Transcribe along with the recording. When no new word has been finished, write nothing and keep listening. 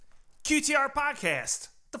QTR Podcast.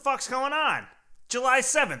 What the fuck's going on? July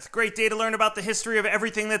 7th. Great day to learn about the history of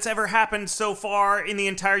everything that's ever happened so far in the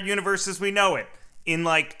entire universe as we know it. In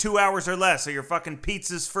like 2 hours or less, so your fucking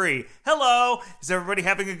pizza's free. Hello! Is everybody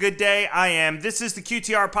having a good day? I am. This is the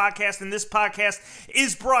QTR Podcast, and this podcast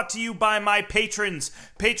is brought to you by my patrons.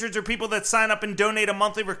 Patrons are people that sign up and donate a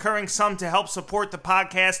monthly recurring sum to help support the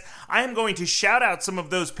podcast. I am going to shout out some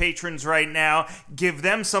of those patrons right now, give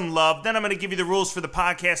them some love, then I'm going to give you the rules for the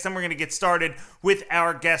podcast, then we're going to get started with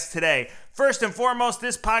our guest today. First and foremost,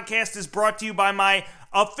 this podcast is brought to you by my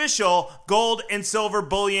official gold and silver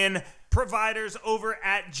bullion providers over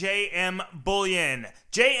at JM Bullion.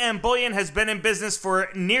 JM Bullion has been in business for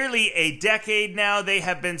nearly a decade now. They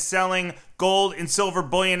have been selling gold and silver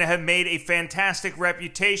bullion and have made a fantastic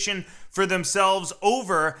reputation for themselves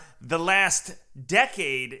over the last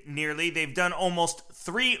decade nearly. They've done almost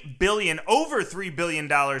over $3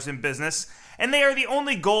 billion in business, and they are the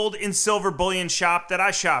only gold and silver bullion shop that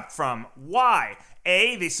I shop from. Why?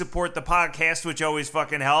 A, they support the podcast, which always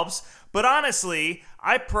fucking helps. But honestly,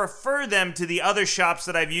 I prefer them to the other shops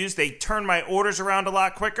that I've used. They turn my orders around a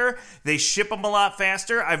lot quicker. They ship them a lot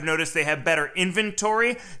faster. I've noticed they have better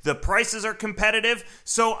inventory. The prices are competitive.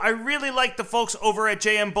 So I really like the folks over at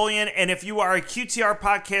JM Bullion. And if you are a QTR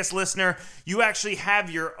podcast listener, you actually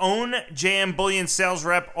have your own JM Bullion sales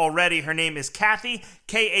rep already. Her name is Kathy,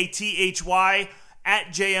 Kathy, at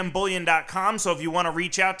jmbullion.com. So if you want to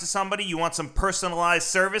reach out to somebody, you want some personalized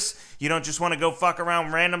service, you don't just want to go fuck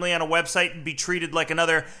around randomly on a website and be treated like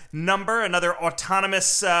another number, another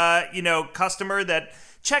autonomous, customer, that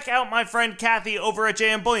check out my friend Kathy over at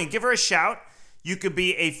JM Bullion. Give her a shout. You could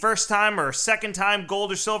be a first-time or second-time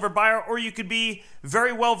gold or silver buyer, or you could be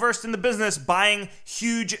very well-versed in the business buying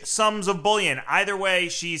huge sums of bullion. Either way,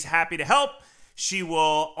 she's happy to help. She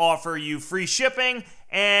will offer you free shipping,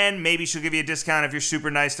 and maybe she'll give you a discount if you're super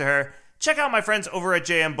nice to her. Check out my friends over at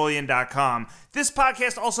jmbullion.com. This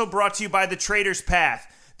podcast also brought to you by The Trader's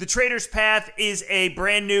Path. The Trader's Path is a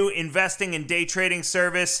brand new investing and day trading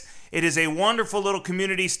service. It is a wonderful little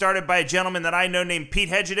community started by a gentleman that I know named Pete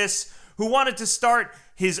Hedgedis, who wanted to start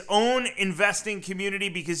his own investing community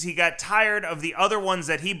because he got tired of the other ones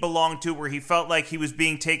that he belonged to where he felt like he was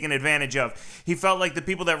being taken advantage of. He felt like the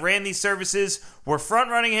people that ran these services were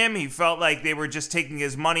front-running him. He felt like they were just taking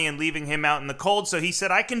his money and leaving him out in the cold. So he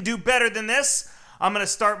said, I can do better than this. I'm going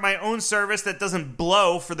to start my own service that doesn't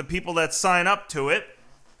blow for the people that sign up to it.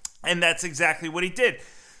 And that's exactly what he did.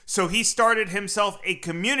 So he started himself a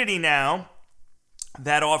community now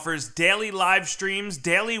that offers daily live streams,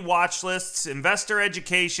 daily watch lists, investor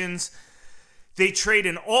educations. They trade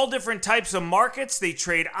in all different types of markets. They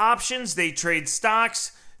trade options. They trade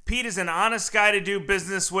stocks. Pete is an honest guy to do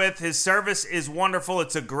business with. His service is wonderful.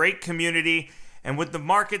 It's a great community. And with the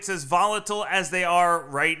markets as volatile as they are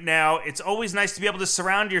right now, it's always nice to be able to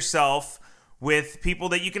surround yourself with people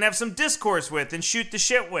that you can have some discourse with and shoot the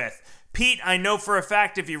shit with. Pete, I know for a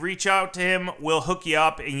fact if you reach out to him, we'll hook you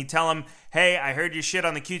up and you tell him, hey, I heard your shit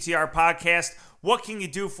on the QTR podcast. What can you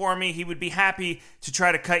do for me? He would be happy to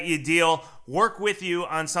try to cut you a deal, work with you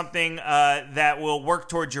on something that will work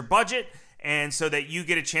towards your budget, and so that you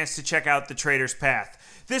get a chance to check out The Trader's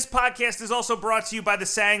Path. This podcast is also brought to you by the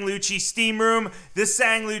Sang Lucci Steam Room, the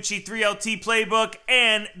Sang Lucci 3LT Playbook,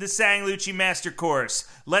 and the Sang Lucci Master Course.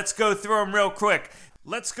 Let's go through them real quick.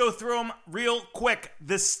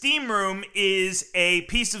 The Steam Room is a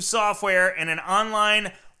piece of software and an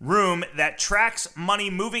online room that tracks money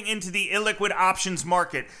moving into the illiquid options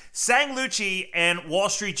market. Sang Lucci and Wall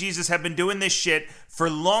Street Jesus have been doing this shit for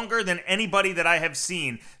longer than anybody that I have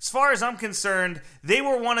seen. As far as I'm concerned, they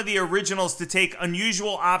were one of the originals to take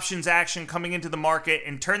unusual options action coming into the market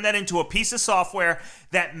and turn that into a piece of software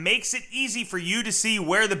that makes it easy for you to see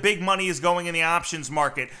where the big money is going in the options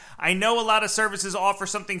market. I know a lot of services offer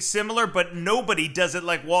something similar, but nobody does it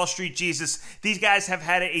like Wall Street Jesus. These guys have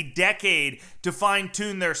had a decade to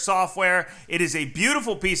fine-tune their software. It is a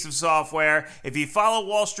beautiful piece of software. If you follow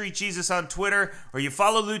Wall Street Jesus on Twitter or you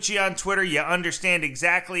follow Lucci on Twitter, you understand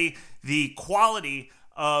exactly the quality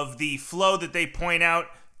of the flow that they point out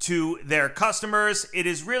to their customers.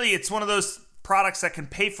 It's one of those products that can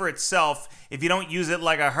pay for itself if you don't use it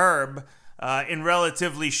like a herb in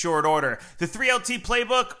relatively short order. The 3LT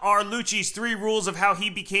Playbook are Lucci's 3 rules of how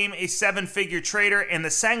he became a 7-figure trader, and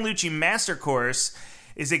the Sang Lucci Master Course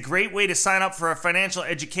is a great way to sign up for a financial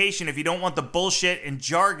education if you don't want the bullshit and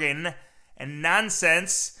jargon and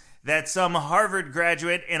nonsense that some Harvard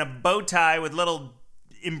graduate in a bow tie with little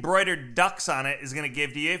embroidered ducks on it is going to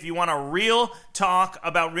give to you. If you want a real talk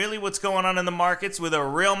about really what's going on in the markets with a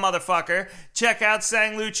real motherfucker, check out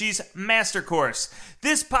Sanglucci's Master Course.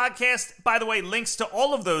 This podcast, by the way, links to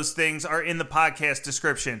all of those things are in the podcast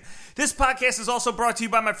description. This podcast is also brought to you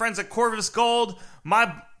by my friends at Corvus Gold,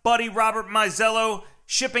 my buddy Robert Mizzello,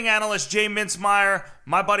 shipping analyst Jay Mintzmeyer,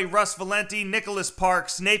 my buddy Russ Valenti, Nicholas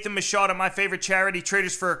Parks, Nathan Michaud at my favorite charity,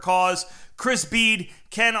 Traders for a Cause, Chris Bede,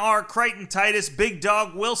 Ken R., Crichton Titus, Big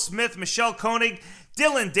Dog, Will Smith, Michelle Koenig,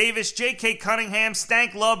 Dylan Davis, J.K. Cunningham,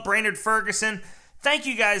 Stank Love, Brainerd Ferguson. Thank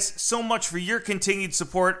you guys so much for your continued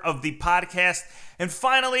support of the podcast. And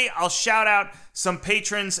finally, I'll shout out some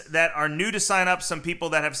patrons that are new to sign up, some people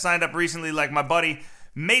that have signed up recently, like my buddy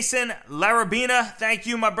Mason Larabina. Thank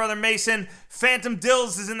you, my brother Mason. Phantom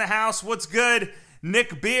Dills is in the house. What's good?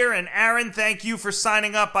 Nick Beer and Aaron, thank you for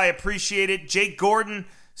signing up. I appreciate it. Jake Gordon,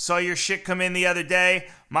 saw your shit come in the other day.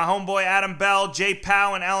 My homeboy Adam Bell, Jay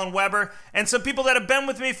Powell, and Alan Weber. And some people that have been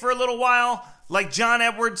with me for a little while, like John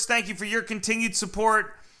Edwards, thank you for your continued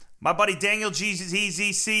support. My buddy Daniel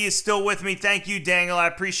GZC is still with me. Thank you, Daniel. I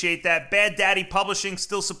appreciate that. Bad Daddy Publishing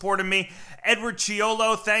still supporting me. Edward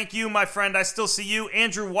Chiolo, thank you, my friend. I still see you.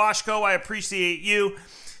 Andrew Washko, I appreciate you.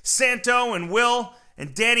 Santo and Will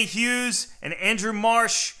and Danny Hughes and Andrew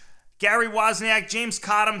Marsh, Gary Wozniak, James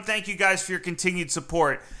Cottom, thank you guys for your continued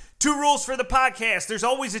support. 2 rules for the podcast. There's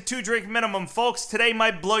always a 2-drink minimum, folks. Today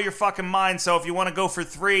might blow your fucking mind, so if you want to go for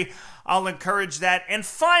 3, I'll encourage that. And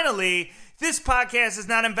finally, this podcast is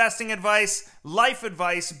not investing advice, life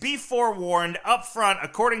advice. Be forewarned up front.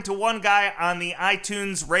 According to one guy on the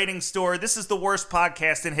iTunes rating store, this is the worst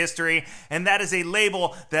podcast in history, and that is a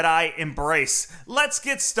label that I embrace. Let's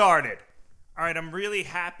get started. All right, I'm really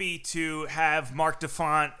happy to have Marc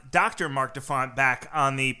Defant, Dr. Marc Defant, back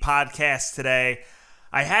on the podcast today.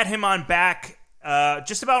 I had him on back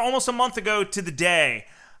just about almost a month ago to the day.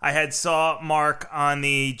 I had saw Marc on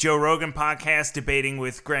the Joe Rogan podcast debating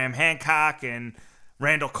with Graham Hancock and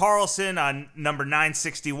Randall Carlson on number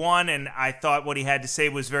 961, and I thought what he had to say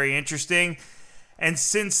was very interesting. And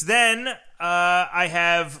since then, I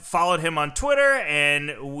have followed him on Twitter,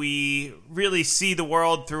 and we really see the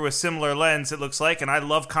world through a similar lens, it looks like, and I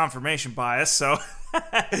love confirmation bias, so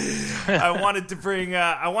I wanted to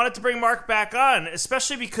bring Marc back on,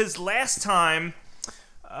 especially because last time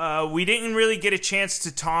we didn't really get a chance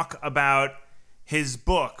to talk about his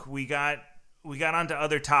book. We got onto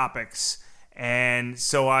other topics, and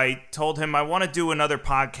so I told him I want to do another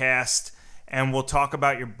podcast, and we'll talk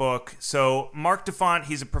about your book. So Marc Defant,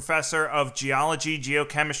 he's a professor of geology,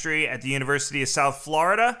 geochemistry at the University of South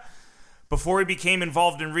Florida. Before he became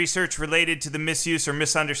involved in research related to the misuse or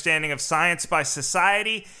misunderstanding of science by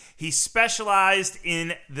society, he specialized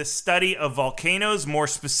in the study of volcanoes, more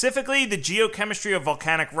specifically the geochemistry of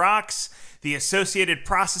volcanic rocks, the associated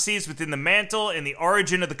processes within the mantle, and the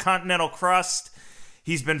origin of the continental crust.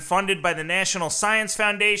 He's been funded by the National Science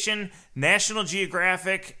Foundation, National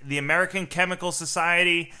Geographic, the American Chemical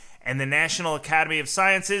Society, and the National Academy of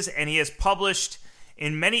Sciences, and he has published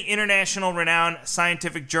in many international renowned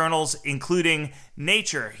scientific journals, including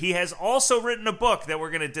Nature. He has also written a book that we're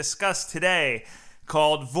going to discuss today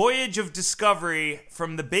called Voyage of Discovery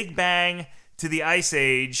from the Big Bang to the Ice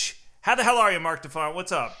Age. How the hell are you, Marc Defant?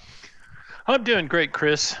 What's up? I'm doing great,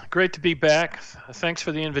 Chris. Great to be back. Thanks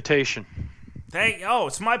for the invitation.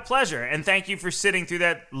 It's my pleasure, and thank you for sitting through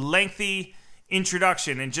that lengthy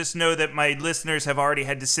introduction. And just know that my listeners have already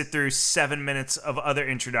had to sit through 7 minutes of other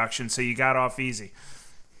introductions, so you got off easy.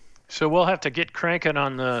 So we'll have to get cranking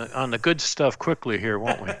on the good stuff quickly here,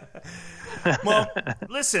 won't we? Well,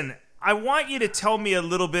 listen, I want you to tell me a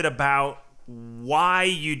little bit about why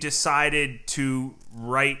you decided to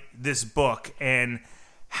write this book, and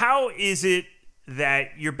how is it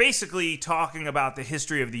that you're basically talking about the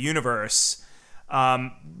history of the universe.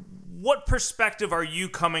 What perspective are you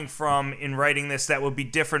coming from in writing this that would be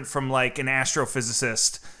different from like an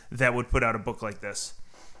astrophysicist that would put out a book like this?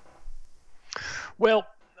 Well,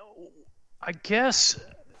 I guess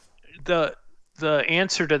the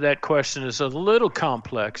answer to that question is a little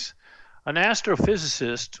complex. An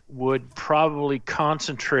astrophysicist would probably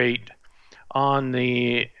concentrate on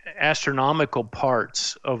the astronomical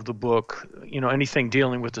parts of the book, anything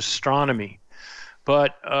dealing with astronomy.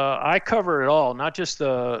 But I cover it all, not just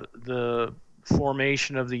the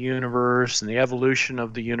formation of the universe and the evolution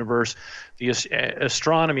of the universe, the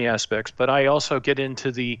astronomy aspects, but I also get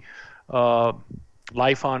into the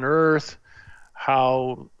life on Earth,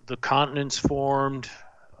 how the continents formed,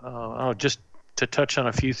 just to touch on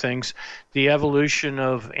a few things, the evolution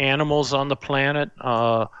of animals on the planet,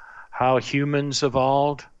 how humans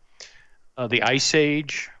evolved, the Ice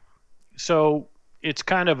Age. So it's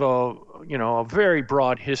kind of a very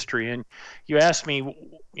broad history. And you asked me,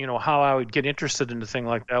 how I would get interested in a thing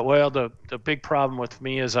like that. Well, the big problem with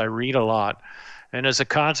me is I read a lot, and as a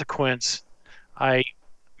consequence, I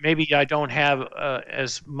don't have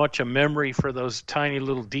as much a memory for those tiny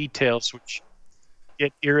little details which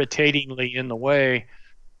get irritatingly in the way.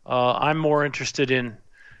 I'm more interested in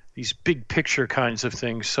these big picture kinds of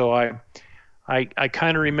things. So I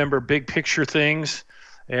kind of remember big picture things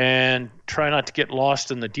and try not to get lost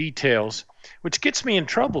in the details, which gets me in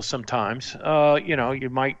trouble sometimes. You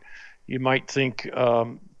might think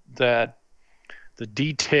that the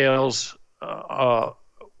details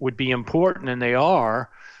would be important, and they are.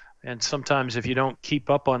 And sometimes if you don't keep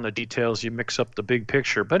up on the details, you mix up the big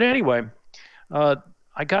picture. But anyway,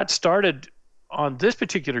 I got started on this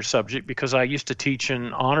particular subject because I used to teach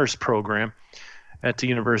an honors program at the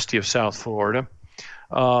University of South Florida.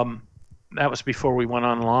 That was before we went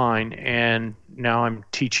online, and now I'm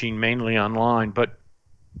teaching mainly online. But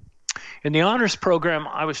in the honors program,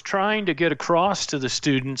 I was trying to get across to the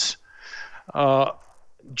students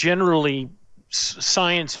generally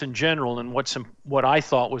science in general and what I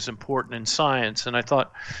thought was important in science. And I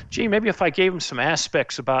thought, gee, maybe if I gave them some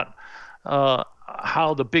aspects about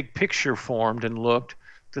how the big picture formed and looked,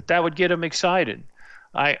 that would get them excited.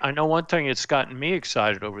 I know one thing that's gotten me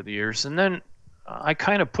excited over the years. And then I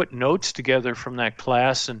kind of put notes together from that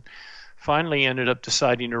class and finally ended up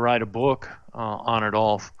deciding to write a book on it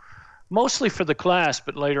all, mostly for the class,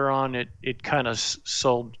 but later on it kind of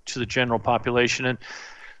sold to the general population. And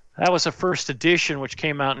that was the first edition, which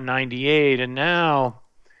came out in '98, and now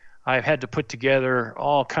I've had to put together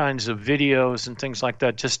all kinds of videos and things like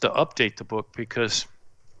that just to update the book because,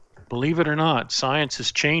 believe it or not, science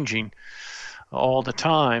is changing all the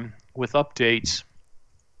time with updates,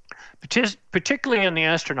 particularly on the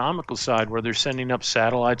astronomical side where they're sending up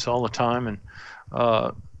satellites all the time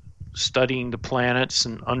and studying the planets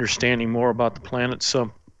and understanding more about the planets.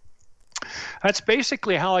 So that's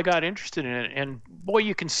basically how I got interested in it. And boy,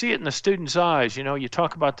 you can see it in the students' eyes. You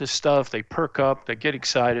talk about this stuff, they perk up, they get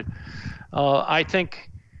excited. I think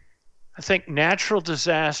natural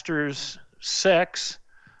disasters, sex,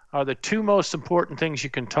 are the two most important things you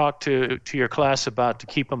can talk to your class about to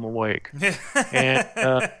keep them awake. And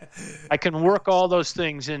I can work all those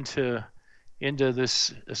things into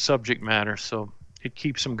this subject matter, so it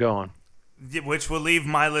keeps them going. Which will leave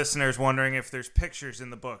my listeners wondering if there's pictures in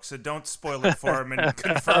the book. So don't spoil it for them and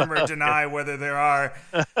confirm or deny whether there are.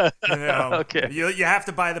 Okay. You have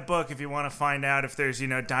to buy the book if you want to find out if there's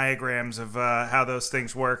diagrams of how those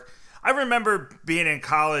things work. I remember being in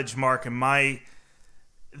college, Mark, and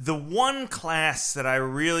the one class that I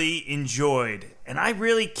really enjoyed, and I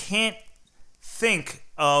really can't think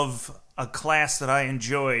of a class that I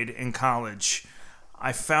enjoyed in college.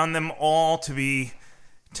 I found them all to be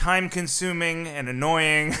time-consuming and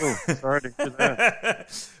annoying. Oh, sorry to hear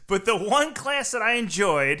that. But the one class that I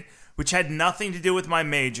enjoyed, which had nothing to do with my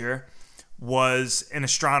major, was an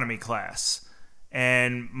astronomy class.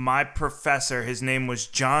 And my professor, his name was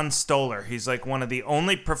John Stoller. He's like one of the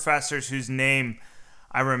only professors whose name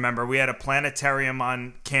I remember. We had a planetarium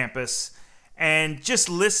on campus, and just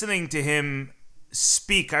listening to him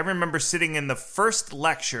speak, I remember sitting in the first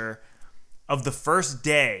lecture of the first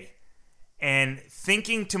day and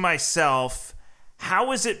thinking to myself,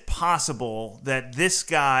 how is it possible that this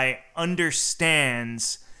guy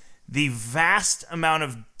understands the vast amount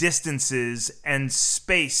of distances and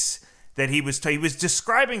space that he was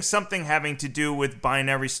describing something having to do with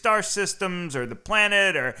binary star systems or the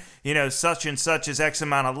planet or, such and such as X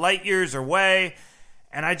amount of light years away.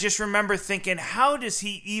 And I just remember thinking, how does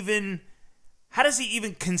he even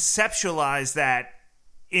conceptualize that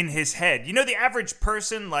in his head? The average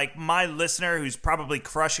person, like my listener who's probably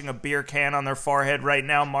crushing a beer can on their forehead right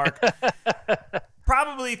now, Mark,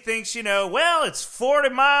 probably thinks, well, it's 40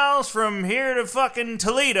 miles from here to fucking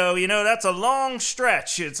Toledo. That's a long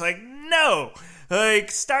stretch. It's like, no.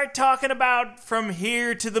 Like, start talking about from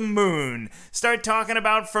here to the moon. Start talking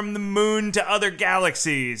about from the moon to other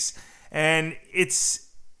galaxies. And it's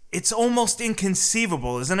almost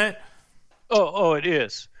inconceivable, isn't it? Oh, it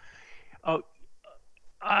is.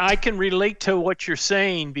 I can relate to what you're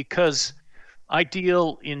saying because I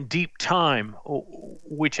deal in deep time,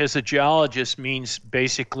 which as a geologist means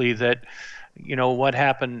basically that what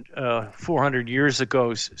happened 400 years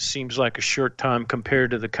ago seems like a short time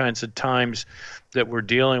compared to the kinds of times that we're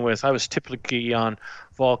dealing with. I was typically on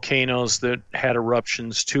volcanoes that had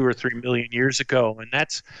eruptions 2 or 3 million years ago, and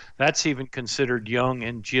that's even considered young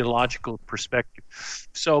in geological perspective.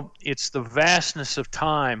 So it's the vastness of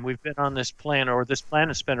time. We've been on this planet, or this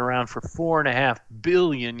planet's been around for 4.5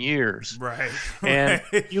 billion years. Right. And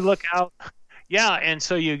you look out, and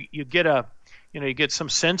so you get you get some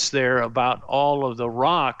sense there about all of the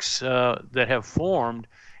rocks that have formed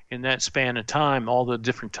in that span of time, all the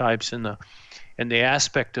different types and the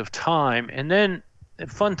aspect of time. And then the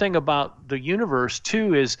fun thing about the universe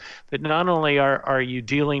too is that not only are you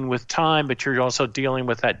dealing with time, but you're also dealing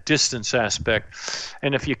with that distance aspect.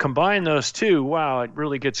 And if you combine those two, wow, it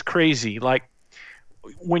really gets crazy. Like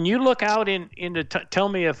when you look out into tell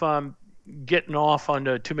me if I'm getting off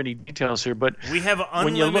onto too many details here, but we have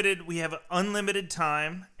unlimited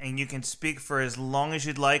time, and you can speak for as long as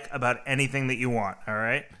you'd like about anything that you want. All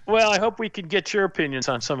right. Well, I hope we can get your opinions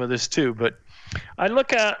on some of this too. But I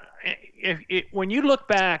look at when you look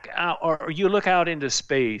back out, or you look out into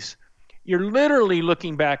space, you're literally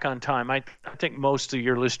looking back on time. I think most of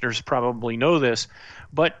your listeners probably know this,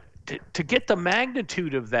 but to get the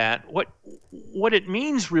magnitude of that, what it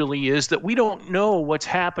means really is that we don't know what's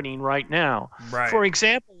happening right now. Right. For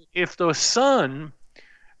example, if the sun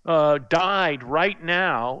died right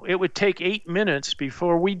now, it would take 8 minutes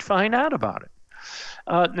before we'd find out about it.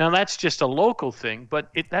 Now, that's just a local thing,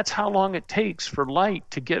 but that's how long it takes for light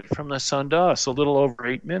to get from the sun to us, a little over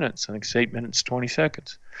 8 minutes. I think it's 8 minutes, 20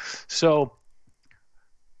 seconds. So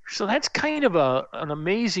that's kind of an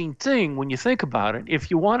amazing thing when you think about it.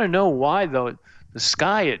 If you want to know why the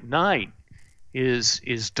sky at night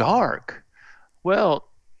is dark, well,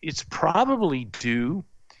 it's probably due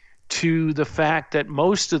to the fact that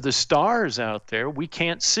most of the stars out there we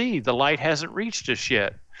can't see. The light hasn't reached us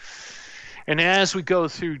yet. And as we go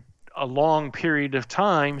through a long period of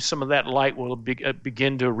time, some of that light will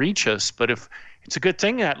begin to reach us. But if it's a good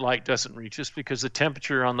thing that light doesn't reach us, because the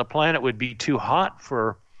temperature on the planet would be too hot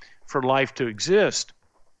for life to exist.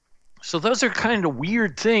 So those are kind of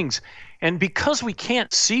weird things. And because we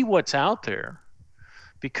can't see what's out there,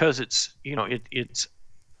 because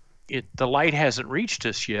the light hasn't reached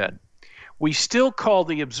us yet, we still call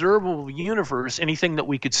the observable universe anything that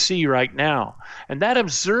we could see right now. And that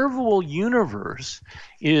observable universe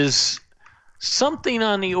is something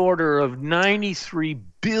on the order of 93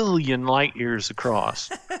 billion light years across.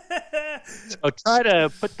 So try to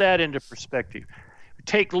put that into perspective.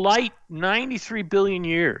 Take light 93 billion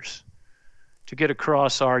years to get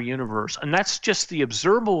across our universe. And that's just the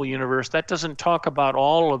observable universe. That doesn't talk about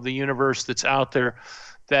all of the universe that's out there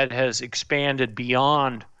that has expanded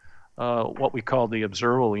beyond what we call the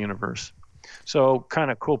observable universe. So kind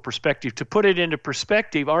of cool perspective. To put it into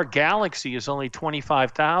perspective, our galaxy is only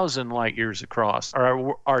 25,000 light years across.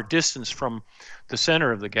 Our distance from the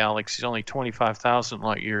center of the galaxy is only 25,000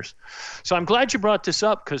 light years. So I'm glad you brought this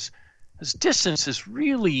up, because distance is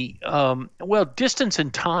really, distance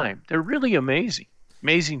and time, they're really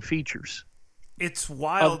amazing features. It's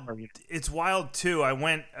wild. It's wild, too. I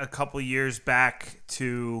went a couple years back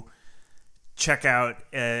to check out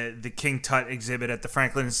the King Tut exhibit at the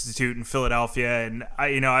Franklin Institute in Philadelphia. And,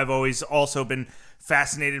 I've always also been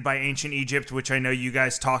fascinated by ancient Egypt, which I know you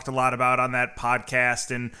guys talked a lot about on that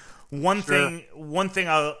podcast. And one thing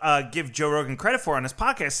I'll give Joe Rogan credit for on his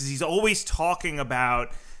podcast is he's always talking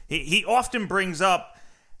about, he often brings up,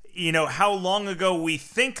 how long ago we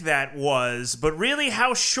think that was, but really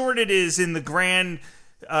how short it is in the grand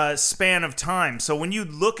span of time. So when you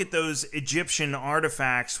look at those Egyptian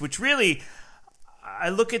artifacts, which really, I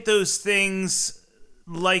look at those things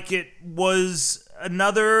like it was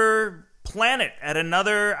another planet at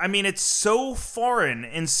another, it's so foreign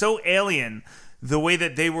and so alien the way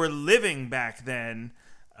that they were living back then.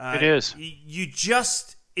 It is.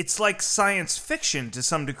 It's like science fiction to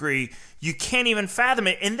some degree. You can't even fathom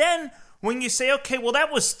it. And then when you say, okay, well,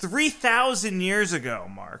 that was 3,000 years ago,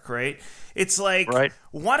 Mark, right? It's like, right.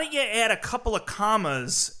 Why don't you add a couple of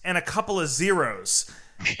commas and a couple of zeros?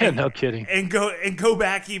 Yeah, no kidding. And go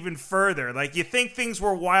back even further. Like, you think things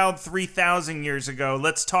were wild 3,000 years ago.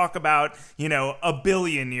 Let's talk about, 1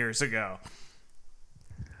 billion years ago.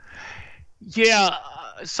 Yeah,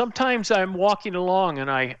 sometimes I'm walking along and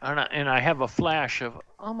I have a flash of,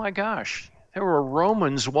 oh my gosh, there were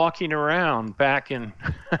Romans walking around back in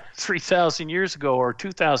 3,000 years ago or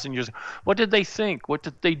 2,000 years ago. What did they think? What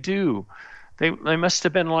did they do? They must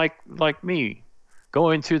have been like me,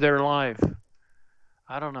 going through their life.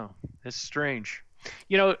 I don't know. It's strange.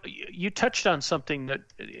 You touched on something that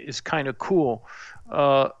is kind of cool.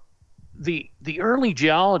 the early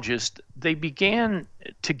geologists, they began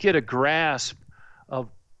to get a grasp of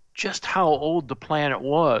just how old the planet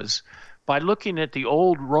was by looking at the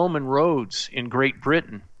old Roman roads in Great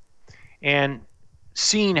Britain and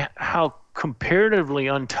seeing how comparatively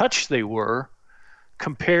untouched they were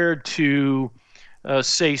compared to,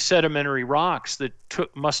 say, sedimentary rocks that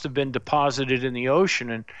must have been deposited in the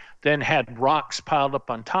ocean and then had rocks piled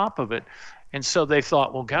up on top of it. And so they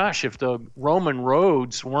thought, well, gosh, if the Roman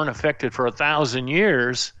roads weren't affected for 1,000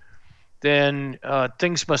 years, then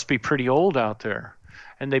things must be pretty old out there.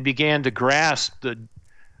 And they began to grasp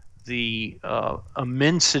the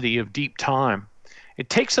immensity of deep time. It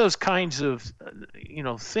takes those kinds of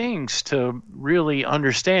things to really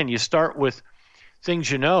understand. You start with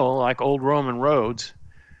things like old Roman roads,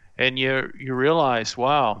 and you realize,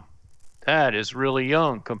 wow, that is really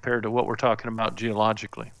young compared to what we're talking about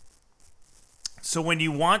geologically. So when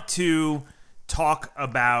you want to talk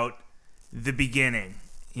about the beginning,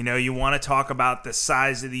 you want to talk about the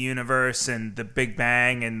size of the universe and the Big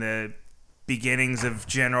Bang and the beginnings of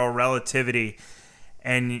general relativity,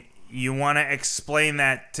 and you want to explain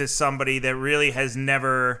that to somebody that really has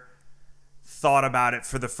never thought about it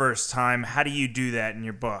for the first time, how do you do that in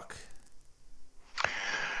your book?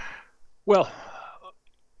 Well,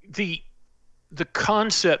 the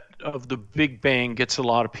concept of the Big Bang gets a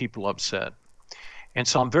lot of people upset. And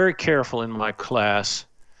so I'm very careful in my class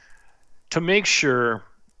to make sure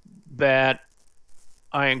that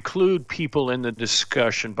I include people in the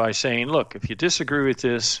discussion by saying, look, if you disagree with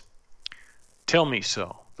this, tell me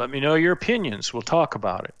so. Let me know your opinions. We'll talk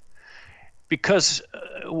about it. Because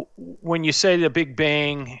when you say the Big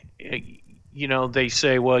Bang, they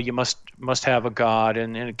say, well, you must have a God,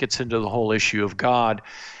 and it gets into the whole issue of God.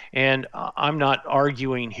 And I'm not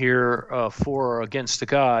arguing here for or against the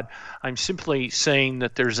God. I'm simply saying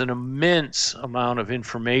that there's an immense amount of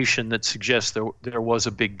information that suggests there was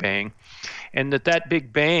a Big Bang, and that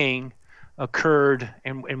Big Bang occurred,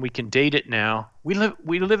 and we can date it now. We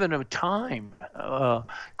live in a time,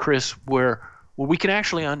 Chris, where we can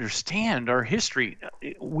actually understand our history.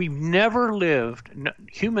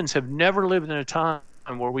 Humans have never lived in a time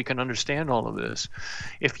where we can understand all of this.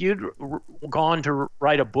 If you'd gone to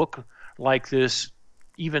write a book like this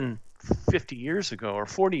even 50 years ago or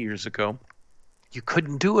 40 years ago, you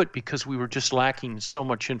couldn't do it because we were just lacking so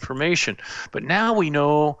much information. But now we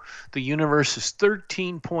know the universe is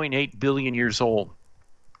 13.8 billion years old.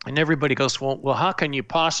 And everybody goes, well, how can you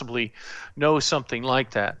possibly know something like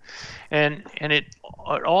that? And it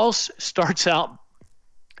all starts out,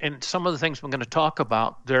 and some of the things I'm going to talk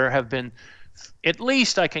about, there have been, at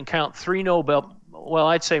least I can count 4 Nobel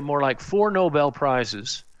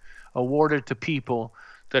Prizes awarded to people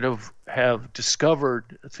that have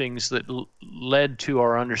discovered things that led to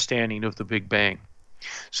our understanding of the Big Bang.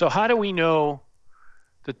 So how do we know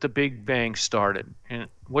that the Big Bang started? And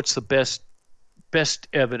what's the best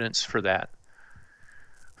evidence for that?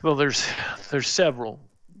 Well, there's several.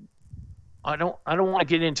 I don't want to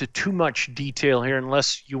get into too much detail here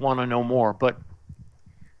unless you want to know more, but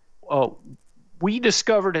we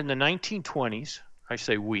discovered in the 1920s, I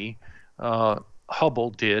say we,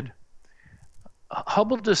 Hubble did.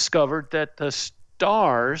 Hubble discovered that the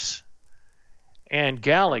stars and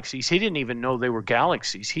galaxies, he didn't even know they were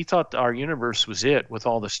galaxies. He thought our universe was it with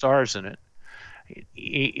all the stars in it.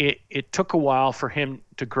 It took a while for him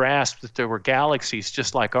to grasp that there were galaxies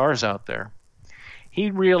just like ours out there.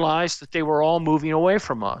 He realized that they were all moving away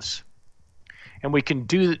from us. And we can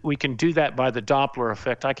do that by the Doppler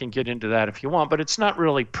effect. I can get into that if you want, but it's not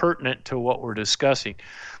really pertinent to what we're discussing.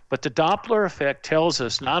 But the Doppler effect tells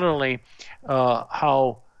us not only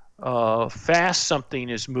how fast something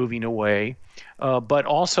is moving away, but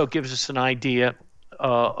also gives us an idea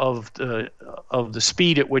of the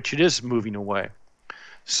speed at which it is moving away.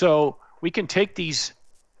 So we can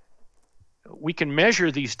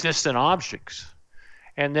measure these distant objects,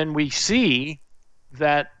 and then we see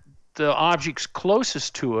that the objects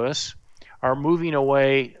closest to us are moving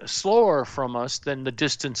away slower from us than the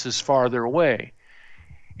distances farther away.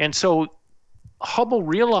 And so Hubble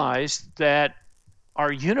realized that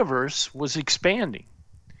our universe was expanding.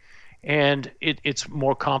 And it's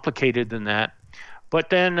more complicated than that. But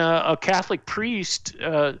then a Catholic priest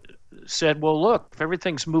said, well, look, if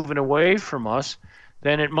everything's moving away from us,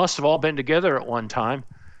 then it must have all been together at one time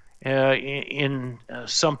in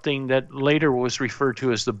something that later was referred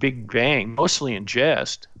to as the Big Bang, mostly in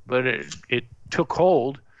jest, but it took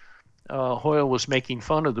hold. Hoyle was making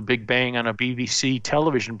fun of the Big Bang on a BBC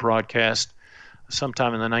television broadcast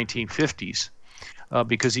sometime in the 1950s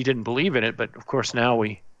because he didn't believe in it. But, of course, now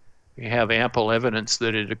we have ample evidence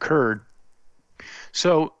that it occurred.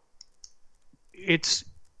 So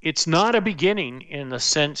it's not a beginning in the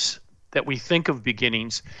sense that we think of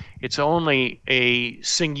beginnings. It's only a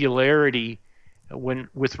singularity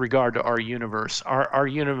with regard to our universe. Our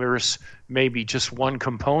universe may be just one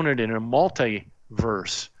component in a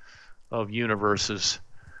multiverse of universes,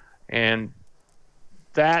 and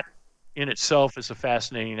that in itself is a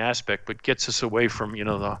fascinating aspect, but gets us away from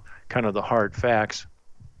the kind of the hard facts.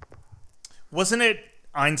 Wasn't it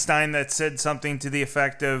Einstein that said something to the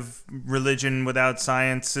effect of religion without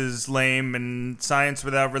science is lame and science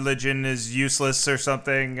without religion is useless or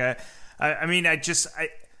something?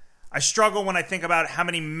 I struggle when I think about how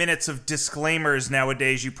many minutes of disclaimers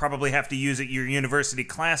nowadays you probably have to use at your university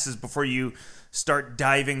classes before you start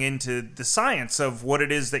diving into the science of what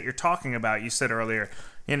it is that you're talking about. You said earlier,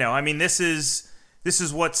 this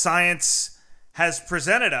is what science has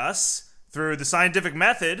presented us through the scientific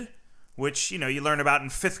method, which, you learn about in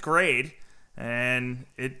 5th grade. And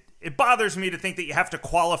it bothers me to think that you have to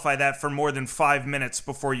qualify that for more than 5 minutes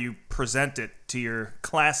before you present it to your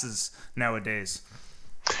classes nowadays.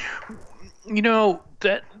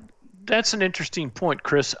 That's an interesting point,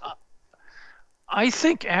 Chris. I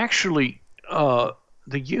think actually the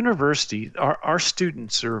university, our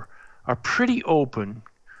students are pretty open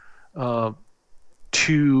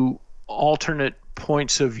to alternate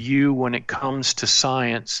points of view when it comes to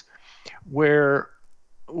science. Where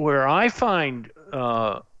I find,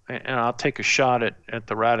 and I'll take a shot at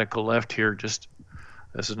the radical left here, just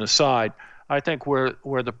as an aside. I think where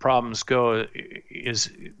the problems go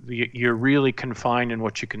is you're really confined in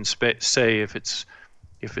what you can say if it's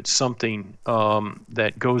something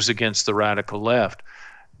that goes against the radical left.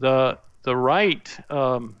 The right,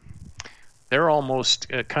 they're almost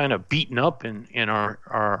kind of beaten up in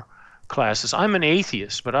our classes. I'm an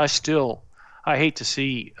atheist, but I hate to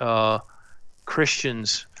see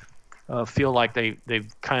Christians feel like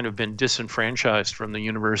they've kind of been disenfranchised from the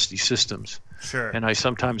university systems. Sure. And I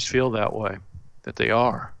sometimes feel that way, that they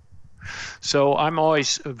are. So I'm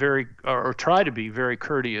always or try to be very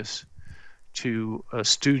courteous to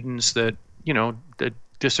students that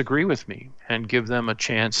disagree with me and give them a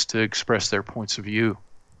chance to express their points of view.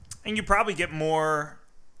 And you probably get more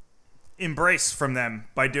embrace from them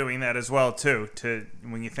by doing that as well, too,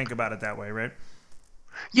 when you think about it that way, right?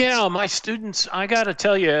 Yeah, my students, I got to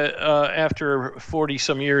tell you, after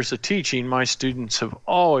 40-some years of teaching, my students have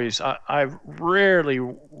always, I've rarely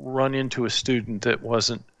run into a student that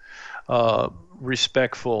wasn't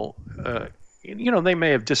respectful. They may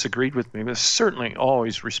have disagreed with me, but certainly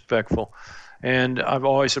always respectful. And I've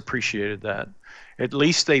always appreciated that. At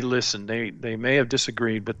least they listened. They may have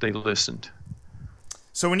disagreed, but they listened.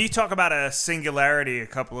 So when you talk about a singularity a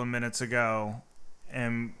couple of minutes ago,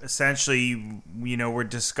 and essentially, we're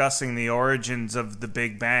discussing the origins of the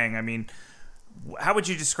Big Bang. I mean, how would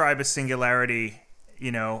you describe a singularity?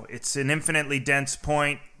 It's an infinitely dense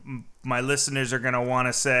point. My listeners are going to want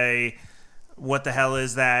to say, what the hell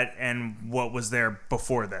is that, and what was there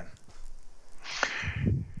before then?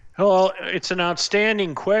 Well, it's an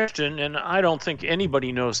outstanding question, and I don't think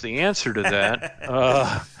anybody knows the answer to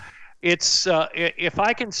that. It's if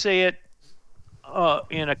I can say it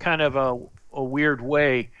in a kind of a weird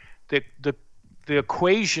way, the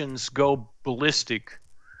equations go ballistic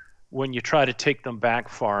when you try to take them back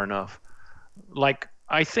far enough. Like,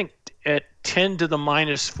 I think at 10 to the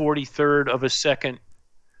minus 43rd of a second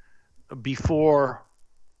before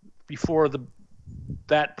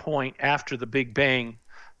that point after the Big Bang,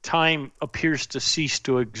 time appears to cease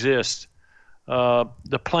to exist.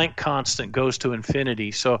 The Planck constant goes to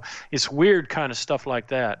infinity. So it's weird kind of stuff like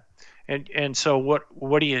that. And so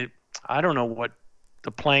what do you... I don't know what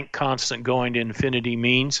the Planck constant going to infinity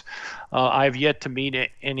means. I've yet to meet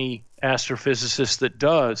any astrophysicist that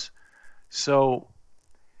does. So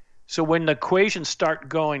when the equations start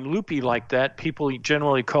going loopy like that, people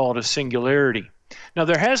generally call it a singularity. Now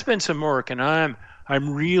there has been some work, and I'm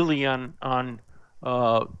really on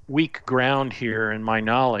weak ground here in my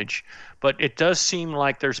knowledge, but it does seem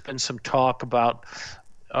like there's been some talk about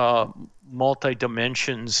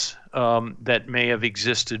multi-dimensions that may have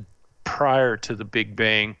existed prior to the Big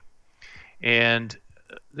Bang, and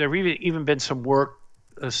there have even been some work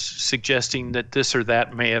suggesting that this or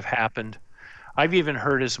that may have happened. I've even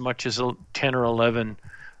heard as much as 10 or 11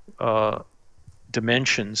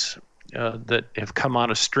 dimensions that have come out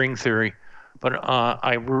of string theory, but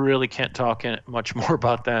I really can't talk much more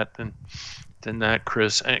about that than that,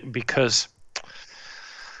 Chris, because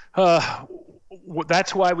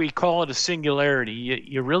that's why we call it a singularity.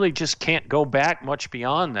 You really just can't go back much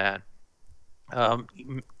beyond that.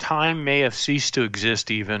 Time may have ceased to exist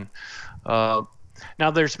even. Now,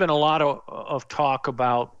 there's been a lot of talk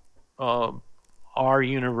about our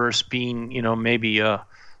universe being, maybe a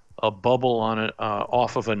bubble on it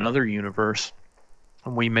off of another universe,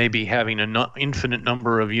 and we may be having an infinite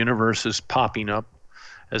number of universes popping up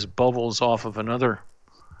as bubbles off of another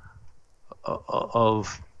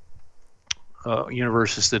of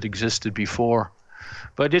universes that existed before.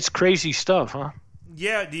 But it's crazy stuff, huh?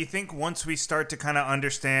 Yeah. Do you think once we start to kind of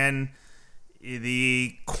understand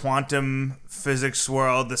the quantum physics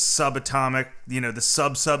world, the subatomic, the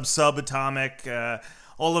subatomic,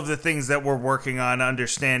 all of the things that we're working on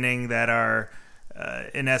understanding that are,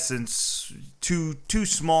 in essence, too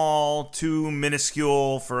small, too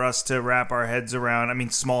minuscule for us to wrap our heads around. I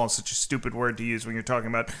mean, small is such a stupid word to use when you're talking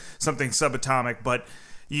about something subatomic, but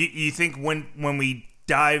you think when we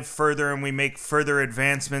dive further and we make further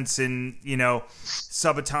advancements in,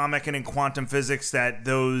 subatomic and in quantum physics, that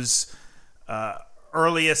those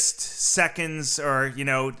earliest seconds, or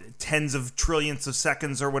tens of trillions of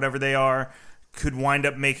seconds or whatever they are, could wind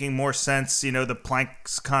up making more sense, the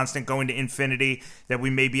Planck's constant going to infinity, that we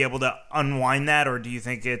may be able to unwind that? Or do you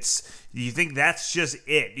think that's just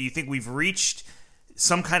it? Do you think we've reached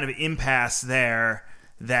some kind of impasse there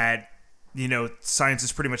that science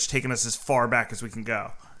has pretty much taken us as far back as we can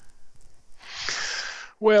go?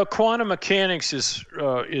 Well, quantum mechanics is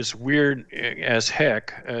weird as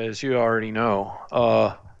heck, as you already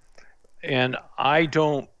know, and I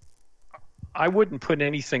wouldn't put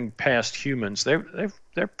anything past humans.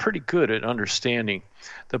 They're pretty good at understanding.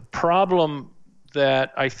 The problem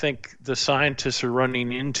that I think the scientists are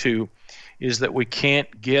running into is that we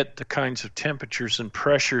can't get the kinds of temperatures and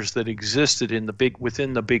pressures that existed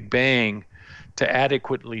within the Big Bang to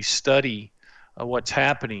adequately study what's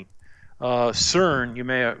happening. CERN, you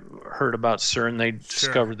may have heard about CERN. They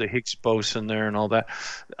discovered the Higgs boson there and all that.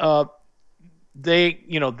 They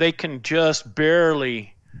can just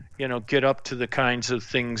barely, get up to the kinds of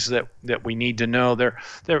things that we need to know.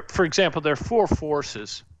 For example, there are four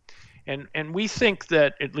forces, and we think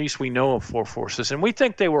that, at least we know of four forces, and we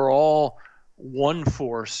think they were all one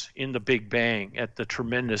force in the Big Bang at the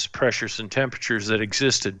tremendous pressures and temperatures that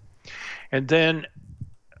existed. And then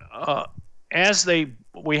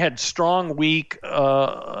we had strong, weak,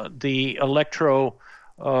 the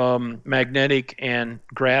electromagnetic and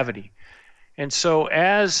gravity. And so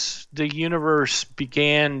as the universe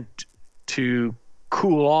began to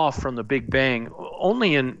cool off from the Big Bang,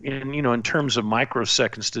 only in terms of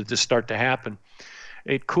microseconds did this start to happen.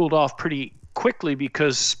 It cooled off pretty quickly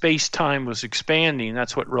because space-time was expanding.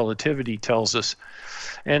 That's what relativity tells us.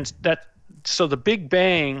 And so the Big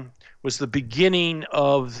Bang was the beginning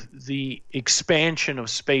of the expansion of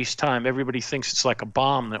space-time. Everybody thinks it's like a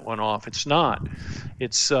bomb that went off. It's not.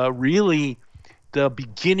 It's really the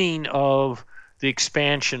beginning of the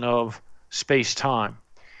expansion of space-time.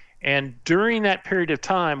 And during that period of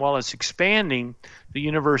time, while it's expanding, the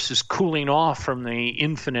universe is cooling off from the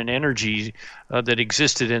infinite energy that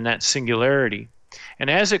existed in that singularity. And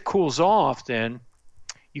as it cools off, then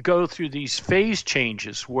you go through these phase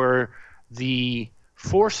changes where the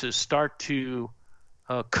forces start to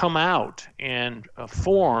come out and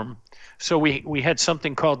form. So we had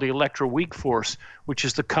something called the electroweak force, which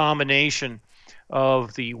is the combination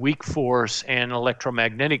of the weak force and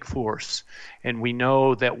electromagnetic force. And we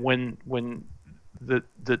know that when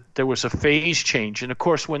there was a phase change, and of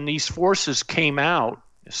course when these forces came out,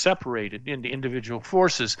 separated into individual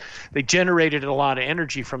forces, they generated a lot of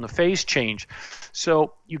energy from the phase change.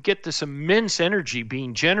 So you get this immense energy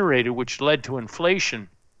being generated, which led to inflation.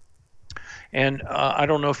 And I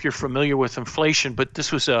don't know if you're familiar with inflation, but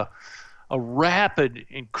this was a rapid,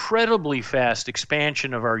 incredibly fast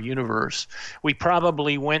expansion of our universe. We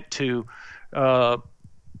probably went to, the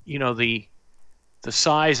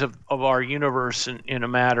size of our universe in a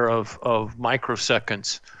matter of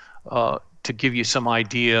microseconds, to give you some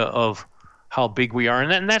idea of how big we are.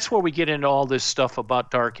 And that's where we get into all this stuff about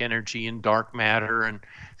dark energy and dark matter and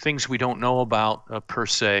things we don't know about per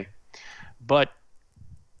se. But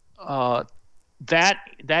that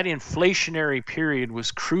inflationary period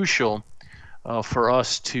was crucial for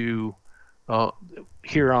us to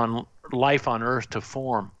here on life on Earth to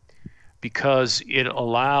form, because it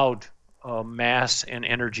allowed mass and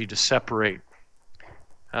energy to separate.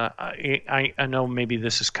 I know maybe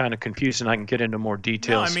this is kind of confusing. I can get into more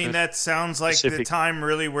details. No, I mean, that sounds like the time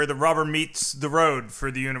really where the rubber meets the road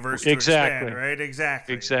for the universe to expand, right?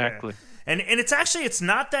 Exactly. Yeah. And it's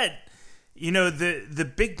not that,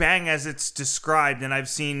 the Big Bang as it's described, and I've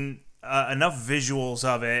seen enough visuals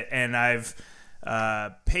of it, and I've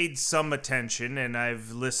paid some attention, and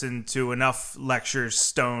I've listened to enough lectures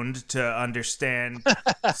stoned to understand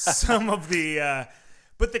some of the...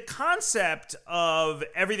 But the concept of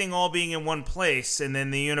everything all being in one place and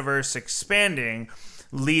then the universe expanding,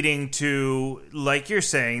 leading to, like you're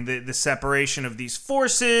saying, the separation of these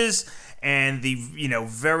forces and the,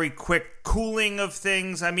 very quick cooling of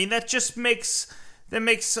things. I mean, that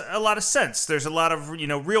makes a lot of sense. There's a lot of,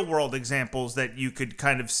 real world examples that you could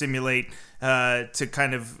kind of simulate to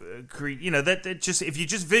kind of create, that just, if you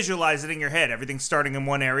just visualize it in your head, everything's starting in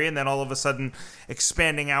one area and then all of a sudden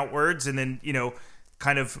expanding outwards, and then,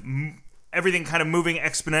 kind of everything kind of moving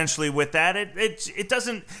exponentially with that.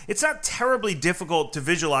 It's not terribly difficult to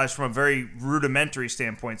visualize from a very rudimentary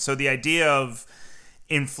standpoint. So the idea of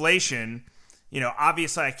inflation,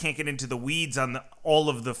 obviously I can't get into the weeds on all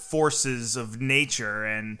of the forces of nature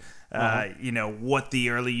and, what the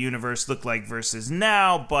early universe looked like versus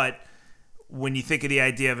now. But when you think of the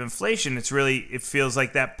idea of inflation, it feels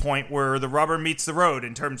like that point where the rubber meets the road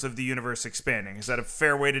in terms of the universe expanding. Is that a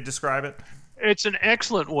fair way to describe it? It's an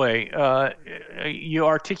excellent way. You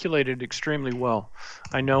articulated extremely well.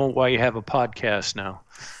 I know why you have a podcast now.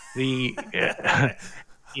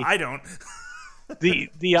 I don't.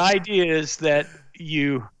 The idea is that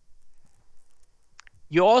you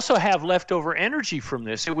also have leftover energy from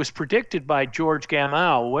this. It was predicted by George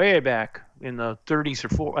Gamow way back in the 30s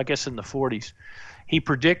or in the 40s. He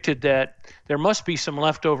predicted that there must be some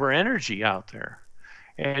leftover energy out there.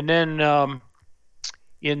 And then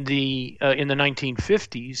in the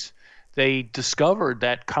 1950s, they discovered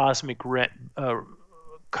that cosmic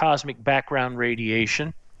background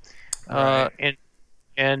radiation, right.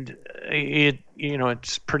 and it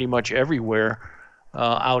it's pretty much everywhere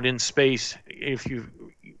out in space. If you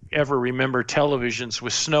ever remember televisions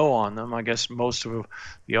with snow on them, I guess most of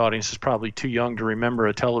the audience is probably too young to remember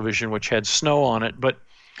a television which had snow on it, but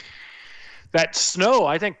that snow,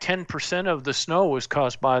 I think 10% of the snow was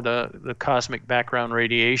caused by the cosmic background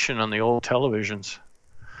radiation on the old televisions.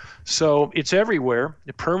 So it's everywhere.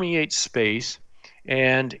 It permeates space,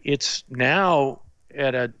 and it's now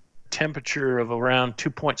at a temperature of around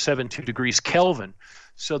 2.72 degrees Kelvin.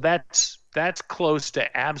 So that's close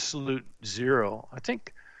to absolute zero. I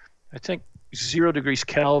think 0 degrees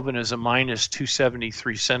Kelvin is a minus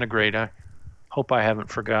 273 centigrade. I hope I haven't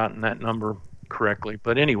forgotten that number correctly.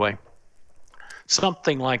 But anyway,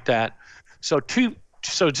 something like that. So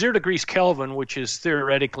 0 degrees Kelvin, which is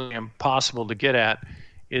theoretically impossible to get at,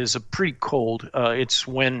 is a pretty cold. It's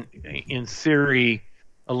when, in theory,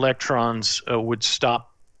 electrons would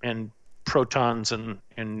stop and protons and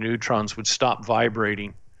neutrons would stop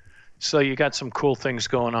vibrating. So you got some cool things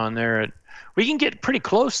going on there. We can get pretty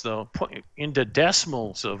close, though, into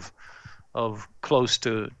decimals of close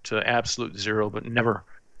to absolute zero, but never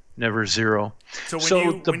zero. So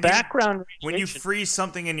when you freeze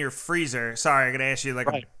something in your freezer, sorry, I'm going to ask you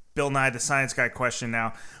a Bill Nye the Science Guy question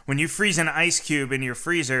now. When you freeze an ice cube in your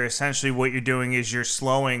freezer, essentially what you're doing is you're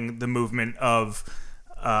slowing the movement of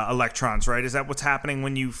electrons, right? Is that what's happening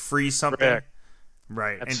when you freeze something? Correct.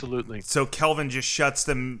 Right. Absolutely. And so Kelvin just shuts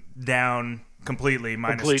them down completely,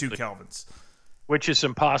 minus 2 kelvins. Which is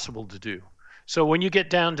impossible to do. So when you get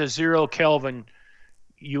down to 0 Kelvin,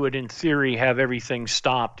 you would, in theory, have everything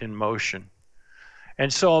stopped in motion.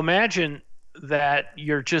 And so imagine that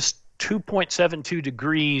you're just 2.72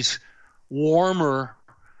 degrees warmer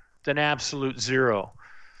than absolute zero.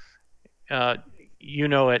 At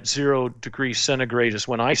 0 degrees centigrade is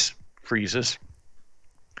when ice freezes.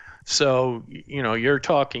 So, you're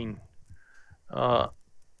talking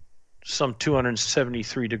some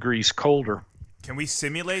 273 degrees colder. Can we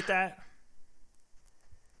simulate that?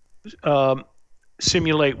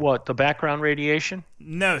 Simulate what? The background radiation?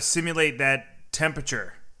 No, simulate that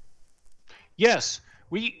temperature. Yes,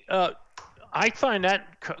 I find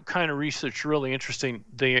that kind of research really interesting.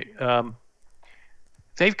 They've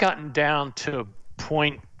gotten down to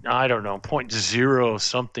point zero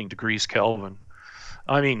something degrees Kelvin.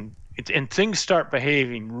 I mean, and things start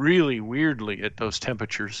behaving really weirdly at those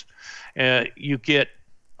temperatures. You get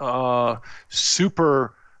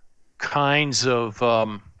super kinds of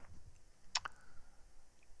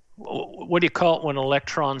what do you call it when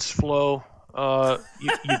electrons flow?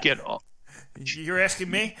 You get. You're asking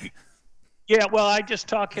me? Yeah, well, I'm just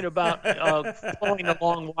talking about flowing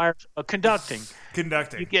along wires, conducting.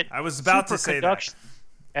 Conducting. You get I was about to say that.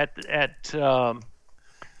 At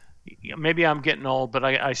maybe I'm getting old, but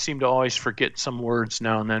I seem to always forget some words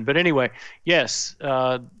now and then. But anyway, yes,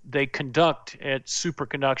 they conduct at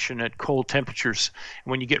superconduction at cold temperatures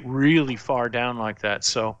when you get really far down like that.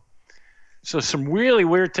 So some really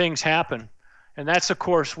weird things happen. And that's, of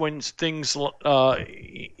course, when things start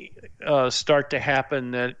to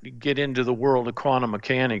happen that get into the world of quantum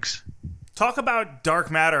mechanics. Talk about dark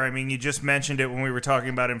matter. I mean, you just mentioned it when we were talking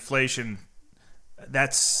about inflation.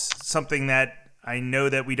 That's something that I know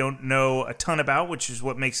that we don't know a ton about, which is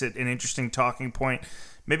what makes it an interesting talking point.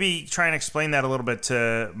 Maybe try and explain that a little bit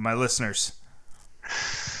to my listeners.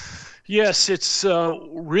 Yes, it's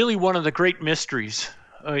really one of the great mysteries.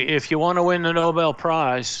 If you want to win the Nobel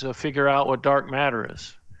Prize, figure out what dark matter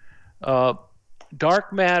is.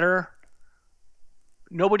 Dark matter,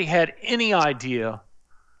 nobody had any idea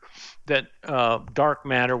that dark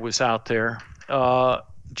matter was out there.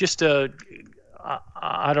 Just to,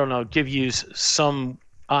 I don't know, give you some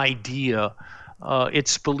idea,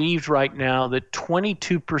 it's believed right now that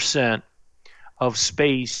 22% of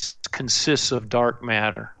space consists of dark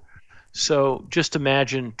matter. So just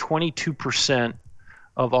imagine 22%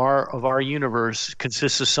 of our universe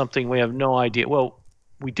consists of something we have no idea. Well,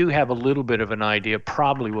 we do have a little bit of an idea,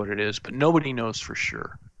 probably what it is, but nobody knows for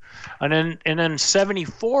sure. And then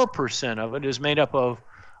 74% of it is made up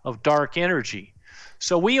of dark energy.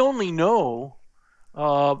 So we only know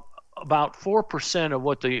about 4% of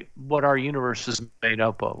what our universe is made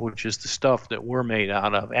up of, which is the stuff that we're made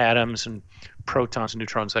out of, atoms and protons and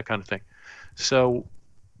neutrons, that kind of thing. So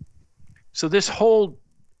this whole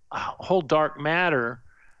dark matter,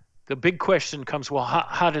 the big question comes, well,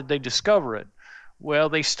 how did they discover it? Well,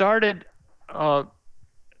 they started,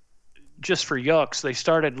 just for yucks, they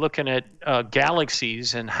started looking at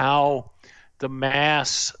galaxies and how the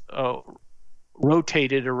mass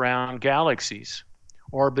rotated around galaxies,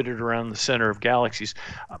 orbited around the center of galaxies.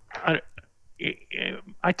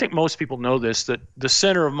 I think most people know this, that the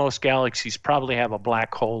center of most galaxies probably have a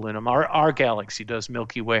black hole in them. Our galaxy does.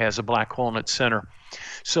 Milky Way has a black hole in its center.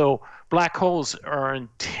 So black holes are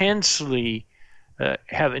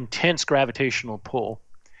have intense gravitational pull.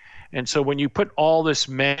 And so when you put all this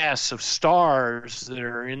mass of stars that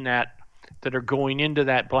are going into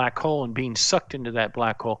that black hole and being sucked into that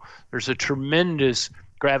black hole, there's a tremendous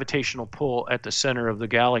gravitational pull at the center of the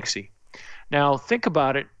galaxy. Now think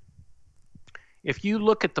about it. If you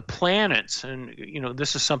look at the planets, and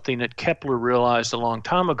this is something that Kepler realized a long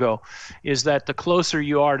time ago, is that the closer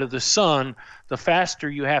you are to the sun, the faster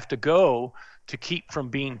you have to go to keep from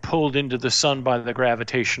being pulled into the sun by the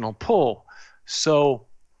gravitational pull. So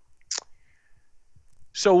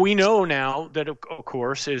we know now that, of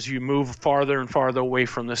course, as you move farther and farther away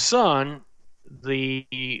from the sun,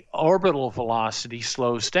 the orbital velocity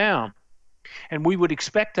slows down. And we would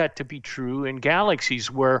expect that to be true in galaxies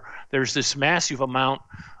where there's this massive amount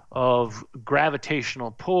of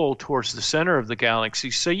gravitational pull towards the center of the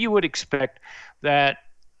galaxy. So you would expect that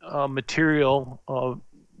material,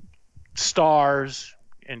 stars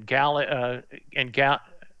and I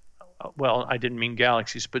didn't mean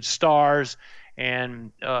galaxies, but stars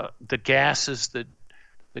and the gases that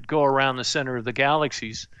go around the center of the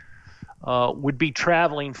galaxies would be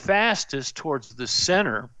traveling fastest towards the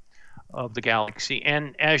center of the galaxy.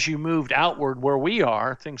 And as you moved outward where we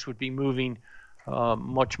are, things would be moving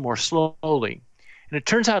much more slowly. And it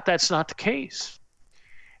turns out that's not the case.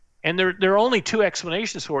 And there are only two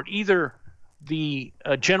explanations for it. Either the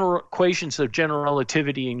general equations of general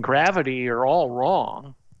relativity and gravity are all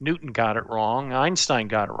wrong. Newton got it wrong. Einstein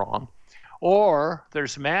got it wrong. Or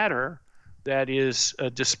there's matter that is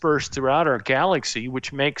dispersed throughout our galaxy,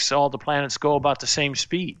 which makes all the planets go about the same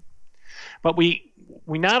speed. But we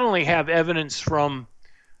not only have evidence from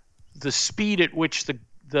the speed at which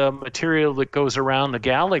the material that goes around the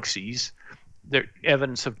galaxies, the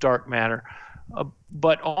evidence of dark matter,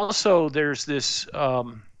 but also there's this, I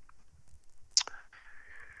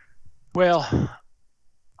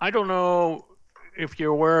don't know if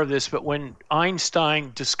you're aware of this, but when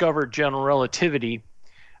Einstein discovered general relativity,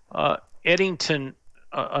 Eddington,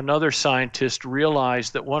 another scientist,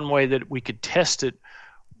 realized that one way that we could test it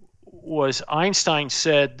was Einstein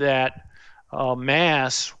said that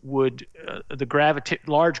mass would,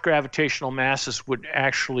 large gravitational masses would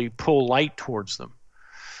actually pull light towards them.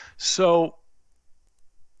 So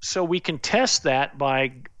we can test that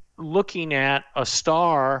by looking at a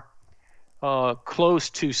star close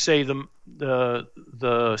to, say,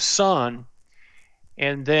 the sun,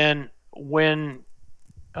 and then when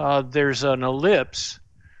there's an ellipse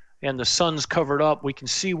and the sun's covered up, we can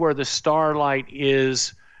see where the starlight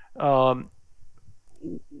is,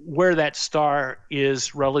 where that star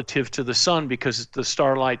is relative to the sun, because the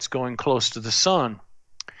starlight's going close to the sun,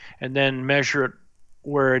 and then measure it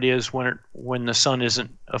where it is when the sun isn't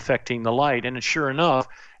affecting the light. And sure enough,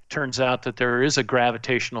 it turns out that there is a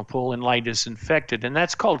gravitational pull and light is infected, and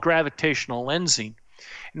that's called gravitational lensing.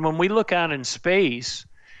 And when we look out in space,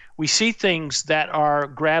 we see things that are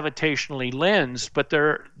gravitationally lensed, but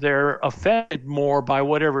they're affected more by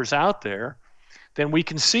whatever's out there than we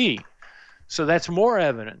can see. So that's more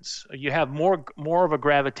evidence. You have more of a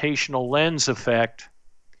gravitational lens effect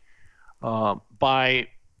by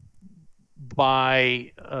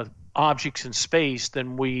objects in space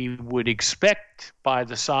than we would expect by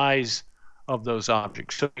the size of those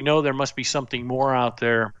objects. So we know there must be something more out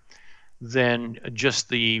there than just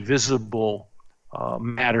the visible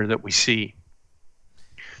matter that we see.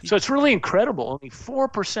 So it's really incredible. Only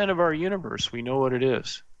 4% of our universe, we know what it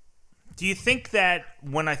is. Do you think that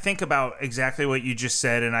when I think about exactly what you just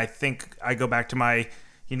said, and I think I go back to my,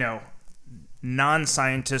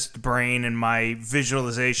 non-scientist brain and my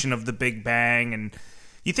visualization of the Big Bang, and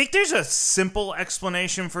you think there's a simple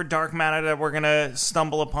explanation for dark matter that we're going to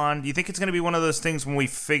stumble upon? Do you think it's going to be one of those things when we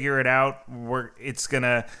figure it out where it's going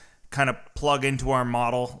to kind of plug into our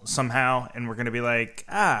model somehow, and we're going to be like,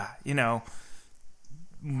 of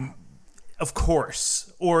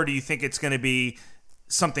course? Or do you think it's going to be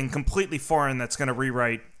something completely foreign that's going to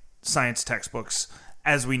rewrite science textbooks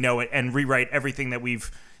as we know it and rewrite everything that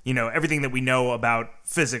everything that we know about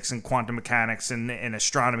physics and quantum mechanics and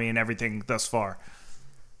astronomy and everything thus far?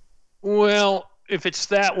 Well, if it's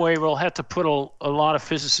that way, we'll have to put a lot of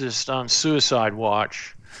physicists on suicide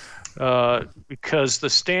watch because the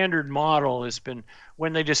standard model has been,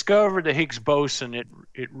 when they discovered the Higgs boson, it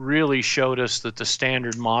really showed us that the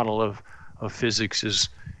standard model of physics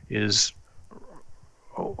is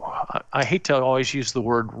I hate to always use the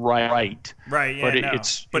word right. Right, yeah,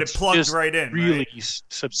 but it plugs right in. Really right?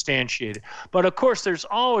 Substantiated. But of course, there's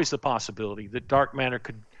always the possibility that dark matter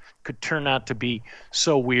could turn out to be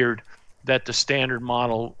so weird that the standard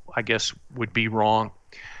model, I guess, would be wrong.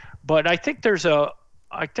 But I think there's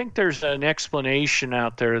an explanation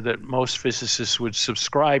out there that most physicists would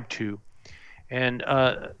subscribe to, and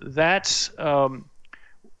that's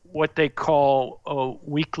what they call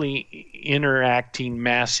weakly interacting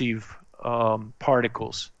massive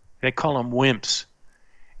particles. They call them WIMPs.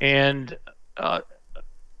 And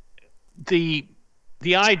the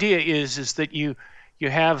idea is that you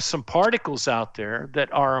have some particles out there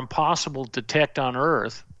that are impossible to detect on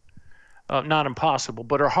Earth, not impossible,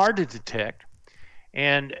 but are hard to detect.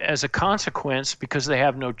 And as a consequence, because they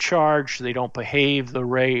have no charge, they don't behave the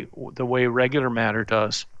way regular matter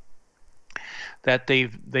does, that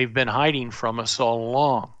they've been hiding from us all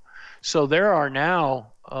along. So there are now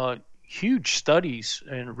huge studies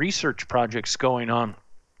and research projects going on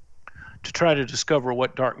to try to discover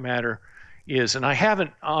what dark matter is. And I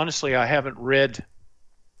haven't read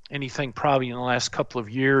anything probably in the last couple of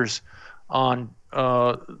years on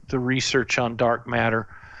the research on dark matter.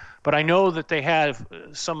 But I know that they have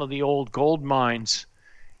some of the old gold mines.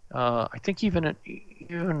 I think even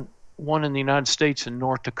one in the United States in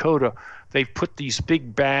North Dakota, they've put these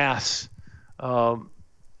big baths of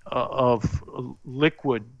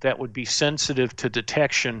liquid that would be sensitive to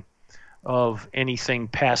detection of anything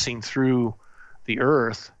passing through the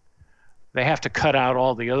Earth. They have to cut out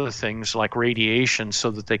all the other things like radiation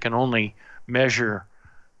so that they can only measure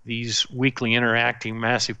these weakly interacting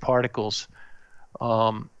massive particles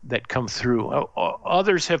that come through.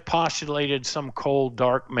 Others have postulated some cold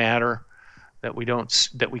dark matter that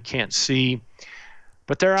we can't see,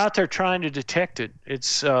 but they're out there trying to detect it.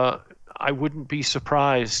 It's I wouldn't be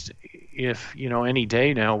surprised if any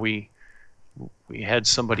day now we had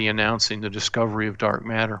somebody announcing the discovery of dark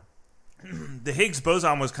matter. The Higgs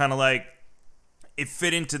boson was kind of like, it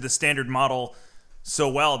fit into the standard model so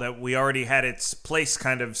well that we already had its place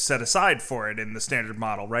kind of set aside for it in the standard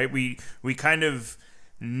model, right? We kind of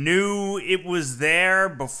knew it was there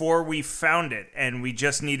before we found it, and we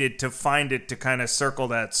just needed to find it to kind of circle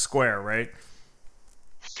that square, right?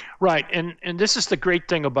 Right, and this is the great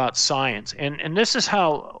thing about science, and this is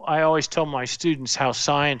how I always tell my students how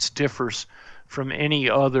science differs from any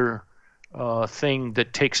other thing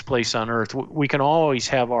that takes place on Earth. We can always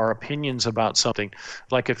have our opinions about something,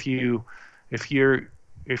 like if you're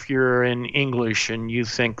in English and you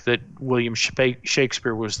think that William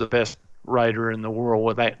Shakespeare was the best writer in the world,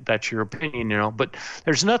 well, that's your opinion, but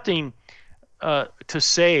there's nothing to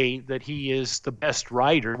say that he is the best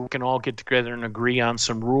writer. We can all get together and agree on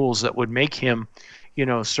some rules that would make him,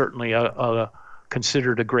 certainly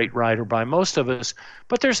considered a great writer by most of us.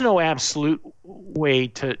 But there's no absolute way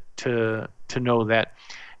to know that.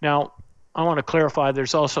 Now, I want to clarify: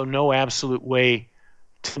 there's also no absolute way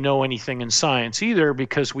to know anything in science either,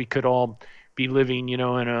 because we could all be living, in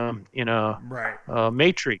a right.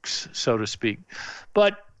 Matrix, so to speak.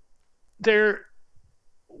 But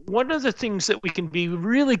one of the things that we can be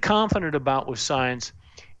really confident about with science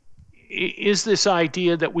is this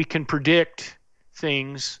idea that we can predict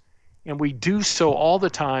things, and we do so all the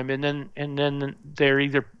time, and then they're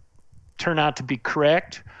either turn out to be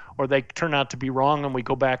correct or they turn out to be wrong, and we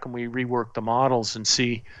go back and we rework the models and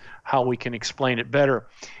see how we can explain it better.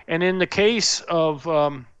 And in the case of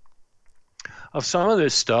some of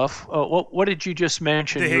this stuff, what did you just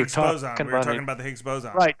mention? The Higgs boson. We were talking about the Higgs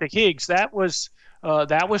boson. Right, the Higgs. That was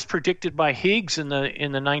predicted by Higgs in the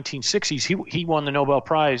 1960s. He won the Nobel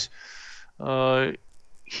Prize.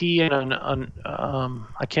 He and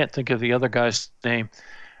I can't think of the other guy's name.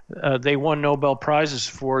 They won Nobel Prizes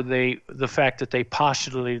for the fact that they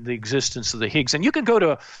postulated the existence of the Higgs. And you can go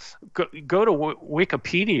to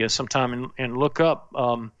Wikipedia sometime and look up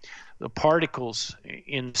the particles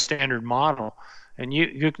in the Standard Model, and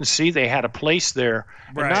you can see they had a place there.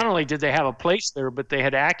 Right. And not only did they have a place there, but they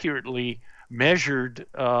had accurately measured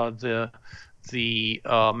the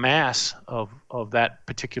mass of that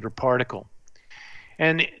particular particle.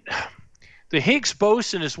 And the Higgs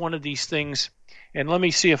boson is one of these things. And let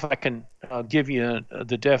me see if I can give you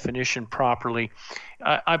the definition properly.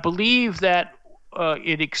 I believe that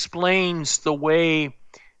it explains the way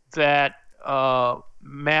that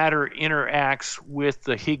matter interacts with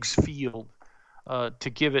the Higgs field to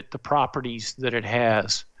give it the properties that it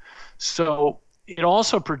has. So it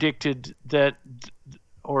also predicted that,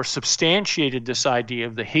 or substantiated this idea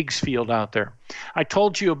of the Higgs field out there. I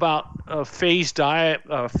told you about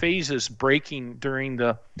phases breaking during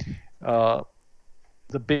the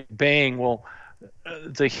Big Bang. Well,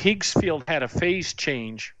 the Higgs field had a phase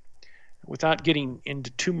change. Without getting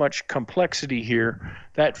into too much complexity here,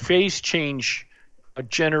 that phase change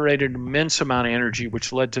generated an immense amount of energy,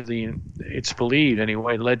 which led to it's believed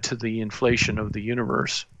anyway, led to the inflation of the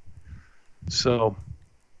universe. So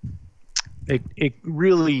it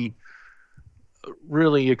really,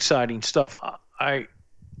 really exciting stuff. I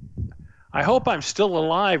hope I'm still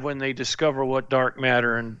alive when they discover what dark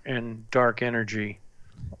matter and dark energy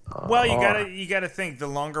well, you gotta think the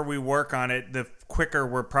longer we work on it, the quicker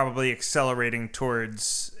we're probably accelerating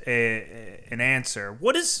towards an answer.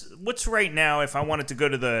 What's right now? If I wanted to go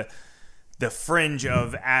to the fringe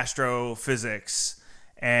of astrophysics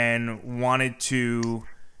and wanted to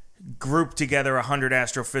group together 100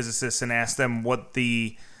 astrophysicists and ask them what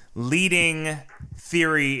the leading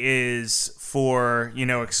theory is for,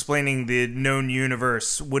 explaining the known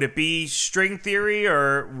universe, would it be string theory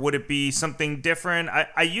or would it be something different?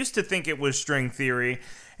 I used to think it was string theory,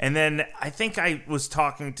 and then I think I was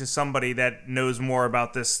talking to somebody that knows more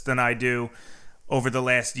about this than I do over the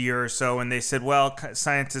last year or so, and they said, well,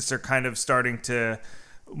 scientists are kind of starting to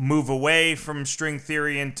move away from string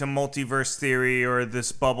theory into multiverse theory or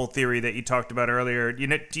this bubble theory that you talked about earlier.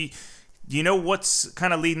 Do you know what's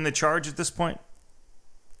kind of leading the charge at this point?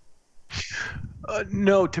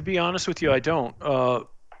 No, to be honest with you, I don't.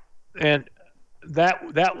 And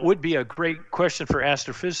that would be a great question for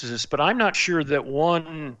astrophysicists, but I'm not sure that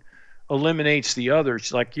one eliminates the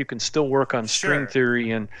others. Like, you can still work on string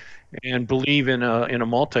theory and believe in a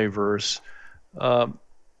multiverse.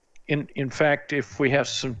 In fact, if we have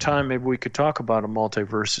some time, maybe we could talk about a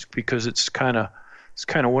multiverse, because it's kind of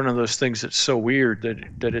one of those things that's so weird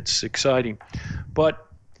that it's exciting. But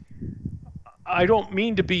I don't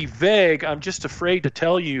mean to be vague. I'm just afraid to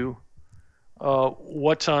tell you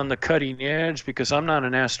what's on the cutting edge, because I'm not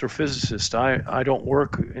an astrophysicist. I don't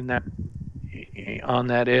work on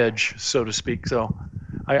that edge, so to speak. So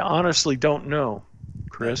I honestly don't know,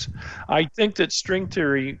 Chris. I thought that string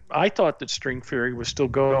theory was still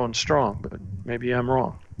going strong, but maybe I'm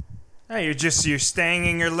wrong. Hey, you're staying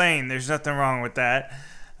in your lane. There's nothing wrong with that.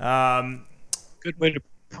 Good way to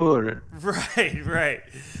put it. Right.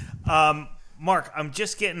 Mark, I'm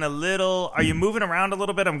just getting a little... Are you moving around a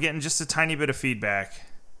little bit? I'm getting just a tiny bit of feedback.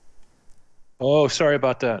 Oh, sorry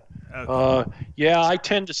about that. Okay. Yeah, I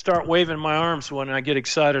tend to start waving my arms when I get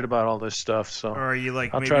excited about all this stuff. So, or are you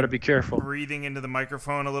I'll try to be careful. Breathing into the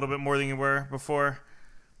microphone a little bit more than you were before?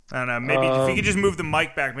 I don't know. Maybe if you could just move the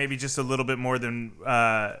mic back, maybe just a little bit more than...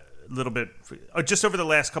 little bit, just over the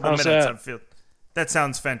last couple of minutes. That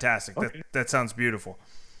sounds fantastic. Okay. That sounds beautiful.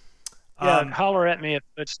 Yeah, holler at me if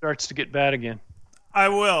it starts to get bad again. I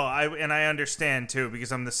will. I understand too,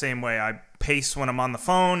 because I'm the same way. I pace when I'm on the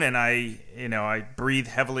phone, and I breathe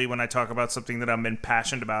heavily when I talk about something that I'm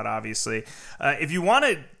passionate about. Obviously, if you want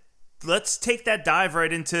to, let's take that dive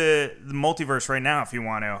right into the multiverse right now. If you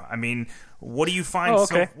want to, I mean, what do you find?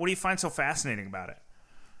 What do you find so fascinating about it?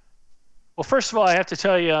 Well, first of all, I have to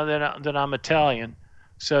tell you that I'm Italian,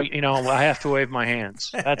 so I have to wave my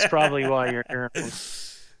hands. That's probably why you're hearing me.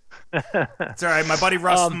 It's all right. My buddy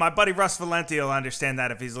Russ Valenti will understand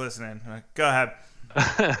that if he's listening. Go ahead.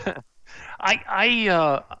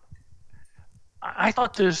 I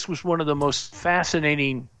thought this was one of the most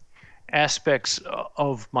fascinating aspects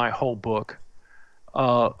of my whole book.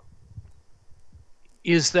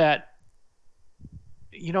 Is that,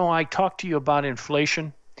 I talked to you about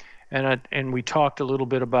inflation, and we talked a little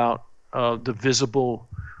bit about the visible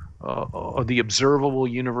or the observable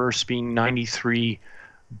universe being 93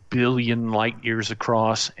 billion light years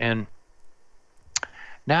across. And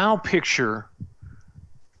now picture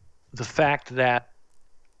the fact that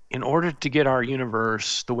in order to get our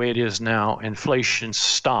universe the way it is now, inflation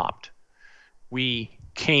stopped. We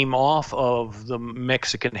came off of the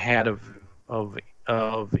Mexican hat of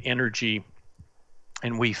energy,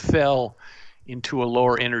 and we fell into a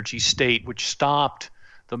lower energy state, which stopped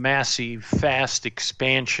the massive, fast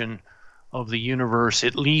expansion of the universe,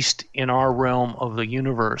 at least in our realm of the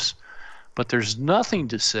universe. But there's nothing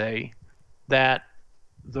to say that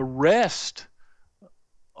the rest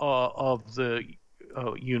of the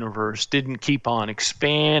universe didn't keep on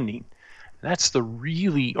expanding. That's the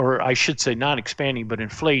really, or I should say, not expanding, but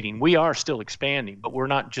inflating. We are still expanding, but we're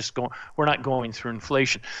not going through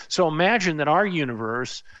inflation. So imagine that our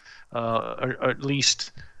universe, or at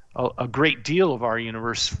least a great deal of our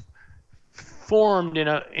universe, formed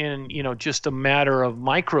in just a matter of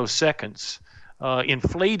microseconds,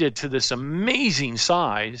 inflated to this amazing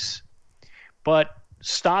size, but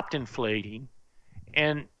stopped inflating.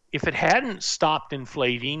 And if it hadn't stopped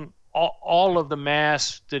inflating, all of the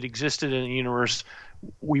mass that existed in the universe,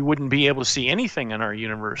 we wouldn't be able to see anything in our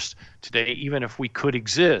universe today, even if we could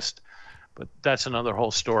exist. But that's another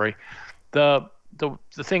whole story. The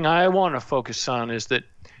thing I want to focus on is that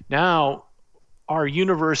now our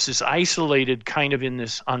universe is isolated kind of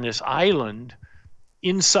on this island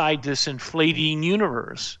inside this inflating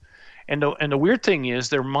universe. And the weird thing is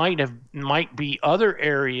there might be other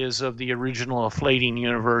areas of the original inflating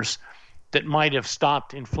universe that might have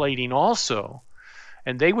stopped inflating also,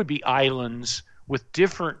 and they would be islands with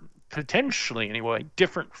different, potentially anyway,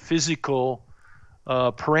 different physical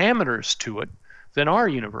parameters to it than our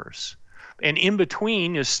universe. And in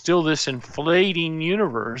between is still this inflating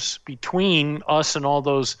universe between us and all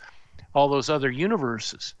those other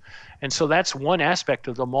universes. And so that's one aspect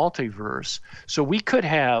of the multiverse. So we could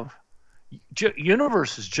have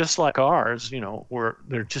universes just like ours, where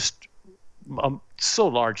they're just so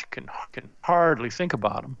large you can hardly think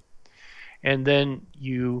about them. And then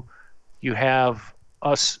you have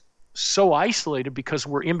us so isolated because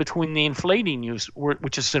we're in between the inflating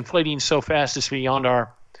which is inflating so fast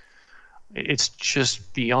it's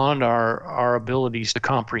just beyond our abilities to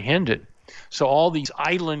comprehend it. So all these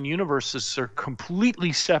island universes are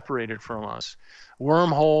completely separated from us.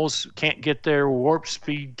 Wormholes can't get there. Warp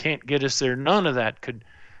speed can't get us there. None of that could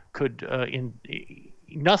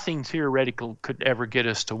nothing theoretical could ever get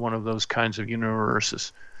us to one of those kinds of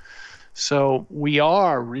universes. So we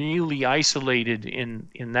are really isolated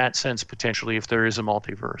in that sense, potentially, if there is a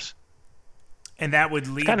multiverse. And that would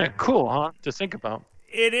lead... Kind of cool, huh, to think about.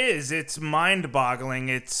 It is. It's mind-boggling.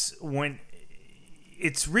 It's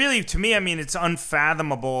really, to me, I mean, it's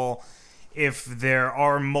unfathomable if there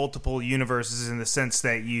are multiple universes in the sense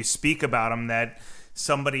that you speak about them, that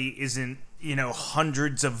somebody isn't,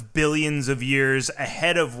 hundreds of billions of years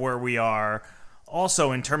ahead of where we are.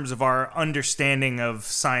 Also, in terms of our understanding of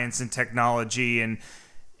science and technology. And,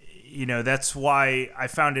 that's why I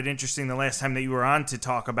found it interesting the last time that you were on to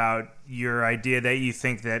talk about your idea that you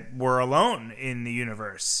think that we're alone in the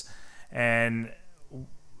universe. And,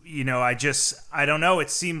 I don't know. It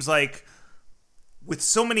seems like with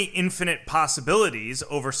so many infinite possibilities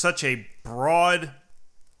over such a broad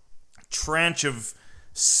tranche of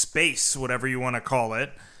space, whatever you want to call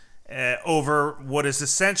it, over what is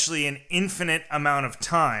essentially an infinite amount of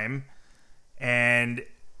time, and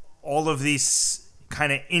all of these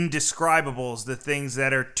kind of indescribables, the things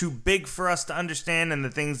that are too big for us to understand and the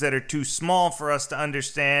things that are too small for us to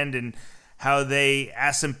understand, and how they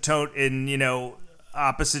asymptote in,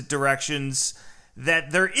 opposite directions,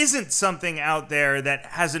 that there isn't something out there that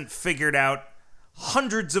hasn't figured out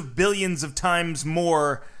hundreds of billions of times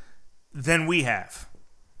more than we have.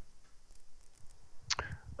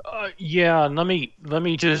 Yeah, let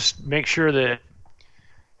me just make sure that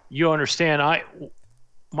you understand.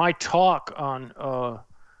 My talk on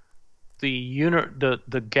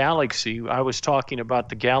the galaxy. I was talking about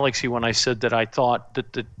the galaxy when I said that I thought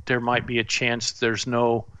that there might be a chance there's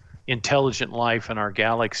no intelligent life in our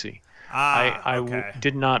galaxy. I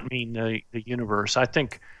did not mean the universe. I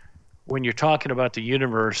think when you're talking about the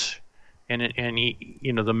universe and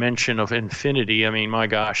the mention of infinity, I mean, my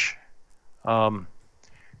gosh.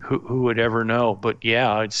 Who would ever know? But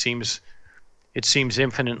yeah, it seems it seems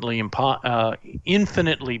infinitely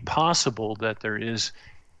possible that there is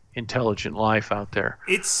intelligent life out there.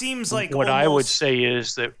 It seems like what I would say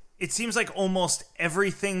is that it seems like almost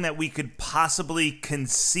everything that we could possibly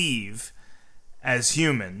conceive as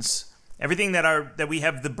humans, everything that we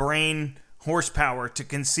have the brain horsepower to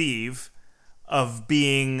conceive of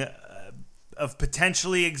being, of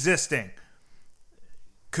potentially existing,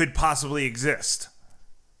 could possibly exist.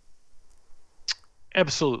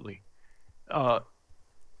 Absolutely.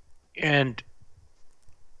 And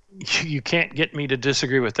you can't get me to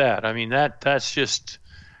disagree with that. I mean, that's just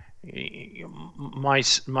my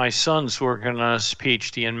son's working on his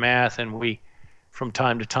PhD in math, and we from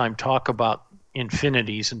time to time talk about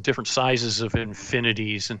infinities and different sizes of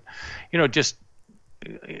infinities, and just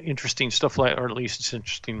interesting stuff, like, or at least it's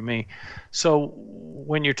interesting to me. So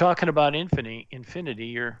when you're talking about infinity,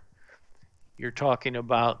 you're talking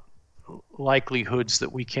about likelihoods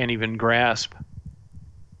that we can't even grasp.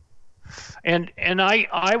 And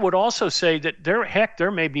I would also say that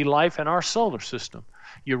there may be life in our solar system.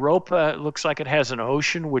 Europa looks like it has an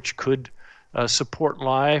ocean which could support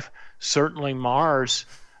life. Certainly Mars.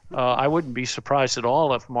 I wouldn't be surprised at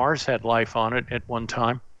all if Mars had life on it at one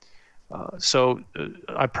time. So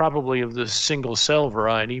I probably of the single cell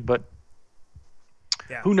variety, but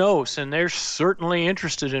who knows? And they're certainly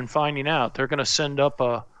interested in finding out. They're going to send up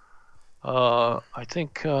I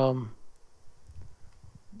think,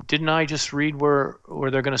 didn't I just read where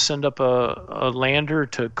they're going to send up a lander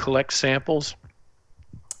to collect samples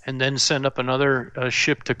and then send up another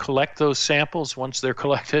ship to collect those samples once they're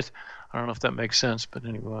collected? I don't know if that makes sense, but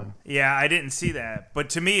anyway. Yeah, I didn't see that. But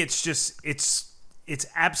to me, it's just, it's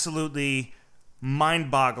absolutely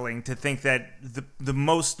mind-boggling to think that the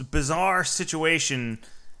most bizarre situation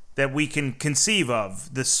that we can conceive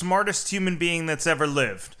of, the smartest human being that's ever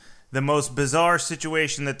lived, the most bizarre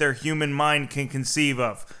situation that their human mind can conceive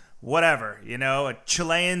of, whatever, a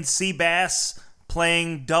Chilean sea bass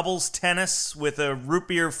playing doubles tennis with a root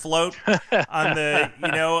beer float on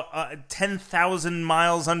the 10,000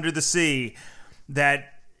 miles under the sea,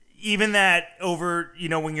 that even that over,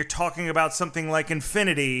 when you're talking about something like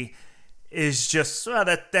infinity, is just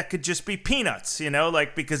that could just be peanuts,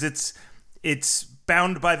 because it's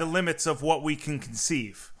bound by the limits of what we can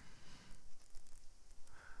conceive.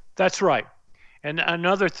 That's right. And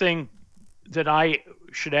another thing that I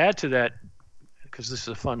should add to that, because this is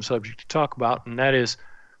a fun subject to talk about, and that is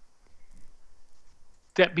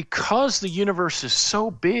that because the universe is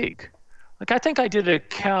so big, like I think I did a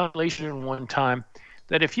calculation one time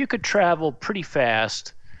that if you could travel pretty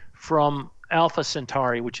fast from Alpha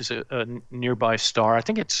Centauri, which is a nearby star, I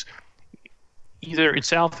think it's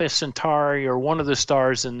Alpha Centauri or one of the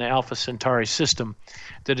stars in the Alpha Centauri system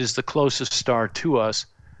that is the closest star to us.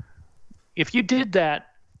 If you did that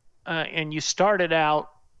and you started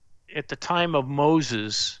out at the time of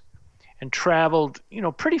Moses and traveled,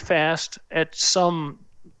 pretty fast at some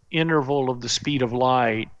interval of the speed of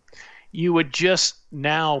light, you would just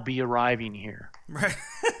now be arriving here. Right.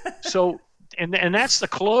 So, and that's the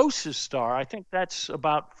closest star. I think that's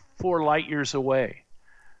about 4 light years away.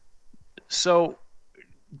 So,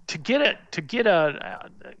 it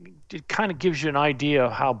kind of gives you an idea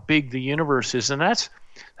of how big the universe is, and that's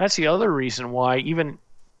the other reason why even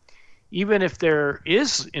if there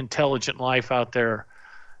is intelligent life out there,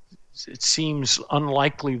 it seems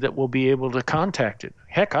unlikely that we'll be able to contact it.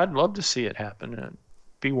 Heck, I'd love to see it happen. It'd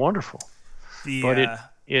be wonderful. But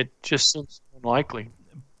it just seems unlikely.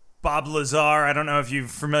 Bob Lazar, I don't know if you're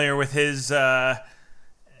familiar with his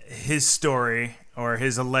story or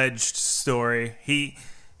his alleged story.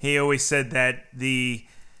 He always said that the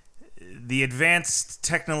advanced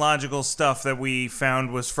technological stuff that we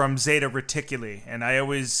found was from Zeta Reticuli, and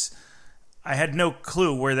I had no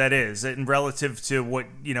clue where that is in relative to what,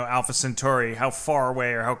 Alpha Centauri, how far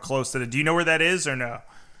away or how close to it. Do you know where that is or no?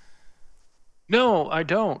 No, I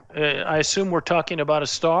don't. I assume we're talking about a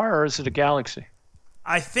star, or is it a galaxy?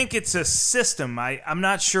 I think it's a system. I'm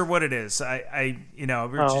not sure what it is.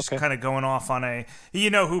 We're just kind of going off on a... You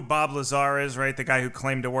know who Bob Lazar is, right? The guy who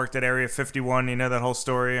claimed to work at Area 51. You know that whole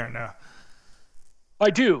story or no? I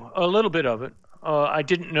do, a little bit of it. I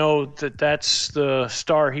didn't know that that's the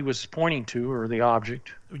star he was pointing to, or the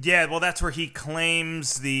object. Yeah, well, that's where he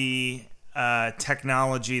claims the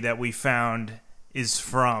technology that we found is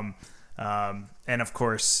from. And of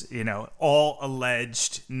course, all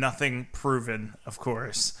alleged, nothing proven, of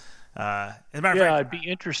course. As a matter of fact, it'd be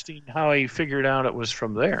interesting how he figured out it was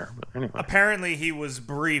from there. But anyway. Apparently, he was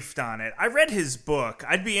briefed on it. I read his book.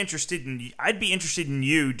 I'd be interested in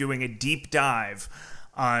you doing a deep dive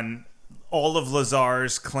on all of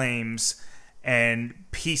Lazar's claims and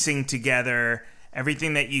piecing together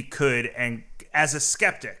everything that you could. And as a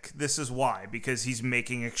skeptic, this is why, because he's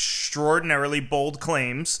making extraordinarily bold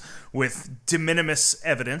claims with de minimis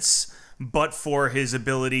evidence, but for his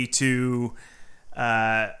ability to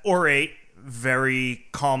orate very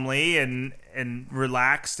calmly and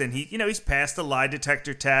relaxed. And he's passed a lie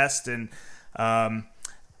detector test. And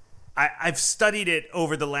I've studied it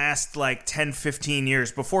over the last like 10, 15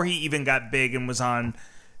 years. Before he even got big and was on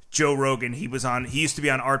Joe Rogan, he used to be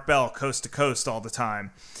on Art Bell Coast to Coast all the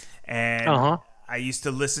time. And I used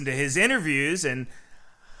to listen to his interviews, and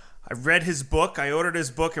I read his book. I ordered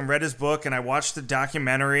his book and read his book, and I watched the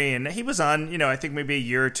documentary. And he was on, I think maybe a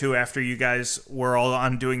year or two after you guys were all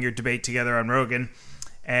on doing your debate together on Rogan.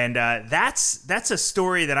 And that's a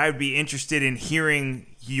story that I would be interested in hearing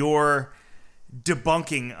your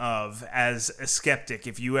debunking of as a skeptic.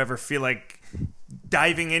 If you ever feel like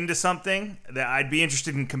diving into something, that I'd be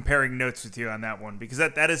interested in comparing notes with you on that one, because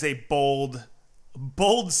that is a bold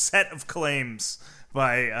set of claims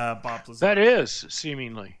by Bob Lazar. That is,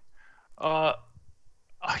 seemingly. I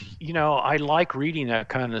like reading that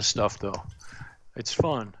kind of stuff, though. It's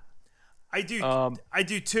fun. I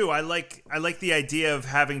do too. I like the idea of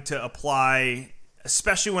having to apply,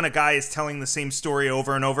 especially when a guy is telling the same story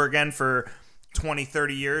over and over again for 20,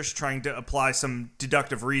 30 years, trying to apply some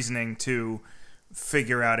deductive reasoning to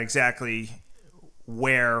figure out exactly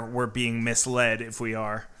where we're being misled, if we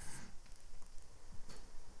are.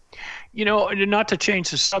 Not to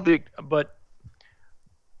change the subject, but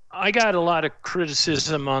I got a lot of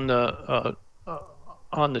criticism on the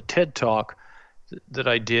TED Talk that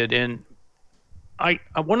I did, and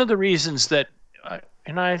one of the reasons that,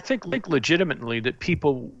 and I think legitimately, that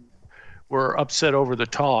people were upset over the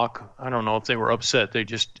talk. I don't know if they were upset; they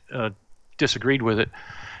just disagreed with it,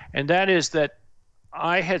 and that is that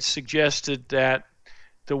I had suggested that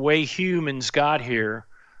the way humans got here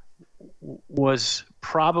was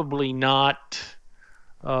probably not,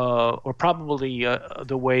 or probably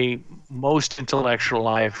the way most intellectual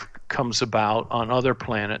life comes about on other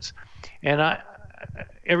planets. And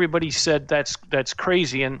everybody said that's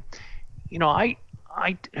crazy. And I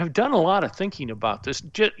have done a lot of thinking about this,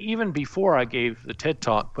 even before I gave the TED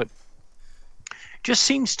Talk. But it just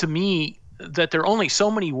seems to me that there are only so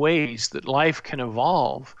many ways that life can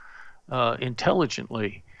evolve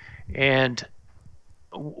intelligently, and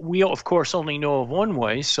we of course only know of one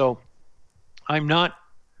way. So I'm not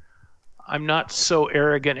so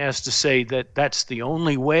arrogant as to say that that's the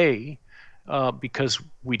only way, because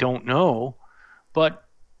we don't know. But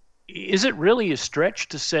is it really a stretch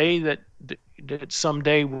to say that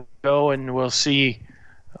someday we'll go and we'll see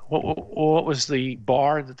what was the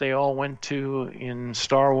bar that they all went to in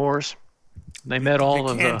Star Wars? They met all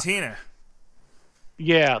of the cantina.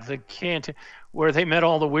 Yeah, the cantina, where they met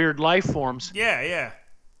all the weird life forms. Yeah.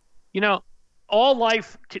 All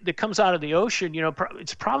life that comes out of the ocean,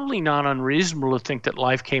 it's probably not unreasonable to think that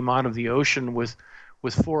life came out of the ocean with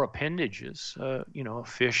four appendages, a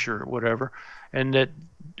fish or whatever. And that,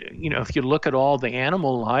 if you look at all the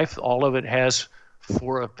animal life, all of it has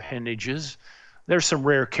four appendages. There's some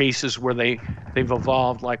rare cases where they've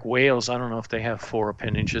evolved, like whales. I don't know if they have four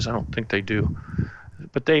appendages. I don't think they do.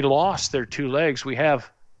 But they lost their two legs. We have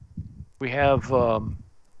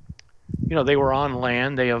they were on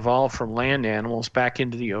land. They evolved from land animals back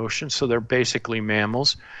into the ocean, so they're basically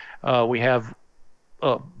mammals. We have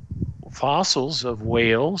fossils of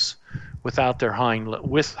whales without their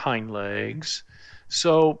hind legs.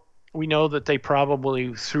 So we know that they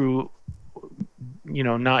probably, through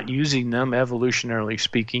not using them, evolutionarily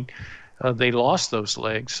speaking, they lost those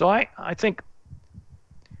legs. So I think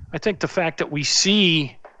the fact that we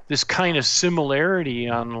see this kind of similarity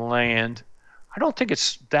on land, I don't think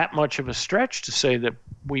it's that much of a stretch to say that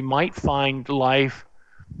we might find life,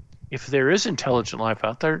 if there is intelligent life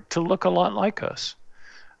out there, to look a lot like us.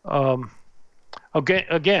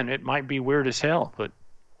 Again, it might be weird as hell, but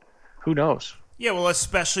who knows? Yeah, well,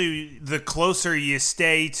 especially the closer you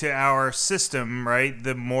stay to our system, right,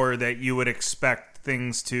 the more that you would expect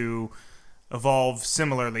things to evolve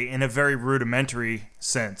similarly in a very rudimentary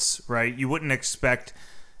sense, right? You wouldn't expect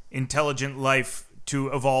intelligent life to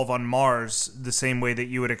evolve on Mars the same way that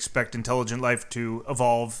you would expect intelligent life to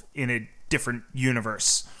evolve in a different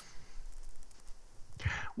universe.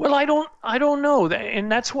 Well, I don't know,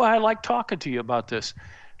 and that's why I like talking to you about this.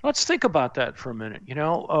 Let's think about that for a minute.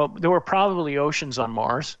 There were probably oceans on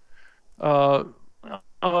Mars. It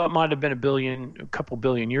might have been a couple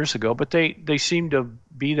billion years ago, but they seem to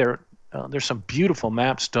be there. There's some beautiful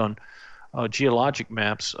maps done, geologic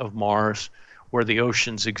maps of Mars where the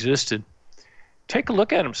oceans existed. Take a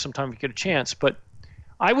look at them sometime if you get a chance. But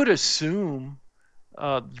I would assume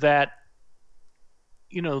that,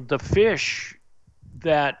 the fish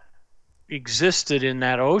that existed in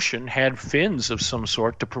that ocean had fins of some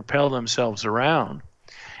sort to propel themselves around.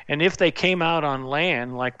 And if they came out on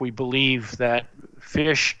land, like we believe that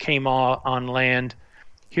fish came on land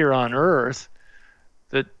here on Earth,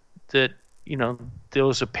 that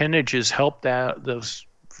those appendages helped those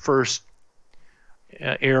first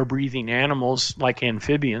air-breathing animals, like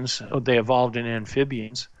amphibians. They evolved in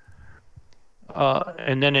amphibians,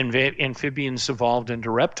 and then amphibians evolved into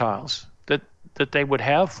reptiles. That they would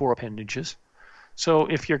have four appendages. So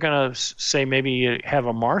if you're going to say maybe you have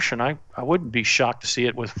a Martian, I wouldn't be shocked to see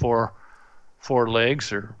it with four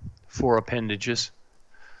legs or four appendages.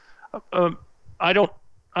 I don't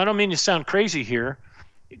mean to sound crazy here.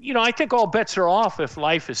 I think all bets are off if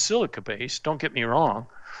life is silica-based. Don't get me wrong.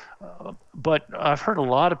 But I've heard a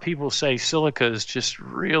lot of people say silica is just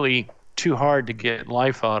really too hard to get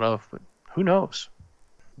life out of. But who knows?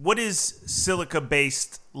 What is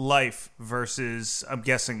silica-based life versus, I'm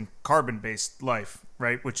guessing, carbon-based life,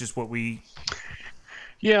 right? Which is what we...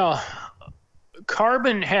 Yeah.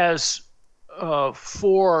 Carbon has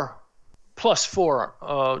 4 plus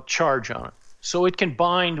 4 charge on it. So it can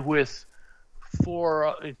bind with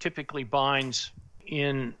 4, it typically binds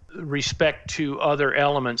in respect to other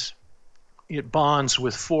elements. It bonds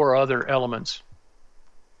with 4 other elements.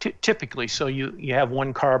 Typically, so you have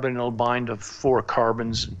one carbon, it'll bind to 4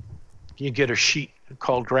 carbons. You get a sheet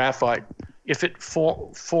called graphite. If it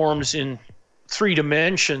forms in 3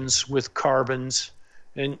 dimensions with carbons,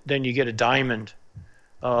 and then you get a diamond.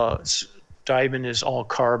 Diamond is all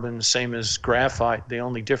carbon, same as graphite. The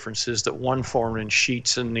only difference is that one formed in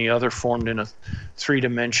sheets and the other formed in a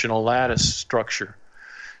 3-dimensional lattice structure.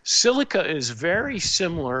 Silica is very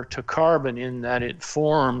similar to carbon in that it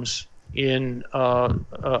forms in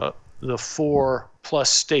the 4 plus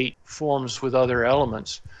state, forms with other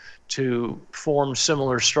elements to form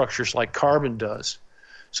similar structures like carbon does.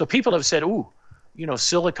 So people have said,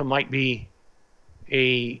 silica might be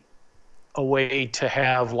a way to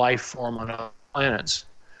have life form on other planets.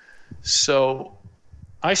 So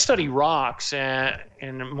I study rocks, and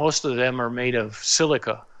most of them are made of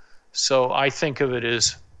silica. So I think of it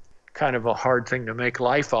as kind of a hard thing to make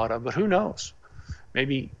life out of, but who knows?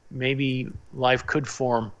 Maybe life could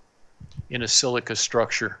form in a silica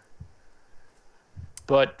structure,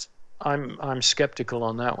 but I'm skeptical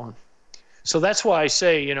on that one. So that's why I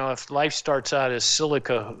say, if life starts out as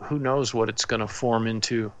silica, who knows what it's going to form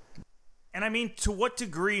into? And I mean, to what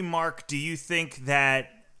degree, Marc, do you think that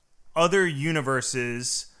other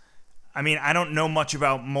universes... I mean, I don't know much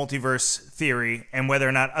about multiverse theory and whether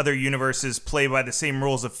or not other universes play by the same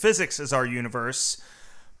rules of physics as our universe.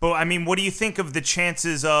 But I mean, what do you think of the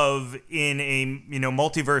chances of, in a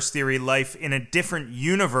multiverse theory, life in a different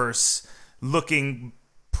universe looking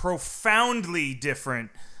profoundly different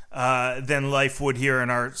than life would here in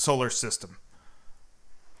our solar system?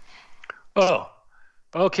 Oh,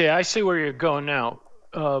 okay. I see where you're going now.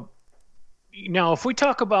 Now, if we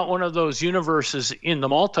talk about one of those universes in the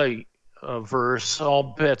multiverse, all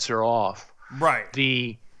bets are off. Right.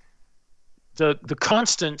 The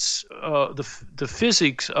constants, the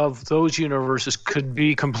physics of those universes could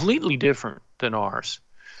be completely different than ours.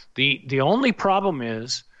 The only problem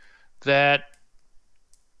is that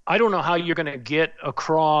I don't know how you're going to get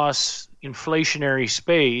across inflationary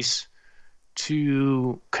space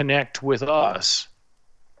to connect with us.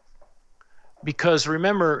 Because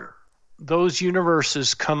remember, those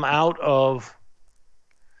universes come out of...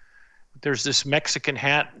 There's this Mexican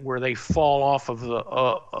hat where they fall off of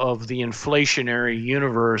the inflationary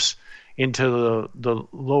universe into the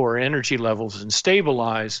lower energy levels and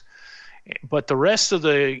stabilize, but the rest of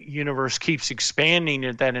the universe keeps expanding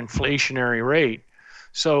at that inflationary rate.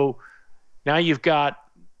 So now you've got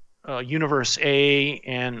universe A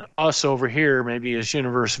and us over here, maybe as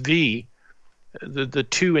universe V. The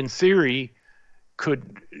two, in theory,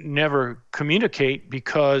 could never communicate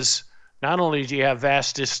because not only do you have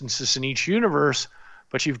vast distances in each universe,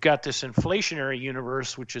 but you've got this inflationary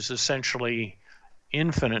universe, which is essentially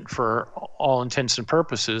infinite for all intents and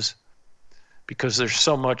purposes, because there's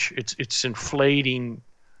so much, it's inflating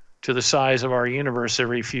to the size of our universe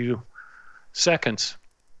every few seconds.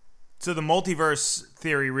 So the multiverse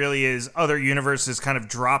theory really is other universes kind of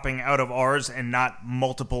dropping out of ours and not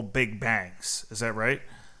multiple big bangs. Is that right?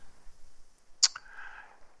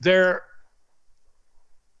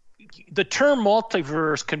 The term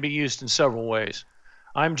multiverse can be used in several ways.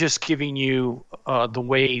 I'm just giving you the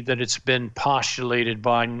way that it's been postulated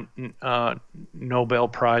by Nobel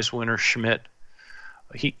Prize winner Schmidt.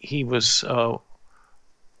 He was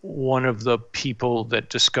one of the people that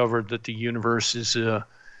discovered that the universe is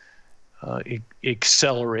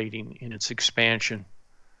accelerating in its expansion,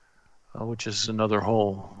 which is another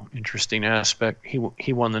whole interesting aspect.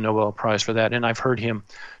 He won the Nobel Prize for that, and I've heard him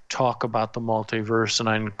talk about the multiverse, and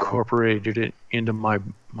I incorporated it into my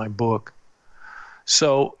book.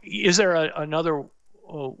 So is there another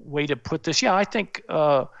way to put this? Yeah, I think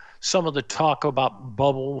some of the talk about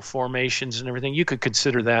bubble formations and everything, you could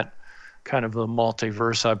consider that kind of the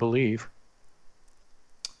multiverse, I believe.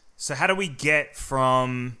 So how do we get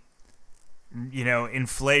from,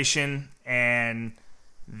 inflation and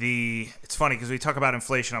it's funny because we talk about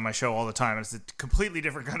inflation on my show all the time, and it's a completely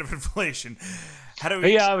different kind of inflation. How do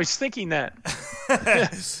we? Yeah, I was thinking that.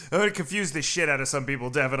 It would confuse the shit out of some people,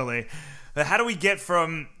 definitely. But how do we get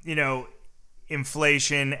from,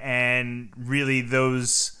 inflation and really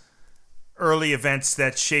those early events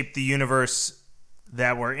that shaped the universe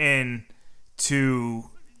that we're in to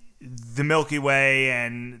the Milky Way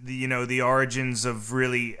and the origins of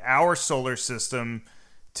really our solar system,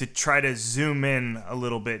 to try to zoom in a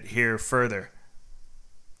little bit here further?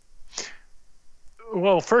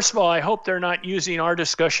 Well, first of all, I hope they're not using our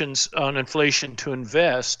discussions on inflation to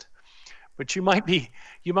invest, but you might be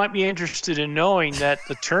interested in knowing that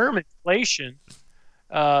the term inflation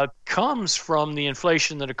comes from the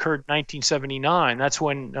inflation that occurred in 1979. That's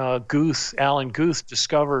when Alan Guth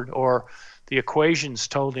discovered, or the equations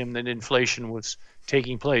told him, that inflation was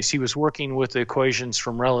taking place. He was working with the equations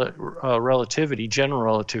from relativity, general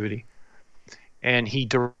relativity, and he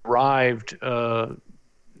derived,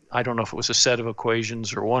 I don't know if it was a set of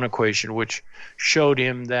equations or one equation, which showed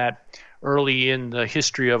him that early in the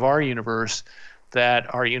history of our universe,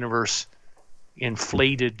 that our universe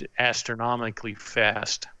inflated astronomically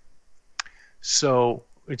fast. So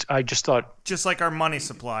I just thought, just like our money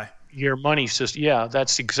supply. Your money system, yeah,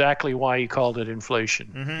 that's exactly why he called it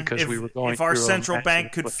inflation, because we were going. If our central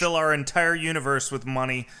bank could fill our entire universe with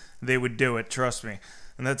money, they would do it. Trust me,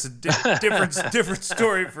 and that's a different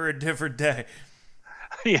story for a different day.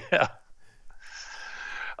 Yeah,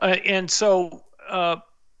 and so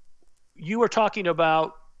you were talking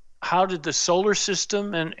about how did the solar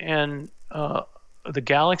system and the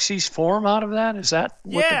galaxies form out of that? Is that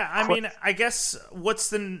what? Yeah, I mean, I guess what's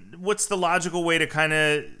the logical way to kind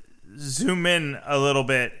of zoom in a little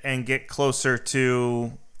bit and get closer to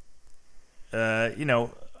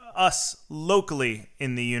us locally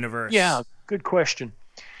in the universe? Yeah, good question.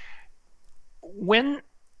 When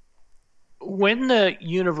the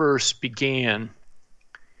universe began,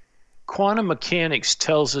 quantum mechanics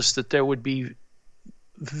tells us that there would be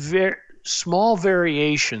very small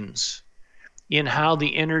variations in how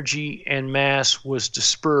the energy and mass was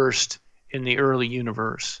dispersed in the early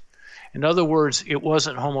universe. In other words, it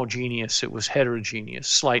wasn't homogeneous, it was heterogeneous,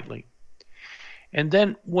 slightly. And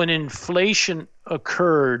then when inflation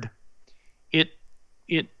occurred, it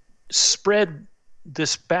spread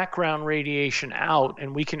this background radiation out,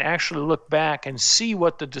 and we can actually look back and see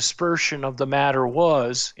what the dispersion of the matter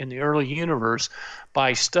was in the early universe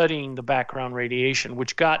by studying the background radiation,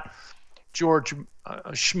 which got George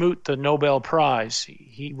Smoot the Nobel Prize.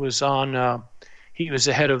 He was the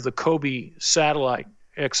head of the Kobe satellite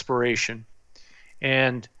exploration,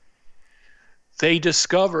 and they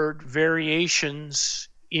discovered variations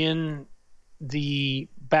in the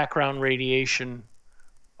background radiation,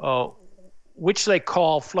 which they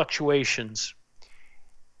call fluctuations,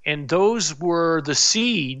 and those were the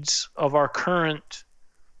seeds of our current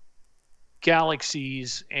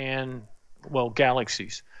galaxies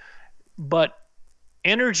but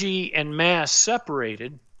energy and mass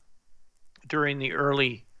separated during the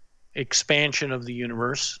early expansion of the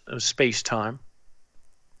universe, of space-time.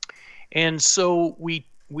 And so we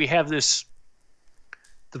have the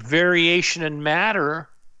variation in matter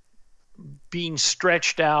being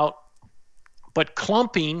stretched out, but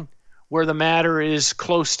clumping where the matter is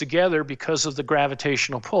close together because of the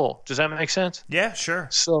gravitational pull. Does that make sense? Yeah, sure.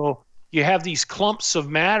 So you have these clumps of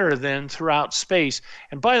matter then throughout space.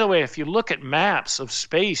 And by the way, if you look at maps of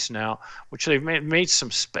space now, which they've made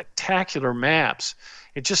some spectacular maps,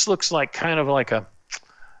 it just looks like kind of like a,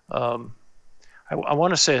 I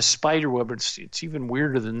want to say a spider web, but it's even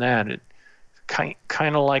weirder than that. It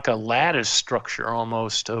kind of like a lattice structure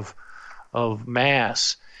almost of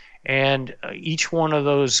mass. And each one of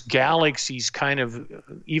those galaxies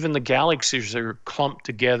even the galaxies are clumped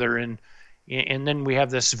together, and then we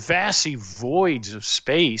have this vast voids of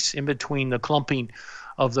space in between the clumping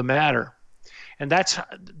of the matter. And that's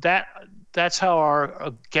how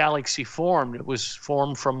our galaxy formed. It was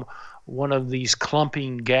formed from one of these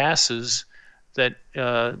clumping gases that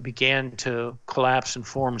began to collapse and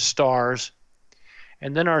form stars.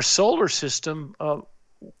 And then our solar system,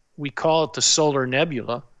 we call it the solar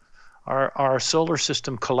nebula. Our solar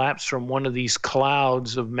system collapsed from one of these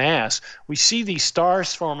clouds of mass. We see these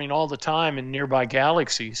stars forming all the time in nearby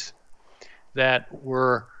galaxies that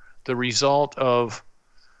were the result of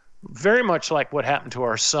very much like what happened to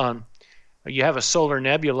our sun. You have a solar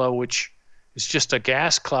nebula, which is just a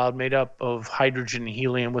gas cloud made up of hydrogen and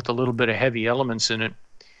helium with a little bit of heavy elements in it,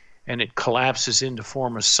 and it collapses in to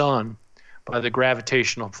form a sun by the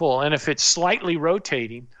gravitational pull. And if it's slightly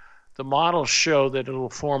rotating, the models show that it'll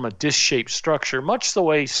form a disc-shaped structure, much the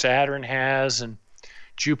way Saturn has, and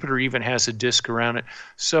Jupiter even has a disk around it.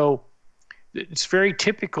 So it's very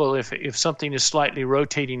typical if something is slightly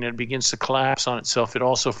rotating and it begins to collapse on itself, it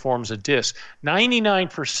also forms a disk.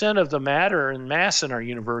 99% of the matter and mass in our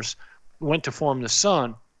universe went to form the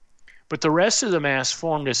sun, but the rest of the mass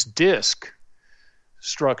formed this disk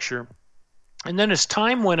structure. And then as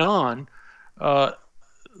time went on,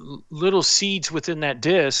 little seeds within that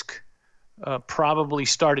disk probably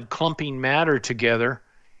started clumping matter together,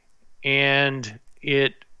 and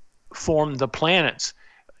it formed the planets.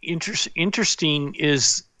 Interesting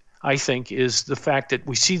is, I think, is the fact that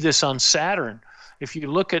we see this on Saturn. If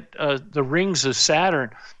you look at the rings of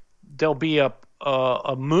Saturn, there'll be a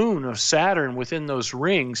moon of Saturn within those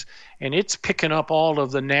rings, and it's picking up all of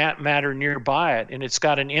the matter nearby it, and it's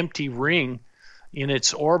got an empty ring in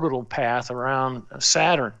its orbital path around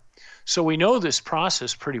Saturn. So we know this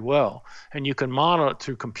process pretty well, and you can model it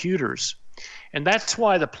through computers. And that's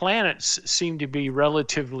why the planets seem to be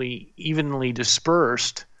relatively evenly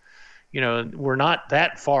dispersed. We're not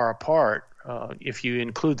that far apart. If you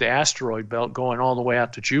include the asteroid belt going all the way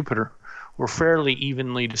out to Jupiter, we're fairly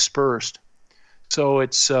evenly dispersed. So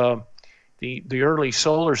it's the early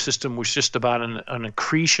solar system was just about an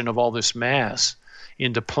accretion of all this mass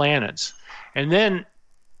into planets. And then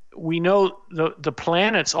we know the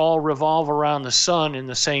planets all revolve around the sun in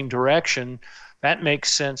the same direction. That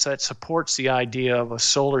makes sense. That supports the idea of a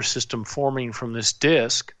solar system forming from this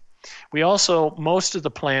disk. We also, most of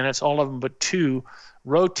the planets, all of them but two,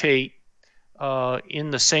 rotate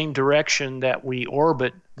in the same direction that we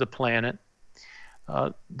orbit the planet.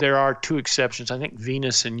 There are two exceptions, I think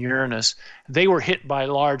Venus and Uranus. They were hit by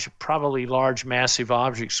probably large massive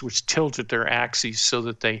objects which tilted their axes so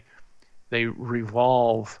that they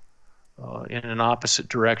revolve in an opposite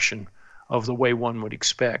direction of the way one would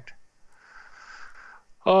expect.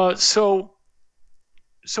 So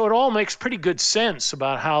it all makes pretty good sense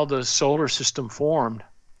about how the solar system formed.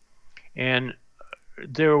 And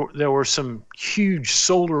there were some huge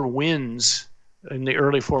solar winds in the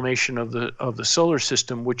early formation of the solar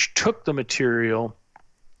system, which took the material,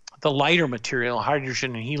 the lighter material,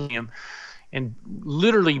 hydrogen and helium, and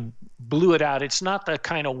literally blew it out. It's not the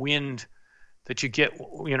kind of wind that you get,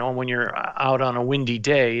 when you're out on a windy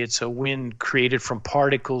day. It's a wind created from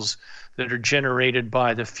particles that are generated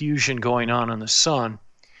by the fusion going on in the sun.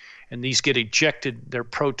 And these get ejected, they're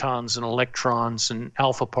protons and electrons and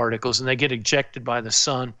alpha particles, and they get ejected by the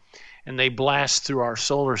sun, and they blast through our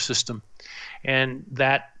solar system. And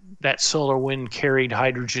that solar wind carried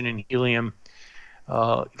hydrogen and helium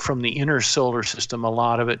from the inner solar system, a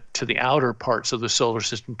lot of it, to the outer parts of the solar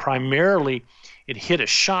system. Primarily, it hit a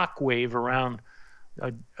shock wave around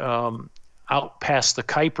out past the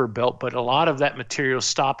Kuiper belt, but a lot of that material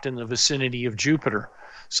stopped in the vicinity of Jupiter.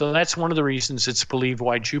 So that's one of the reasons it's believed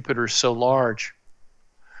why Jupiter is so large.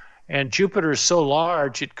 And Jupiter is so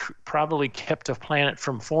large, it probably kept a planet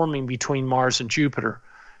from forming between Mars and Jupiter,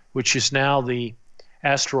 which is now the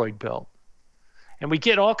asteroid belt. And we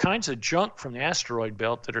get all kinds of junk from the asteroid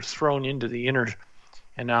belt that are thrown into the inner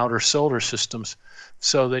and outer solar systems,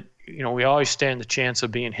 so that we always stand the chance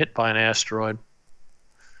of being hit by an asteroid.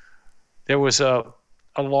 There was a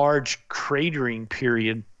large cratering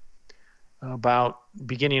period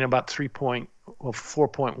beginning about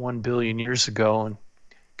 4.1 billion years ago and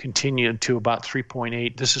continued to about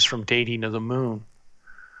 3.8. This is from dating of the moon.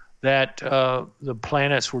 That the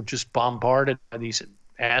planets were just bombarded by these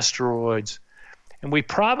asteroids. And we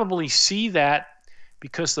probably see that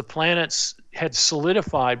because the planets had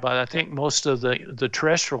solidified, but I think most of the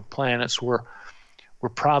terrestrial planets were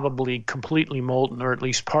probably completely molten, or at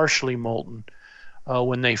least partially molten,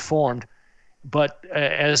 when they formed. But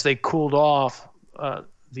as they cooled off,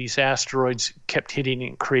 these asteroids kept hitting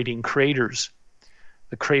and creating craters.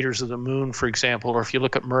 The craters of the moon, for example, or if you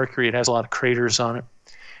look at Mercury, it has a lot of craters on it.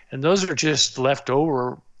 And those are just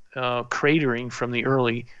leftover cratering from the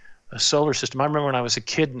early solar system. I remember when I was a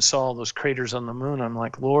kid and saw those craters on the moon, I'm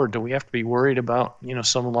like, Lord, do we have to be worried about,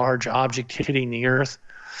 some large object hitting the Earth?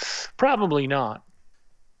 Probably not.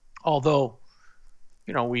 Although,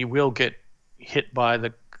 we will get, hit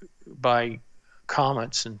by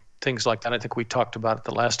comets and things like that. I think we talked about it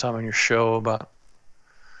the last time on your show about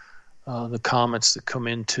the comets that come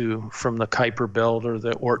from the Kuiper belt or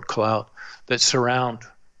the Oort cloud that surround.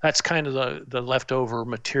 That's kind of the leftover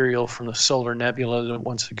material from the solar nebula that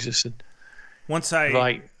once existed. Once I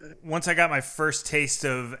got my first taste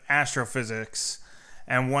of astrophysics,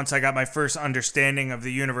 and once I got my first understanding of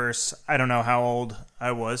the universe, I don't know how old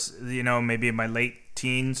I was, maybe in my late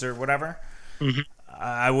teens or whatever. Mm-hmm.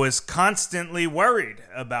 I was constantly worried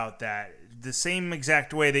about that. The same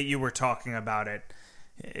exact way that you were talking about it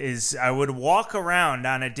is I would walk around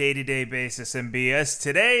on a day-to-day basis and be, is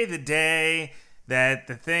today the day that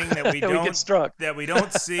the thing that we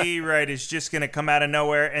don't see, right, is just going to come out of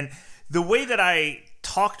nowhere. And the way that I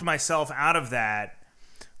talked myself out of that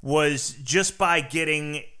was just by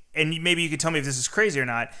getting, and maybe you could tell me if this is crazy or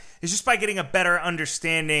not, is just by getting a better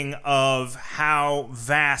understanding of how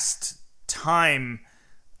vast time,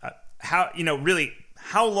 really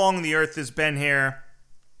how long the Earth has been here,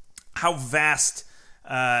 how vast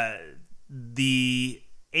the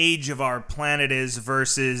age of our planet is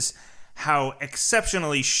versus how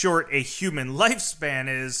exceptionally short a human lifespan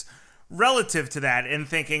is relative to that, and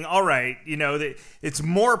thinking, all right, that it's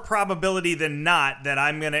more probability than not that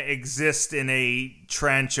I'm going to exist in a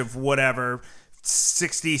trench of whatever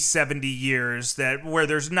 60, 70 years where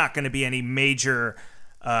there's not going to be any major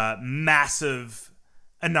massive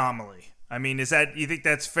anomaly. I mean, you think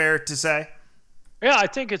that's fair to say? Yeah, I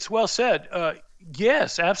think it's well said.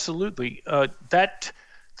 Yes, absolutely. That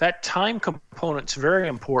time component's very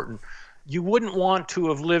important. You wouldn't want to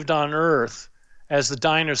have lived on Earth as the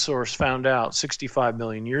dinosaurs found out 65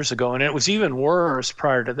 million years ago. And it was even worse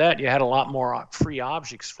prior to that. You had a lot more free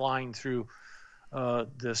objects flying through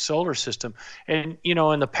the solar system. And,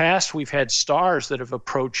 in the past, we've had stars that have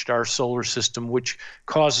approached our solar system, which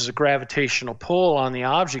causes a gravitational pull on the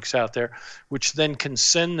objects out there, which then can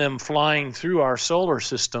send them flying through our solar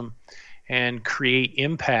system and create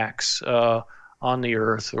impacts on the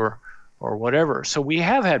Earth or whatever. So we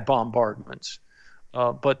have had bombardments,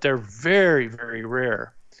 but they're very, very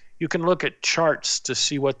rare. You can look at charts to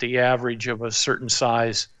see what the average of a certain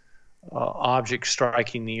size object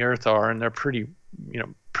striking the Earth are, and they're pretty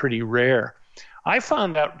rare. I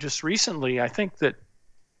found out just recently, I think that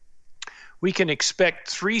we can expect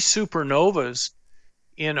 3 supernovas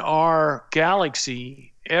in our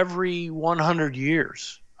galaxy every 100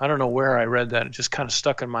 years. I don't know where I read that. It just kind of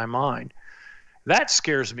stuck in my mind. That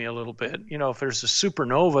scares me a little bit. If there's a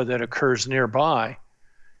supernova that occurs nearby,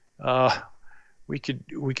 we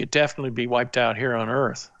could definitely be wiped out here on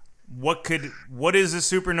Earth. What is a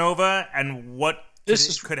supernova, and what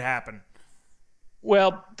could happen?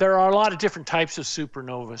 Well, there are a lot of different types of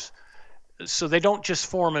supernovas, so they don't just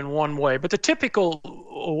form in one way. But the typical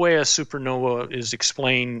way a supernova is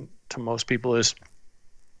explained to most people is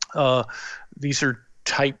these are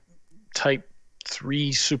type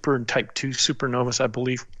 3 super and type 2 supernovas, I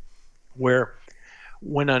believe, where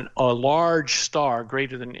when a large star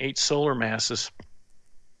greater than 8 solar masses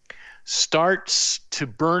starts to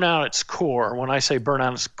burn out its core. When I say burn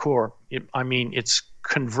out its core, I mean it's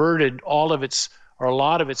converted a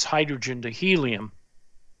lot of its hydrogen to helium.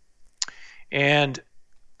 And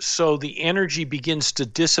so the energy begins to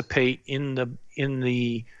dissipate in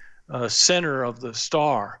the center of the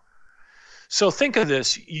star. So think of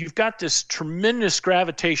this. You've got this tremendous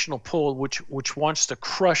gravitational pull which wants to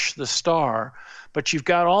crush the star, but you've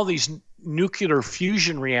got all these nuclear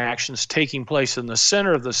fusion reactions taking place in the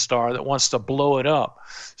center of the star that wants to blow it up.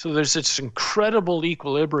 So there's this incredible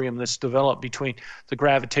equilibrium that's developed between the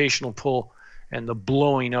gravitational pull and the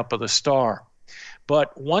blowing up of the star.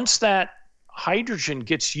 But once that hydrogen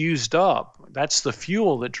gets used up, that's the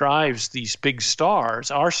fuel that drives these big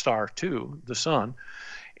stars, our star too, the sun.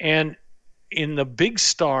 And in the big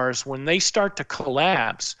stars, when they start to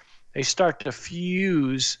collapse, they start to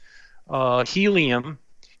fuse helium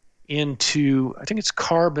into, I think it's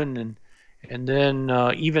carbon, and then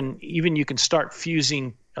even you can start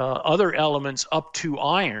fusing other elements up to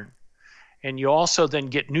iron. And you also then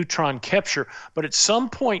get neutron capture. But at some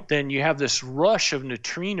point then you have this rush of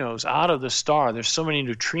neutrinos out of the star. There's so many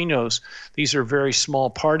neutrinos. These are very small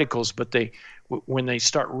particles, but when they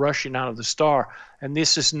start rushing out of the star, and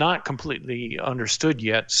this is not completely understood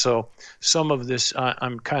yet. So some of this,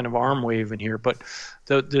 I'm kind of arm waving here, but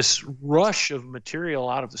this rush of material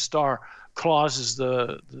out of the star causes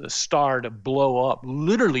the star to blow up,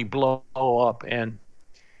 literally blow up, and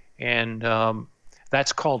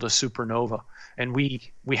that's called a supernova. And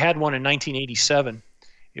we had one in 1987.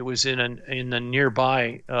 It was in a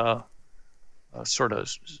nearby sort of,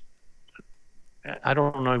 I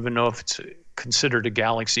don't even know if it's considered a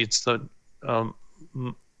galaxy. It's the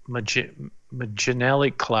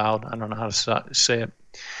Magellan Cloud. I don't know how to say it.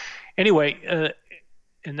 Anyway,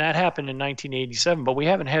 and that happened in 1987, but we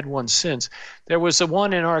haven't had one since. There was a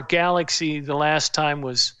one in our galaxy. The last time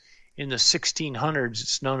was in the 1600s.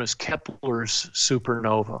 It's known as Kepler's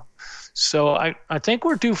supernova. So I think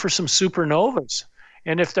we're due for some supernovas.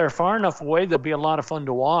 And if they're far enough away, they'll be a lot of fun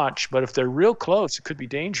to watch. But if they're real close, it could be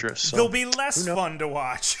dangerous. So, they'll be less fun to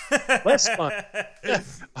watch. Less fun.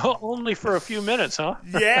 Only for a few minutes, huh?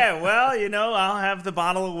 Yeah, well, I'll have the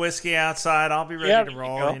bottle of whiskey outside. I'll be ready to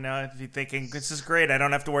roll. If you're thinking, this is great, I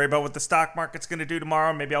don't have to worry about what the stock market's going to do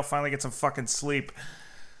tomorrow. Maybe I'll finally get some fucking sleep.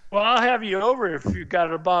 Well, I'll have you over if you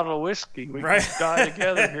got a bottle of whiskey. We can die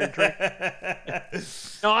together here and drink.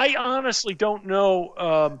 No, I honestly don't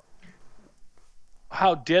know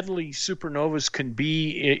how deadly supernovas can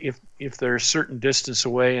be if they're a certain distance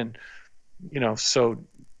away, and so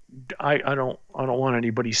I don't want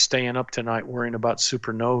anybody staying up tonight worrying about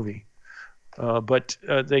supernovae, but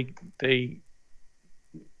they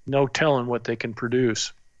no telling what they can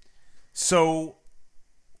produce. So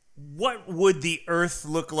what would the Earth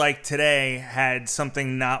look like today had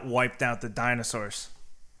something not wiped out the dinosaurs?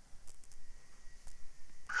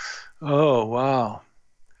 Oh, wow.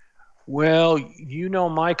 Well,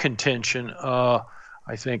 my contention, I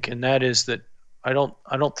think, and that is that I don't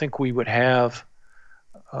think we would have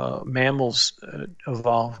mammals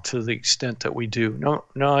evolve to the extent that we do.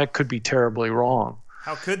 No, I could be terribly wrong.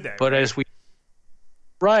 How could they? But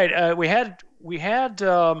we had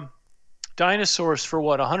dinosaurs for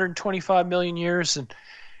 125 million years, and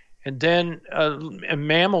then and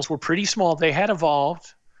mammals were pretty small. They had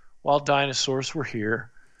evolved while dinosaurs were here.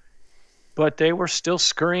 But they were still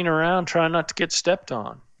scurrying around trying not to get stepped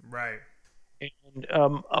on. Right. And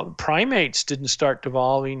primates didn't start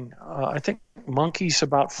evolving, I think monkeys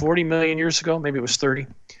about 40 million years ago. Maybe it was 30. I'd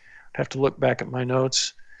have to look back at my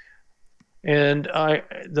notes. And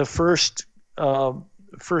the first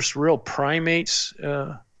real primates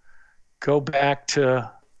go back to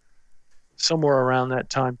somewhere around that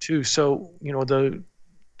time too. So, the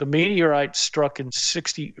meteorite struck in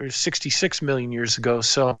 60 or 66 million years ago.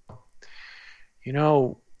 So,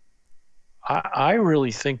 I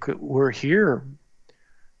really think that we're here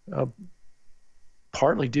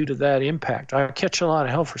partly due to that impact. I catch a lot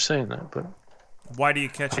of hell for saying that, but why do you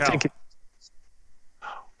catch hell?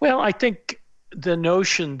 I think the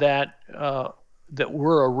notion that that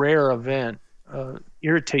we're a rare event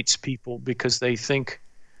irritates people because they think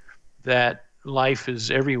that life is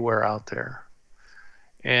everywhere out there,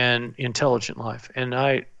 and intelligent life. And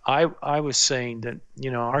I was saying that,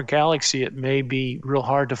 our galaxy, it may be real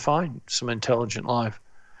hard to find some intelligent life.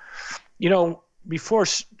 Before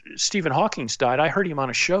Stephen Hawking died, I heard him on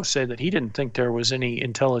a show say that he didn't think there was any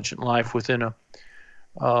intelligent life within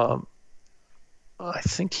I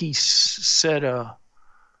think he said a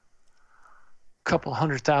couple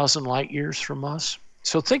 100,000 light years from us.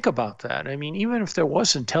 So think about that. I mean, even if there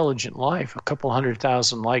was intelligent life a couple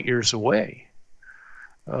 100,000 light years away,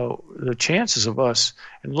 the chances of us,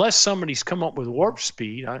 unless somebody's come up with warp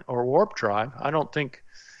speed or warp drive, I don't think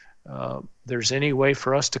there's any way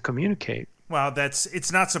for us to communicate. Well,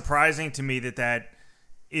 it's not surprising to me that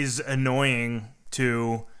is annoying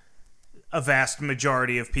to a vast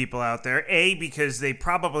majority of people out there. A, because they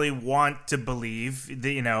probably want to believe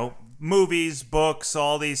that, movies, books,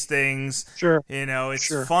 all these things. Sure.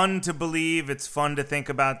 It's fun to believe. It's fun to think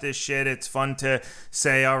about this shit. It's fun to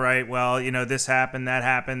say, all right, well, this happened, that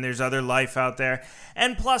happened. There's other life out there.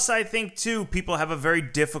 And plus, I think, too, people have a very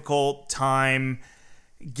difficult time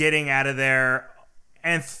getting out of their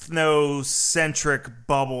ethnocentric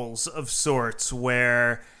bubbles of sorts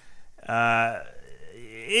where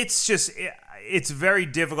it's very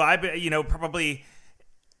difficult. Probably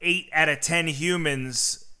 8 out of 10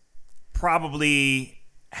 humans probably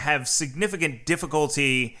have significant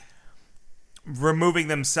difficulty removing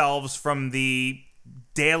themselves from the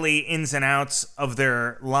daily ins and outs of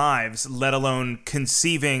their lives, let alone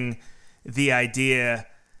conceiving the idea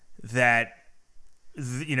that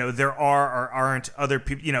there are or aren't other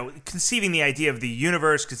people, conceiving the idea of the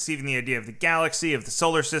universe, conceiving the idea of the galaxy, of the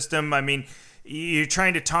solar system. I mean, you're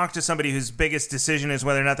trying to talk to somebody whose biggest decision is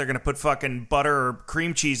whether or not they're going to put fucking butter or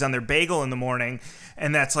cream cheese on their bagel in the morning,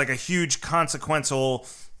 and that's like a huge consequential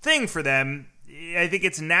thing for them. I think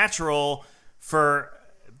it's natural for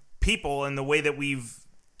people and the way that the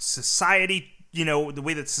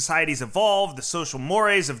way that society's evolved, the social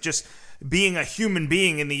mores of just being a human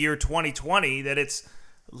being in the year 2020, that it's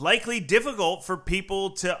likely difficult for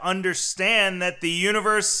people to understand that the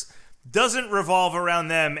universe doesn't revolve around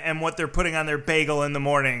them and what they're putting on their bagel in the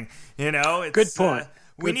morning. You know, it's, good point.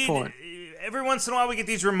 We need every once in a while we get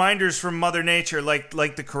these reminders from Mother Nature, like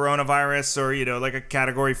the coronavirus or, you know, like a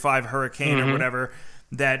Category 5 hurricane or whatever,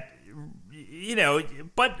 that, you know,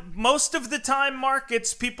 but most of the time, Mark,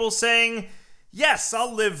 it's people saying, yes,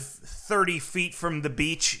 I'll live 30 feet from the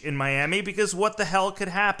beach in Miami because what the hell could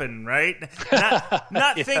happen, right?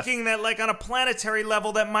 Not thinking that, like, on a planetary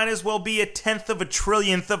level, that might as well be a tenth of a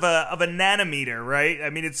trillionth of a nanometer, right? I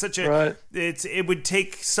mean, it's such a it would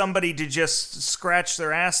take somebody to just scratch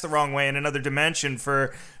their ass the wrong way in another dimension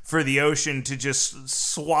for the ocean to just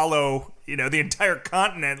swallow, you know, the entire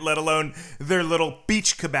continent, let alone their little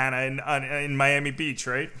beach cabana in Miami Beach,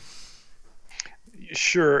 right?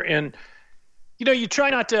 Sure, and you know, you try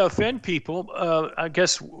not to offend people. I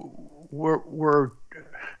guess we're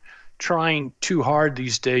trying too hard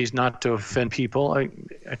these days not to offend people.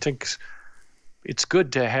 I think it's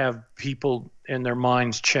good to have people and their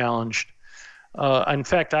minds challenged. In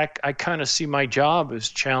fact, I kind of see my job as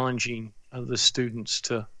challenging the students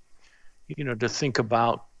to, you know, to think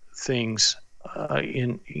about things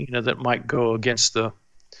that might go against the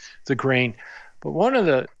grain. But one of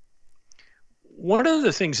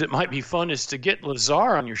the things that might be fun is to get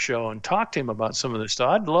Lazar on your show and talk to him about some of this stuff.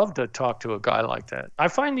 I'd love to talk to a guy like that. I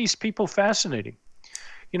find these people fascinating.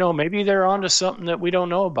 You know, maybe they're onto something that we don't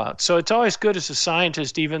know about. So it's always good as a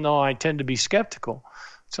scientist, even though I tend to be skeptical.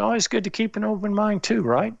 It's always good to keep an open mind too,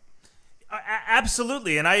 right?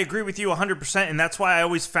 Absolutely, and I agree with you 100%, and that's why I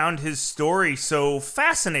always found his story so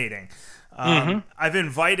fascinating. I've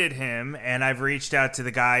invited him, and I've reached out to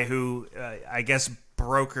the guy who, I guess,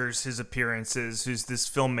 brokers his appearances, who's this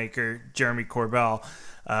filmmaker, Jeremy Corbell,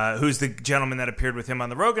 who's the gentleman that appeared with him on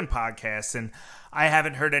the Rogan podcast, and I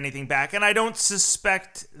haven't heard anything back, and I don't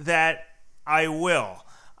suspect that I will.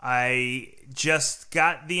 I just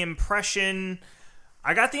got the impression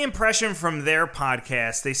from their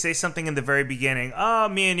podcast, they say something in the very beginning, oh,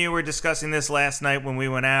 me and you were discussing this last night when we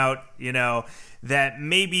went out, you know, that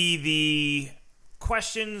maybe the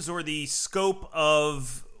questions or the scope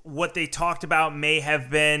of what they talked about may have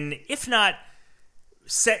been, if not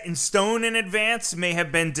set in stone in advance, may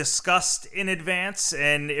have been discussed in advance.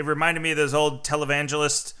 And it reminded me of those old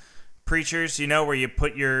televangelist preachers, you know, where you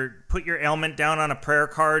put your ailment down on a prayer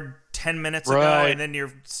card 10 minutes ago, and then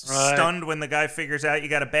you're stunned when the guy figures out you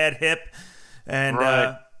got a bad hip. And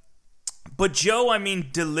but Joe, I mean,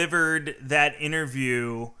 delivered that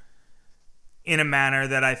interview in a manner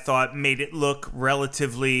that I thought made it look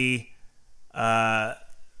relatively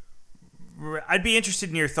I'd be interested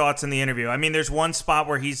in your thoughts on the interview. I mean, there's one spot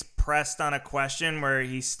where he's pressed on a question where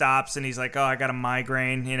he stops and he's like, "Oh, I got a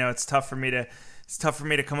migraine. You know, it's tough for me to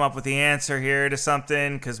come up with the answer here to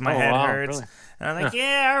something because my head hurts." Really? And I'm like,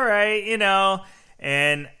 "Yeah, all right, you know."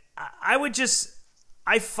 And I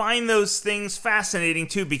find those things fascinating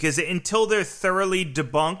too because until they're thoroughly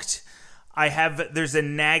debunked, there's a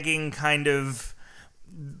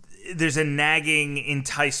nagging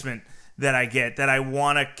enticement that I get, that I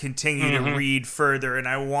want to continue to read further, and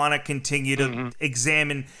I want to continue to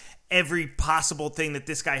examine every possible thing that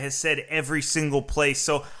this guy has said every single place.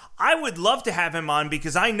 So I would love to have him on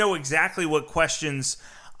because I know exactly what questions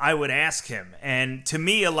I would ask him. And to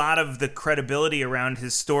me, a lot of the credibility around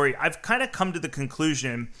his story, I've kind of come to the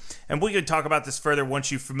conclusion, and we could talk about this further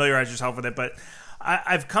once you familiarize yourself with it, but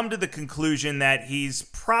I've come to the conclusion that he's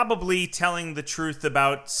probably telling the truth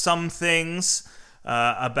about some things,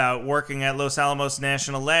 about working at Los Alamos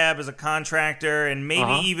National Lab as a contractor and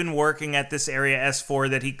maybe even working at this Area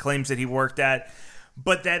S4 that he claims that he worked at,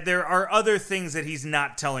 but that there are other things that he's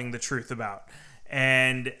not telling the truth about.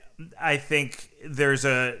 And I think there's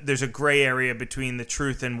a gray area between the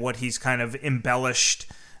truth and what he's kind of embellished.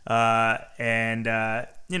 You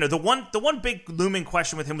know, the one big looming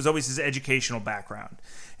question with him was always his educational background.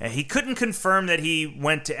 He couldn't confirm that he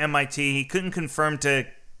went to MIT. He couldn't confirm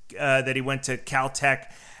that he went to Caltech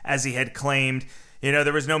as he had claimed. You know,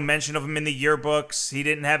 there was no mention of him in the yearbooks. He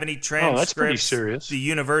didn't have any transcripts. Oh, that's pretty serious. The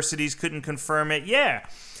universities couldn't confirm it. Yeah.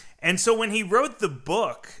 And so when he wrote the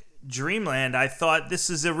book, Dreamland, I thought this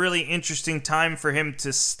is a really interesting time for him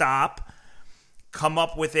to stop, come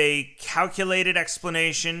up with a calculated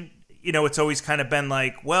explanation. You know, it's always kind of been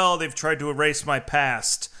like, well, they've tried to erase my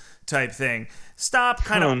past type thing. Stop,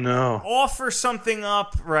 offer something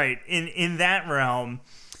up, right, in that realm.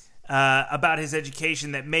 About his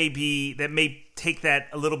education that may take that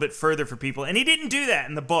a little bit further for people, and he didn't do that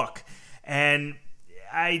in the book. And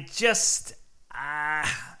I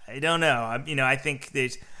don't know. You know, I think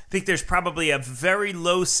there's probably a very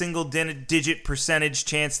low single-digit percentage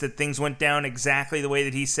chance that things went down exactly the way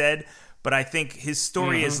that he said. but I think his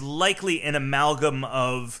story is likely an amalgam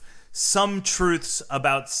of some truths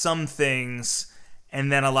about some things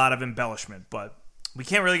and then a lot of embellishment. But we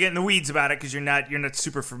can't really get in the weeds about it because you're not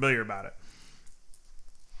super familiar about it.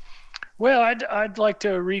 Well, I'd like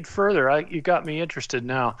to read further. You got me interested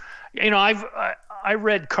now. I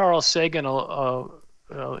read Carl Sagan. What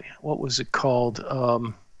was it called?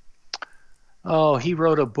 He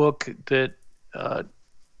wrote a book that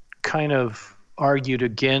kind of argued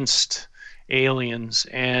against aliens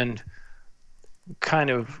and kind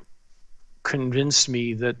of convinced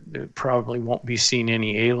me that there probably won't be seen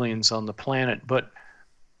any aliens on the planet. But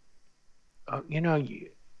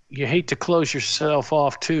you hate to close yourself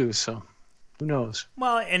off too, so who knows?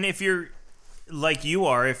 Well, and if you're like you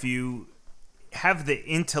are, if you have the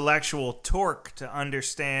intellectual torque to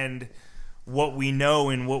understand what we know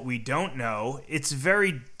and what we don't know, it's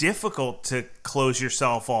very difficult to close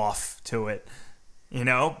yourself off to it,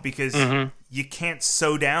 because you can't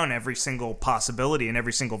sew down every single possibility and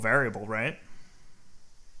every single variable, right?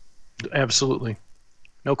 Absolutely.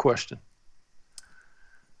 No question.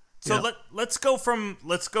 So let's go from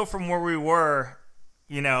where we were,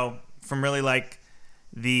 from really like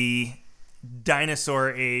the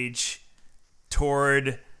dinosaur age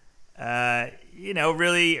toward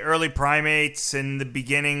really early primates and the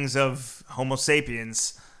beginnings of Homo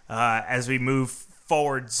sapiens, as we move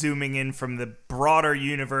forward, zooming in from the broader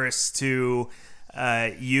universe to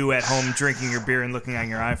you at home drinking your beer and looking on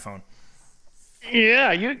your iPhone.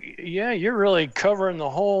 Yeah, you're really covering the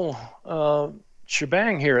whole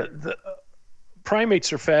shebang here. The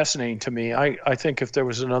primates are fascinating to me. I think if there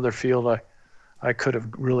was another field I could have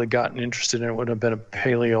really gotten interested in, it would have been a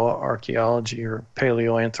paleoarchaeology or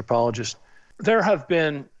paleoanthropologist. There have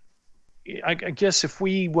been, I guess if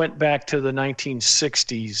we went back to the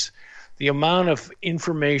 1960s, the amount of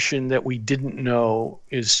information that we didn't know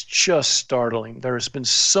is just startling. There has been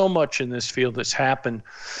so much in this field that's happened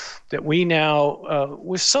that we now,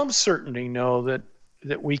 with some certainty, know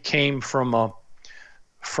that we came from a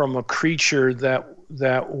creature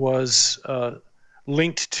that was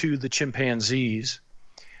linked to the chimpanzees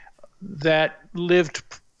that lived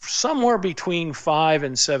somewhere between 5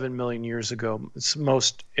 and 7 million years ago. It's the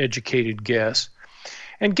most educated guess.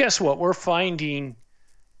 And guess what? We're finding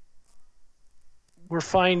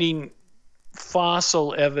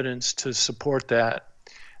fossil evidence to support that.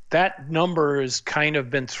 That number has kind of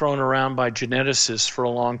been thrown around by geneticists for a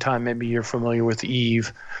long time. Maybe you're familiar with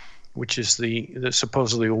Eve, which is the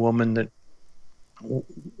supposedly a woman that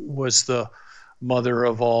was the mother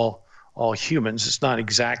of all humans. It's not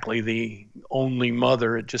exactly the only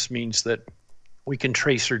mother. It just means that we can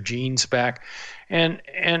trace her genes back, and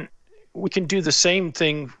we can do the same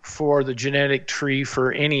thing for the genetic tree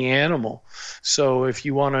for any animal. So if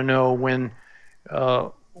you want to know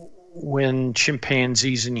when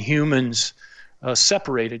chimpanzees and humans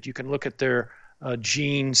separated, you can look at their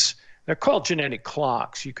genes. They're called genetic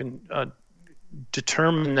clocks. You can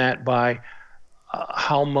determine that by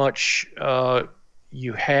how much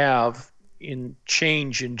you have in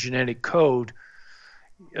change in genetic code,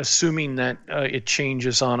 assuming that it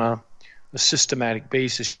changes on a systematic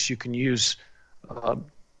basis. You can use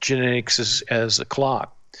genetics as a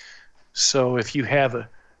clock. So if you have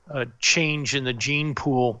a change in the gene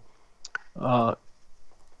pool,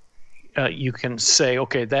 you can say,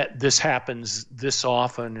 okay, that this happens this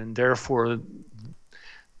often, and therefore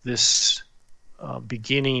this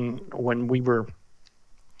beginning when we were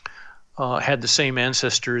had the same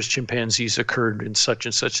ancestors, chimpanzees, occurred in such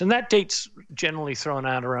and such. And that date's generally thrown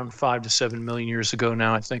out around 5 to 7 million years ago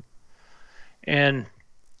now, I think. And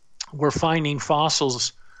we're finding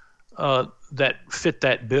fossils that fit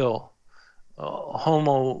that bill.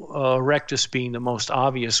 Homo erectus being the most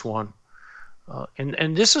obvious one.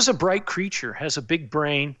 And this is a bright creature, has a big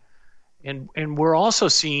brain. And we're also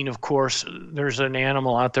seeing, of course, there's an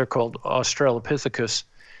animal out there called Australopithecus.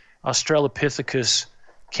 Australopithecus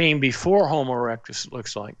came before Homo erectus, it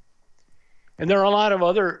looks like. And there are a lot of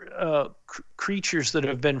other creatures that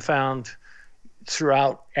have been found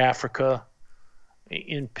throughout Africa,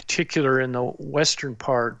 in particular in the western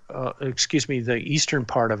part, the eastern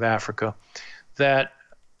part of Africa, that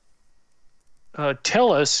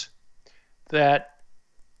tell us that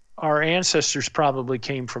our ancestors probably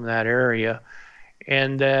came from that area,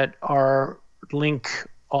 and that our link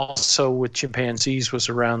also with chimpanzees was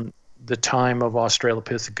around the time of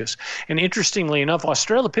Australopithecus. And interestingly enough,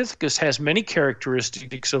 Australopithecus has many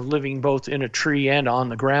characteristics of living both in a tree and on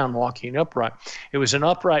the ground, walking upright. It was an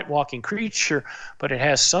upright walking creature, but it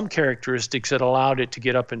has some characteristics that allowed it to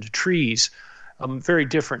get up into trees, very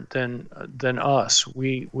different than us.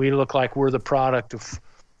 We look like we're the product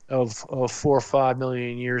of 4 or 5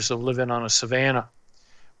 million years of living on a savanna.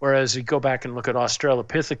 Whereas you go back and look at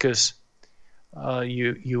Australopithecus,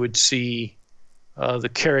 you would see the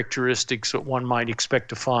characteristics that one might expect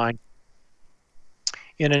to find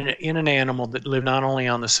in an animal that lived not only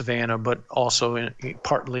on the savanna but also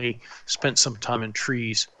partly spent some time in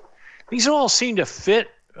trees. These all seem to fit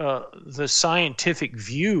the scientific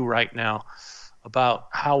view right now about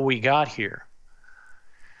how we got here.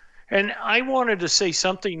 And I wanted to say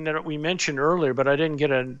something that we mentioned earlier, but I didn't get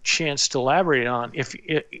a chance to elaborate on.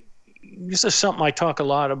 This is something I talk a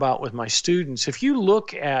lot about with my students. If you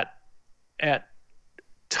look at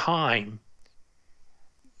time,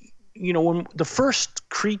 when the first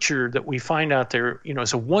creature that we find out there,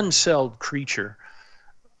 is a one-celled creature.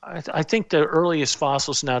 I think the earliest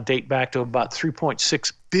fossils now date back to about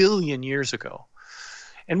 3.6 billion years ago.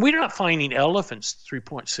 And we're not finding elephants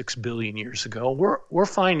 3.6 billion years ago. We're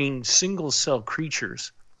finding single-cell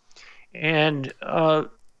creatures, and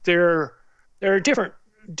there are different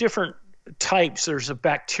types. There's a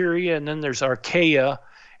bacteria, and then there's archaea,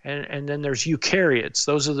 and then there's eukaryotes.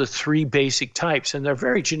 Those are the three basic types, and they're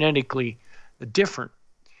very genetically different.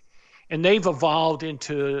 And they've evolved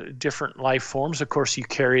into different life forms. Of course,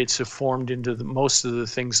 eukaryotes have formed into most of the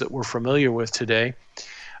things that we're familiar with today.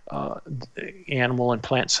 Animal and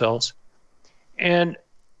plant cells. And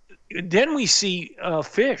then we see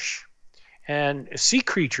fish and sea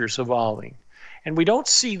creatures evolving. And we don't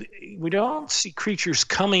see creatures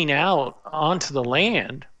coming out onto the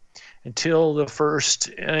land until the first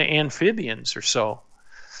amphibians or so.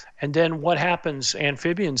 And then what happens?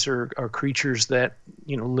 Amphibians are creatures that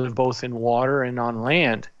live both in water and on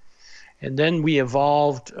land. And then we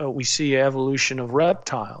see evolution of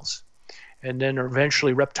reptiles. And then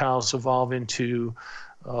eventually reptiles evolve into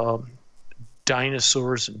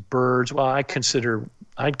dinosaurs and birds. Well, I'd consider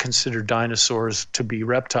dinosaurs to be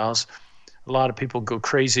reptiles. A lot of people go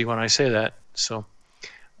crazy when I say that, so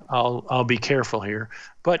I'll be careful here.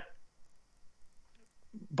 But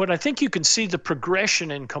I think you can see the progression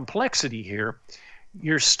and complexity here.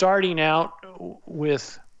 You're starting out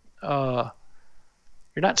with you're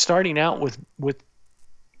not starting out with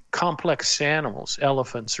complex animals,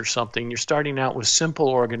 elephants or something. You're starting out with simple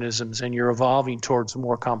organisms and you're evolving towards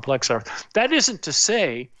more complex. That isn't to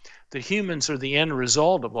say that humans are the end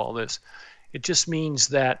result of all this. It just means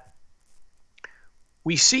that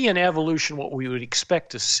we see in evolution what we would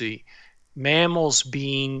expect to see. Mammals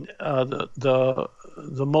being the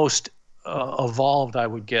most evolved, I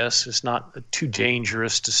would guess. It's not too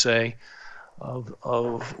dangerous to say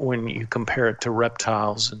of when you compare it to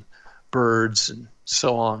reptiles and birds and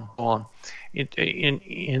so on,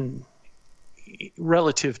 in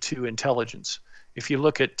relative to intelligence. If you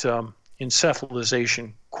look at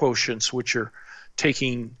encephalization quotients, which are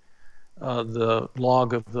taking the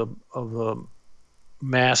log of the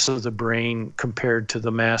mass of the brain compared to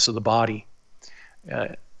the mass of the body,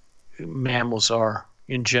 mammals are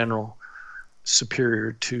in general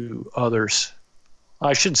superior to others.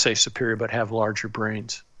 I shouldn't say superior, but have larger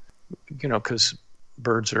brains, because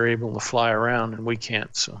birds are able to fly around and we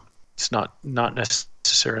can't. So it's not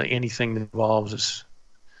necessarily anything that evolves is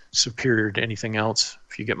superior to anything else,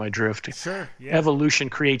 if you get my drift. Sure, yeah. Evolution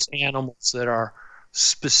creates animals that are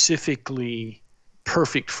specifically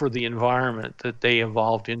perfect for the environment that they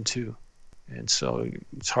evolved into. And so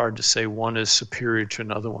it's hard to say one is superior to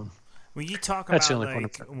another one. When you talk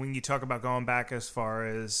about going back as far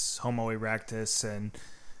as Homo erectus, and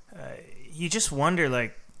you just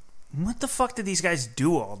wonder, what the fuck did these guys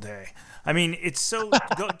do all day? I mean, it's so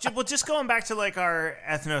just going back to our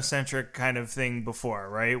ethnocentric kind of thing before,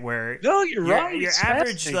 right? Where you're right. Your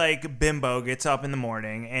average bimbo gets up in the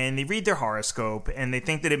morning and they read their horoscope and they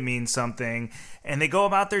think that it means something, and they go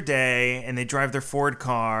about their day and they drive their Ford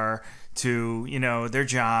car to their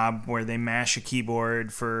job where they mash a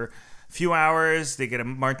keyboard for few hours, they get a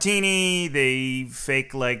martini, they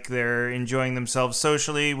fake like they're enjoying themselves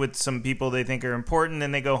socially with some people they think are important,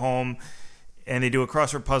 and they go home and they do a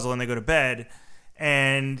crossword puzzle and they go to bed.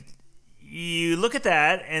 And you look at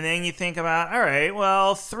that and then you think about, all right,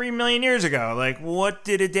 well, 3 million years ago, what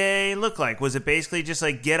did a day look like? Was it basically just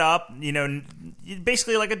get up,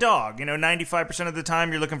 basically like a dog, 95% of the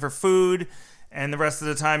time you're looking for food, and the rest of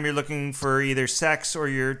the time you're looking for either sex or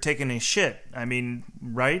you're taking a shit. I mean,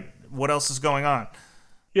 right? What else is going on?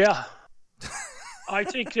 Yeah. I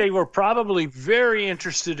think they were probably very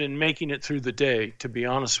interested in making it through the day, to be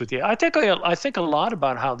honest with you. I think a lot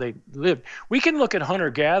about how they lived. We can look at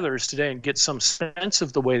hunter-gatherers today and get some sense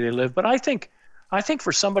of the way they live, but I think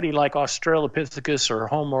for somebody like Australopithecus or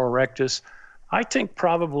Homo erectus, I think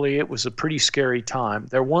probably it was a pretty scary time.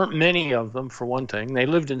 There weren't many of them, for one thing. They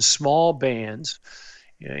lived in small bands,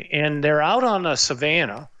 and they're out on the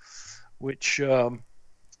savannah, which I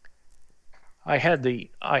had the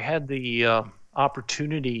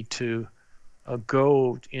opportunity to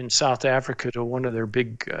go in South Africa to one of their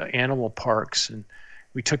big animal parks, and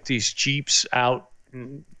we took these jeeps out,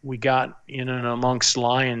 and we got in and amongst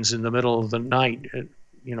lions in the middle of the night, at,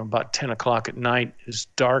 about 10 o'clock at night, as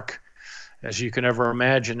dark as you can ever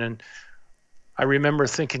imagine. And I remember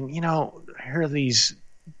thinking, here are these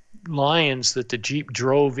lions that the jeep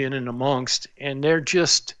drove in and amongst, and they're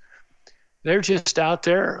just out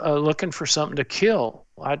there looking for something to kill.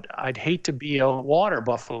 I'd hate to be a water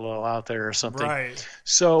buffalo out there or something. Right.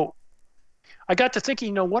 So I got to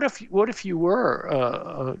thinking, what if you were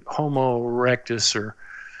a Homo erectus or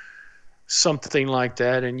something like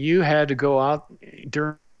that, and you had to go out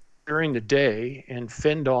during the day and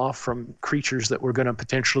fend off from creatures that were going to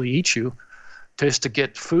potentially eat you, just to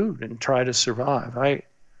get food and try to survive.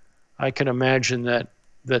 I can imagine that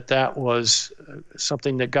was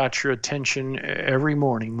something that got your attention every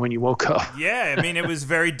morning when you woke up. Yeah, I mean, it was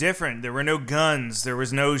very different. There were no guns. There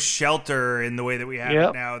was no shelter in the way that we have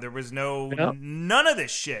it now. There was none of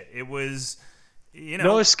this shit. It was,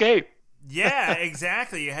 no escape. Yeah,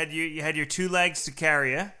 exactly. You had your two legs to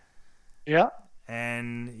carry you. Yeah.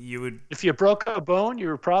 And you would... If you broke a bone, you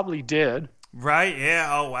were probably dead. Right, yeah.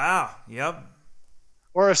 Oh, wow. Yep.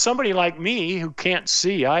 Or if somebody like me who can't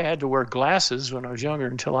see, I had to wear glasses when I was younger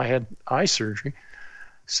until I had eye surgery.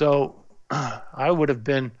 So I would have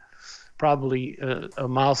been probably a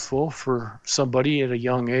mouthful for somebody at a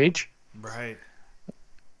young age. Right.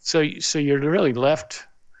 So you're really left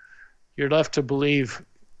to believe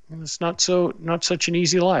it's not such an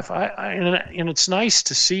easy life. And it's nice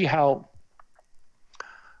to see how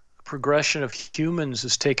progression of humans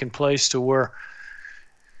has taken place to where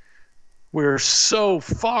we're so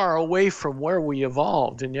far away from where we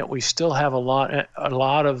evolved, and yet we still have a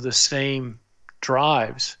lot of the same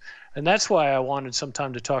drives. And that's why I wanted some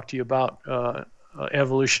time to talk to you about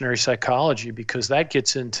evolutionary psychology, because that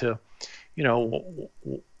gets into,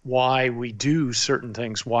 why we do certain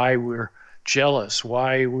things, why we're jealous,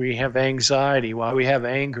 why we have anxiety, why we have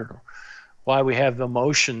anger, why we have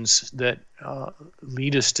emotions that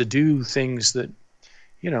lead us to do things that,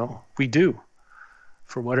 we do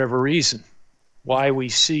for whatever reason, why we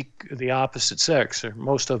seek the opposite sex, or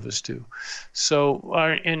most of us do. So,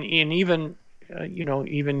 and even,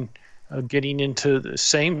 even getting into the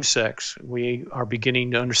same sex, we are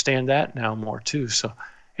beginning to understand that now more too. So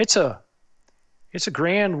it's a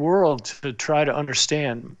grand world to try to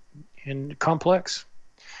understand, and complex.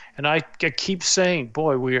 And I keep saying,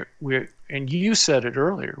 boy, we're, and you said it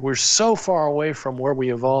earlier, we're so far away from where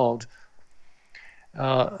we evolved.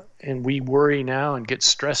 And we worry now and get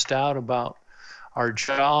stressed out about our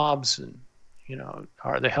jobs and,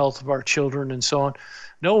 the health of our children and so on.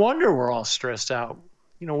 No wonder we're all stressed out.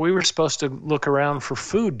 We were supposed to look around for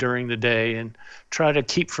food during the day and try to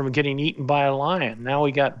keep from getting eaten by a lion. Now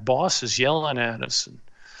we got bosses yelling at us, and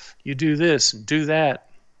you do this and do that.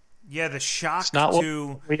 Yeah, the shock it's not what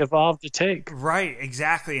we evolved to take. Right,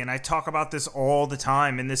 exactly. And I talk about this all the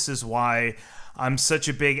time, and this is why I'm such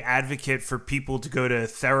a big advocate for people to go to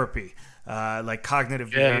therapy, like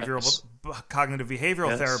cognitive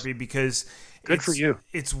behavioral therapy, because good for you.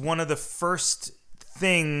 It's one of the first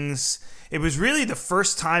things. It was really the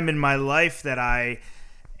first time in my life that I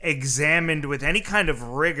examined with any kind of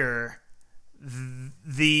rigor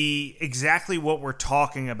the exactly what we're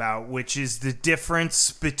talking about, which is the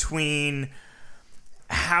difference between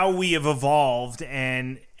how we have evolved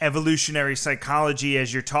and evolutionary psychology,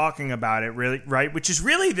 as you're talking about it, really, right? Which is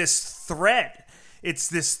really this thread. It's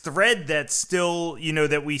this thread that's still,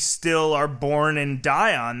 that we still are born and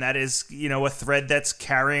die on. That is, a thread that's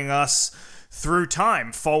carrying us through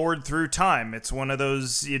time, forward through time. It's one of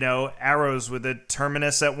those, arrows with a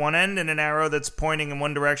terminus at one end and an arrow that's pointing in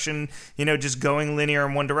one direction, just going linear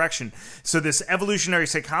in one direction. So this evolutionary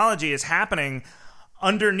psychology is happening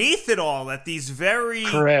underneath it all at these very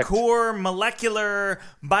core molecular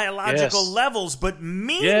biological levels. But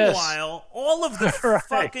meanwhile, all of the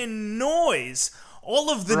fucking noise,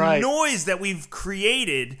 all of the noise that we've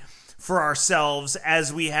created for ourselves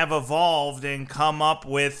as we have evolved and come up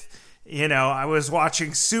with, I was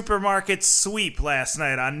watching Supermarket Sweep last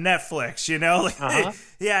night on Netflix,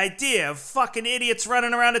 the idea of fucking idiots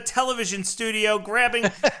running around a television studio grabbing,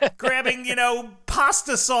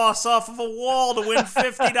 pasta sauce off of a wall to win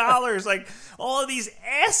 $50. Like, all of these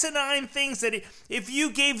asinine things that if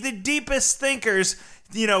you gave the deepest thinkers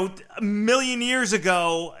a million years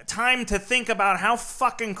ago, time to think about how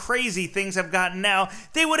fucking crazy things have gotten now,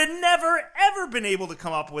 they would have never, ever been able to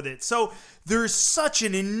come up with it. So there's such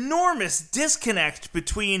an enormous disconnect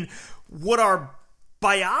between what our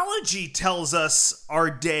biology tells us our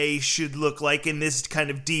day should look like in this kind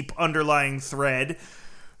of deep underlying thread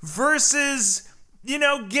versus,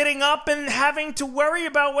 getting up and having to worry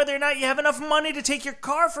about whether or not you have enough money to take your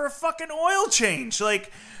car for a fucking oil change.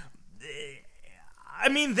 Like, I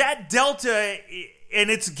mean, that delta, and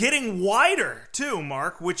it's getting wider too,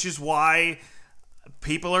 Mark, which is why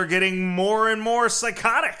people are getting more and more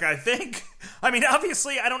psychotic, I think. I mean,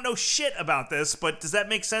 obviously, I don't know shit about this, but does that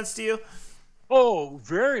make sense to you? Oh,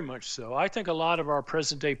 very much so. I think a lot of our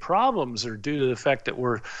present-day problems are due to the fact that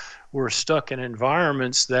we're stuck in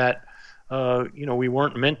environments that we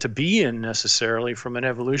weren't meant to be in necessarily from an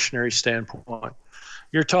evolutionary standpoint.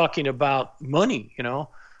 You're talking about money, I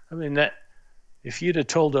mean, that if you'd have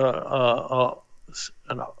told a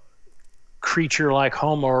creature like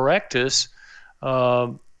Homo erectus,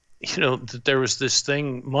 that there was this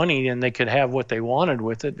thing, money, and they could have what they wanted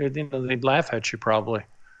with it, they'd laugh at you probably.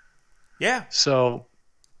 Yeah. So,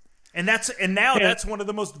 that's one of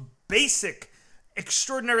the most basic,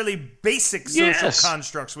 extraordinarily basic social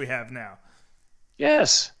constructs we have now.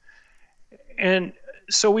 Yes. And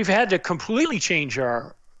so we've had to completely change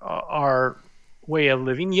our way of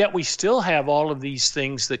living, yet we still have all of these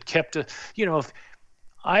things that kept us,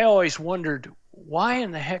 I always wondered, why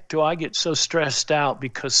in the heck do I get so stressed out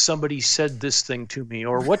because somebody said this thing to me,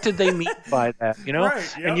 or what did they mean by that?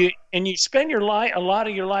 Right, yep. And you spend a lot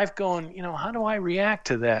of your life going, how do I react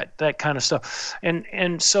to that kind of stuff?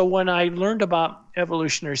 And so when I learned about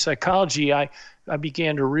evolutionary psychology, I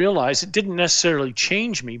began to realize, it didn't necessarily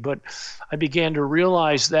change me, but I began to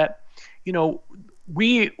realize that,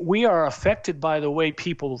 we are affected by the way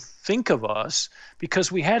people think of us because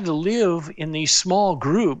we had to live in these small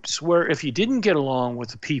groups where if you didn't get along with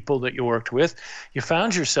the people that you worked with, you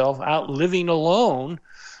found yourself out living alone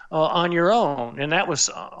on your own. And that was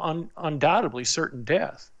undoubtedly certain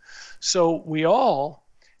death. So we all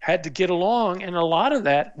had to get along, and a lot of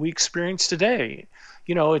that we experience today.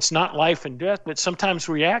 It's not life and death, but sometimes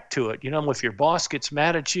react to it. If your boss gets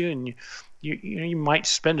mad at you and you might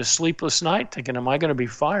spend a sleepless night thinking, am I going to be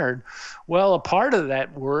fired? Well, a part of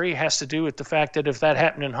that worry has to do with the fact that if that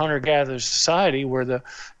happened in hunter-gatherer society where the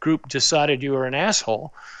group decided you were an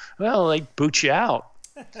asshole, well, they boot you out.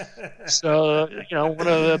 So, one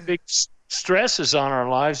of the big stresses on our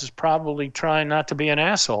lives is probably trying not to be an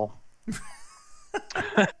asshole.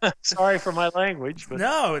 Sorry for my language, but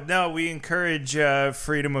no, we encourage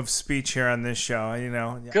freedom of speech here on this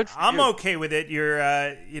show. Good for I'm you. okay with it. You're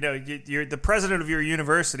the president of your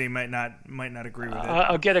university might not agree with it.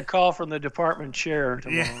 I'll get a call from the department chair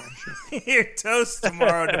tomorrow. Yeah. You're toast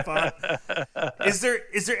tomorrow, Defant. Is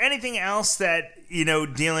there anything else that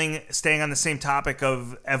staying on the same topic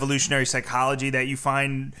of evolutionary psychology that you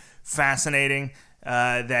find fascinating?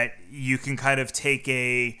 That you can kind of take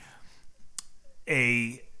a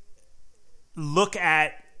look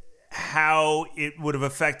at how it would have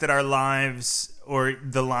affected our lives or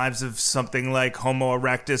the lives of something like Homo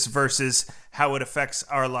erectus versus how it affects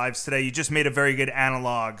our lives today. You just made a very good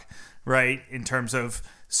analog, right, in terms of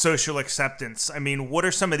social acceptance. I mean, what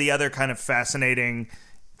are some of the other kind of fascinating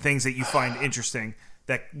things that you find interesting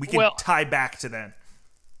that we can tie back to then?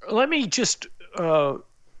 Let me just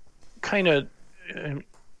kind of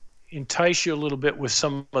entice you a little bit with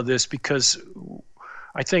some of this, because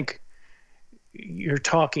I think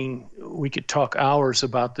we could talk hours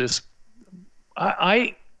about this.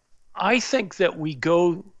 I think that we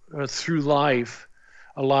go through life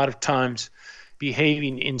a lot of times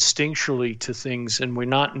behaving instinctually to things, and we're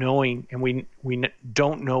not knowing, and we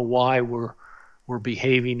don't know why we're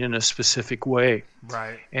behaving in a specific way.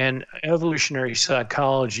 Right. And evolutionary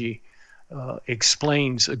psychology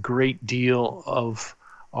explains a great deal of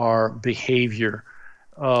our behavior.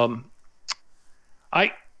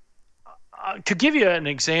 To give you an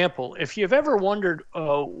example, if you've ever wondered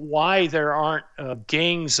why there aren't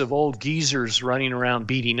gangs of old geezers running around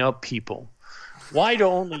beating up people, why do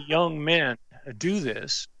only young men do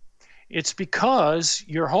this? It's because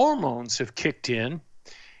your hormones have kicked in,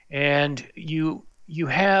 and you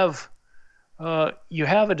have a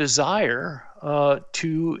desire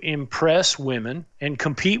to impress women and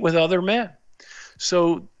compete with other men.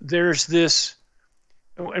 So there's this,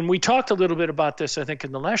 and we talked a little bit about this, I think,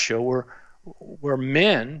 in the last show, where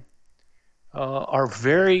men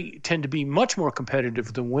tend to be much more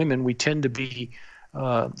competitive than women. We tend to be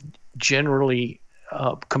generally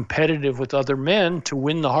competitive with other men to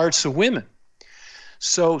win the hearts of women.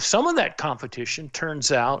 So some of that competition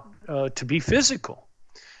turns out to be physical.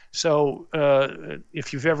 So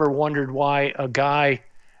if you've ever wondered why a guy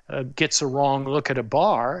gets a wrong look at a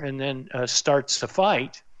bar and then starts a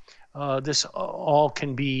fight, this all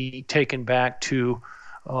can be taken back to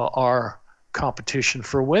our competition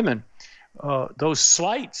for women. Those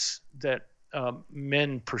slights that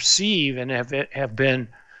men perceive and have been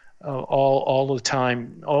all the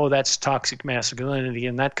time, oh, that's toxic masculinity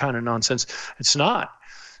and that kind of nonsense. It's not.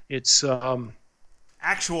 It's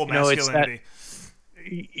actual masculinity.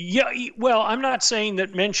 Yeah, well, I'm not saying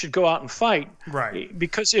that men should go out and fight, right?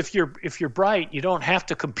 Because if you're bright, you don't have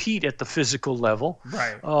to compete at the physical level,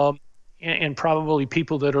 right? And probably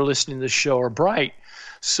people that are listening to this show are bright,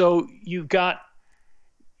 so you've got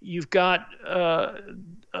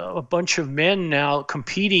a bunch of men now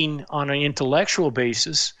competing on an intellectual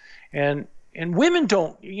basis, and women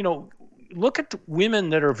don't. Look at the women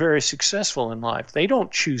that are very successful in life. They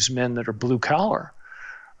don't choose men that are blue collar.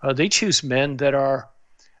 They choose men that are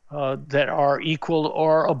equal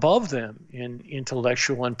or above them in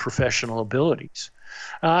intellectual and professional abilities.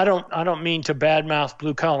 I don't mean to badmouth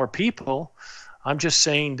blue collar people. I'm just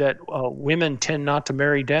saying that women tend not to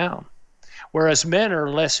marry down, whereas men are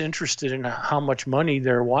less interested in how much money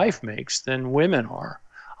their wife makes than women are.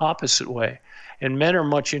 Opposite way, and men are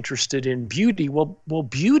much interested in beauty. Well,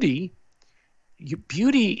 beauty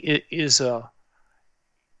is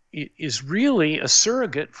really a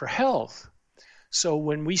surrogate for health. So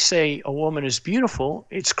when we say a woman is beautiful,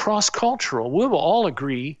 it's cross-cultural. We will all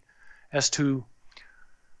agree as to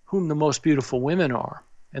whom the most beautiful women are.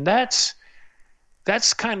 And that's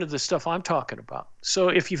kind of the stuff I'm talking about. So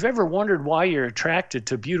if you've ever wondered why you're attracted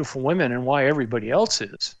to beautiful women and why everybody else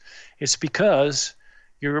is, it's because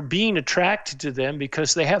you're being attracted to them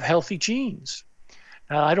because they have healthy genes.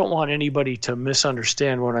 Now, I don't want anybody to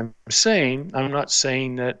misunderstand what I'm saying. I'm not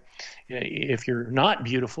saying that if you're not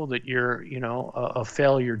beautiful that you're, a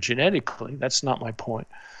failure genetically. That's not my point.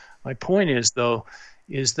 My point is, though,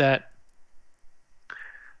 is that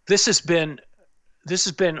this is being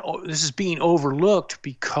overlooked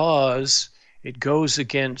because it goes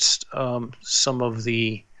against some of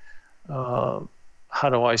the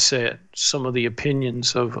some of the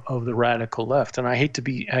opinions of the radical left. And I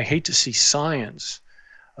hate to see science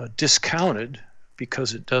discounted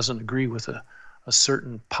because it doesn't agree with a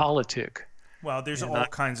certain politic. Well, there's all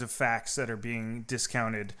kinds of facts that are being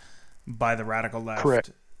discounted by the radical left.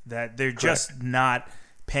 Correct. That they're just not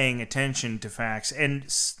paying attention to facts. And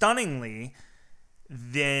stunningly,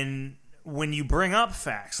 then when you bring up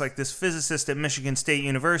facts, like this physicist at Michigan State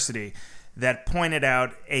University that pointed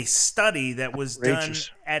out a study that was done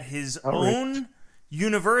at his own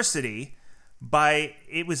university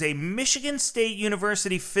it was a Michigan State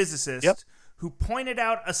University physicist who pointed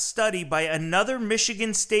out a study by another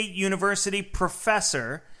Michigan State University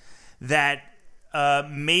professor that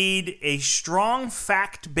made a strong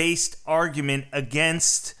fact-based argument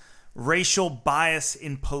against racial bias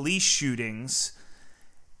in police shootings.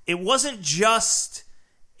 It wasn't just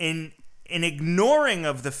an ignoring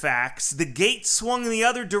of the facts. The gate swung in the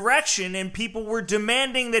other direction and people were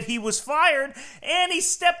demanding that he was fired, and he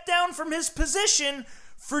stepped down from his position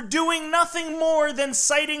for doing nothing more than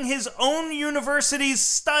citing his own university's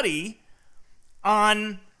study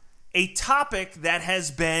on a topic that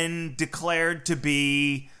has been declared to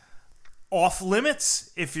be off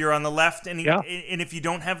limits if you're on the left and if you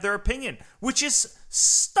don't have their opinion, which is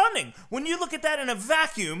stunning. When you look at that in a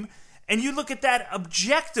vacuum and you look at that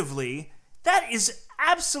objectively, that is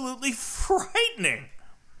absolutely frightening.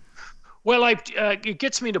 Well, it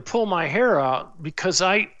gets me to pull my hair out because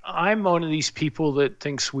I'm one of these people that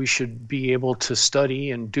thinks we should be able to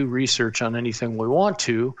study and do research on anything we want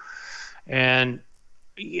to. And,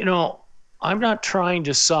 I'm not trying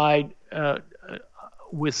to side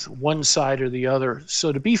with one side or the other.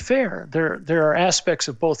 So to be fair, there are aspects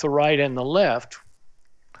of both the right and the left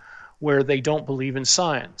where they don't believe in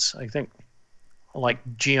science. I think like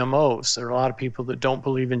GMOs. There are a lot of people that don't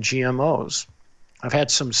believe in GMOs. I've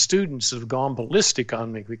had some students that have gone ballistic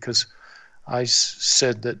on me because I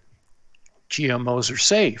said that GMOs are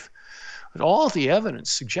safe. But all of the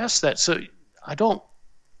evidence suggests that. So I don't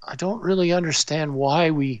really understand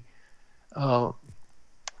why we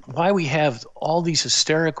have all these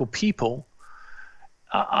hysterical people.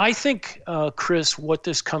 I think, Chris, what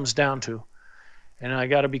this comes down to, and I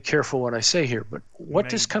got to be careful what I say here, but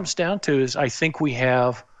what this comes down to is I think we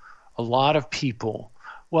have a lot of people.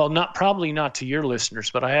 Well, probably not to your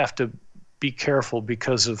listeners, but I have to be careful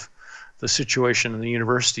because of the situation in the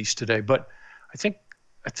universities today. But I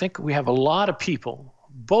think we have a lot of people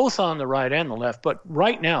both on the right and the left, but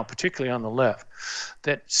right now, particularly on the left,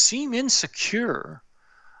 that seem insecure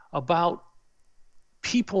about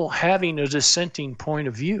people having a dissenting point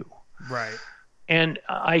of view. Right. And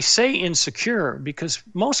I say insecure because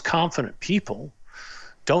most confident people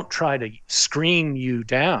don't try to screen you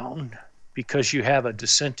down because you have a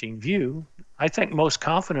dissenting view. I think most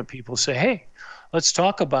confident people say, hey, let's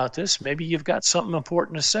talk about this. Maybe you've got something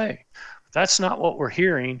important to say. But that's not what we're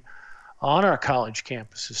hearing on our college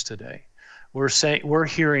campuses today. We're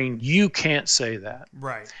hearing you can't say that.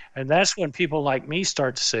 Right. And that's when people like me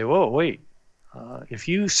start to say, whoa, wait, if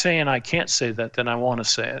you saying I can't say that, then I want to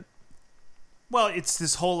say it. Well, it's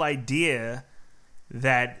this whole idea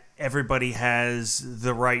that everybody has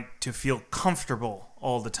the right to feel comfortable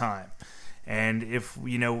all the time. And if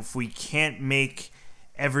we can't make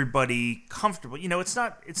everybody comfortable, it's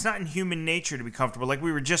not in human nature to be comfortable, like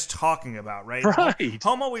we were just talking about, right? Right.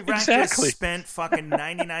 Homo erectus Exactly. spent fucking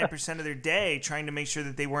 99% of their day trying to make sure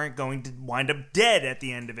that they weren't going to wind up dead at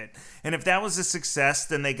the end of it. And if that was a success,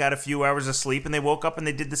 then they got a few hours of sleep and they woke up and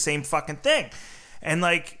they did the same fucking thing. And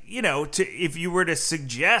if you were to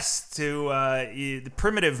suggest to the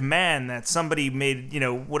primitive man that somebody made,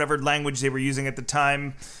 whatever language they were using at the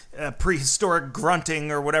time, prehistoric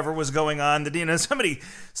grunting or whatever was going on, that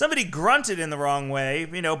somebody grunted in the wrong way,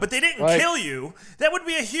 but they didn't kill you, that would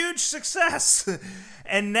be a huge success.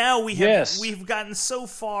 And now we've gotten so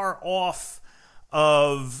far off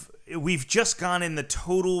of. We've just gone in the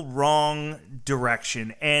total wrong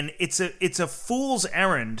direction, and it's a fool's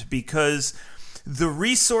errand because the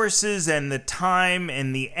resources and the time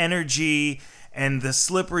and the energy and the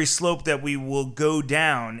slippery slope that we will go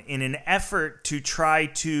down in an effort to try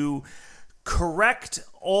to correct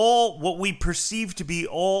all what we perceive to be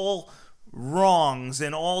all wrongs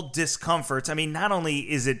and all discomforts. I mean, not only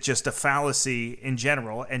is it just a fallacy in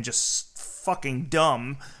general and just fucking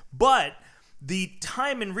dumb, but the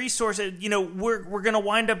time and resources, we're going to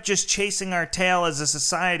wind up just chasing our tail as a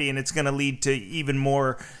society, and it's going to lead to even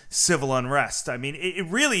more civil unrest. I mean, it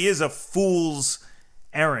really is a fool's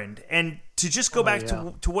errand. And to just go back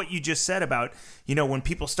to what you just said about, when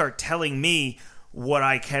people start telling me what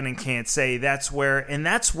I can and can't say, that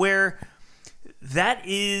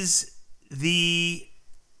is the,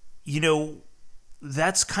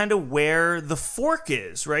 that's kind of where the fork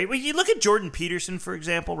is, right? Well, you look at Jordan Peterson, for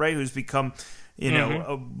example, right, who's become,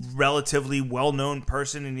 a relatively well-known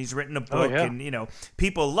person, and he's written a book, and,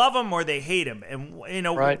 people love him or they hate him. And,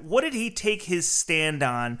 what did he take his stand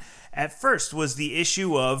on at first was the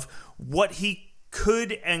issue of what he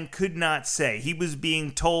could and could not say. He was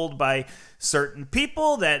being told by certain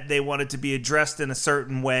people that they wanted to be addressed in a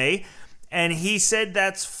certain way, and he said,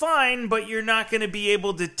 that's fine, but you're not going to be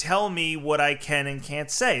able to tell me what I can and can't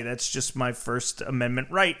say. That's just my First Amendment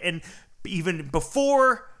right. And even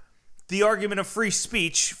before the argument of free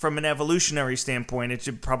speech, from an evolutionary standpoint,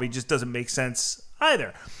 it probably just doesn't make sense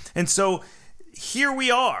either. And so here we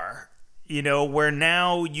are, where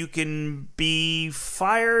now you can be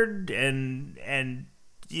fired and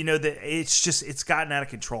it's gotten out of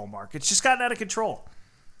control, Mark. It's just gotten out of control.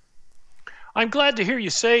 I'm glad to hear you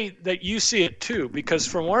say that you see it too, because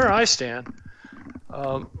from where I stand,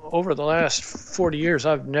 over the last 40 years,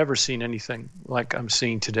 I've never seen anything like I'm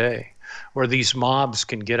seeing today, where these mobs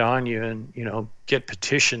can get on you and, get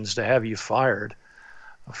petitions to have you fired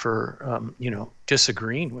for,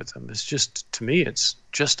 disagreeing with them. It's just, to me, it's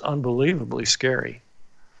just unbelievably scary.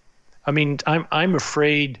 I mean, I'm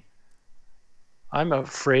afraid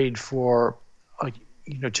for,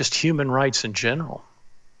 just human rights in general.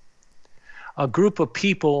 A group of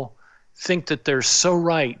people think that they're so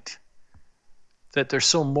right, that they're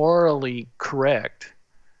so morally correct,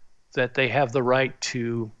 that they have the right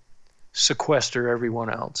to sequester everyone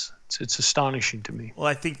else. It's astonishing to me. Well,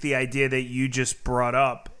 I think the idea that you just brought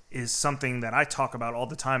up is something that I talk about all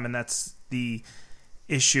the time, and that's the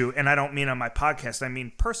issue. And I don't mean on my podcast. I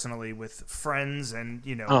mean personally with friends and,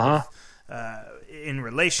 in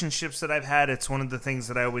relationships that I've had. It's one of the things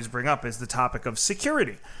that I always bring up is the topic of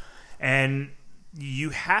security. And you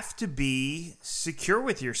have to be secure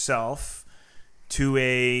with yourself to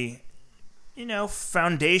a,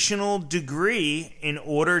 foundational degree in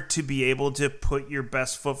order to be able to put your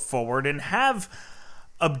best foot forward and have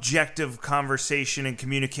objective conversation and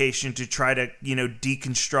communication to try to,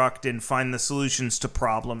 deconstruct and find the solutions to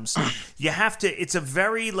problems. You have to, it's a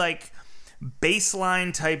very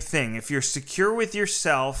baseline type thing. If you're secure with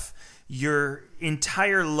yourself, your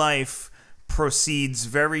entire life proceeds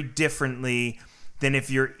very differently than if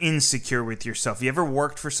you're insecure with yourself. You ever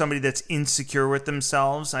worked for somebody that's insecure with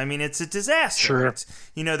themselves? I mean, it's a disaster. Sure. It's,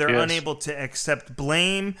 they're unable to accept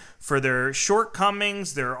blame for their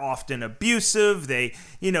shortcomings. They're often abusive.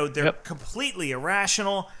 They're completely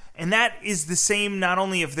irrational. And that is the same not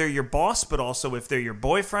only if they're your boss, but also if they're your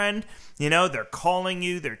boyfriend. They're calling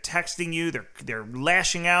you, they're texting you, they're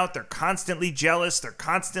lashing out, they're constantly jealous, they're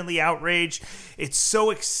constantly outraged. It's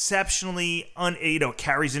so exceptionally,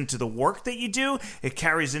 carries into the work that you do. It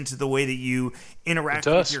carries into the way that you interact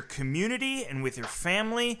with your community and with your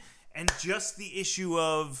family. And just the issue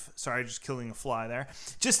of, sorry, just killing a fly there.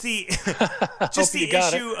 Just the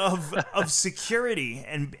issue of security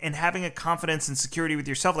and having a confidence and security with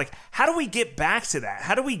yourself. Like, how do we get back to that?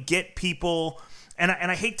 How do we get people? And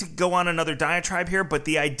I hate to go on another diatribe here, but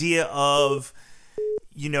the idea of,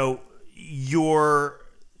 your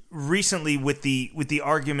recently with the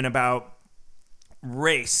argument about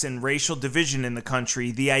race and racial division in the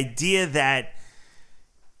country, the idea that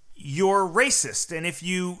you're racist, and if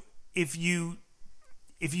you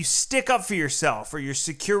stick up for yourself or you're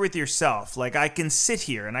secure with yourself, like I can sit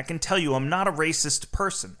here and I can tell you I'm not a racist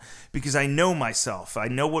person because I know myself. I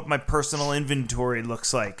know what my personal inventory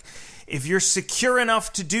looks like. If you're secure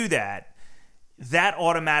enough to do that, that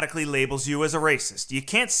automatically labels you as a racist. You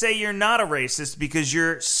can't say you're not a racist because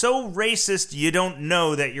you're so racist you don't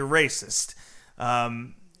know that you're racist.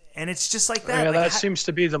 And it's just like that. Yeah, that seems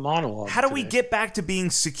to be the monologue. How do we get back to being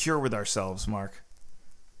secure with ourselves, Mark?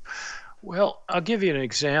 Well, I'll give you an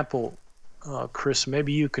example, Chris.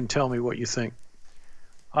 Maybe you can tell me what you think.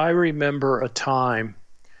 I remember a time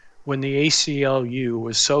when the ACLU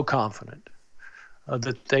was so confident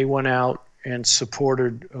that they went out and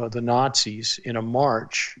supported the Nazis in a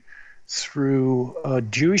march through a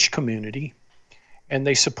Jewish community, and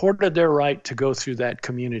they supported their right to go through that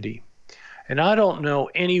community. And I don't know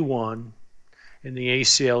anyone in the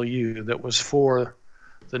ACLU that was for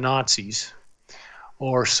the Nazis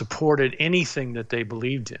or supported anything that they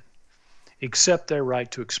believed in, except their right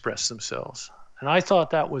to express themselves. And I thought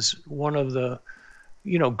that was one of the,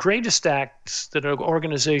 greatest acts that an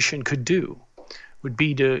organization could do, would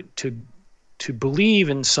be to believe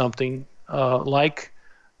in something like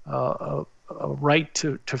a right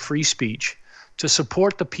to free speech, to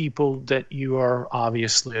support the people that you are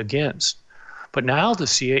obviously against. But now the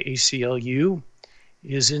ACLU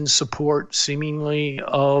is in support, seemingly,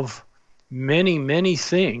 of many, many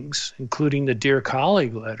things, including the Dear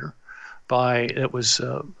Colleague letter that was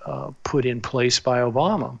put in place by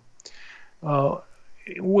Obama,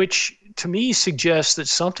 which to me suggests that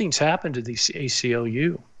something's happened to the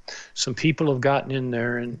ACLU. Some people have gotten in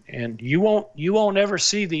there, and you won't ever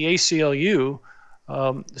see the ACLU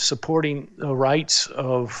supporting the rights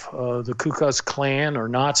of the Ku Klux Klan or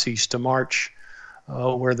Nazis to march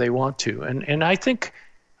where they want to. And I think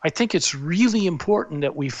it's really important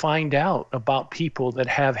that we find out about people that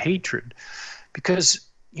have hatred, because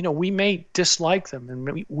we may dislike them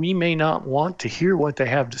and we may not want to hear what they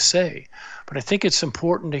have to say, but I think it's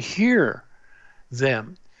important to hear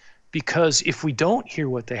them, because if we don't hear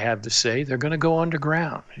what they have to say, they're going to go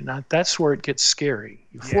underground, and that's where it gets scary.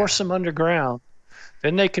 You force them underground,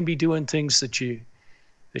 then they can be doing things that you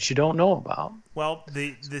don't know about. Well,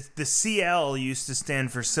 the CL used to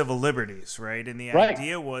stand for civil liberties, right? And the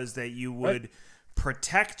idea was that you would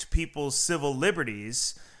protect people's civil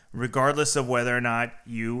liberties regardless of whether or not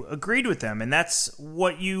you agreed with them. And that's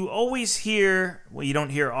what you always hear. Well, you don't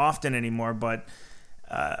hear often anymore, but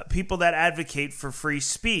people that advocate for free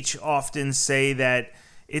speech often say that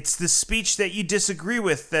it's the speech that you disagree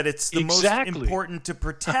with that it's the most important to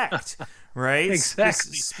protect, right?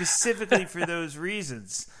 Exactly. Specifically for those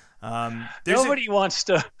reasons. Nobody wants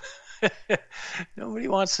to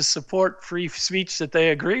support free speech that they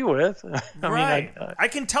agree with. I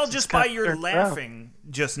can tell just by your laughing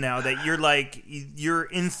just now that you're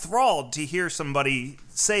enthralled to hear somebody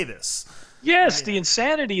say this. Yes, the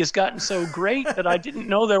insanity has gotten so great that I didn't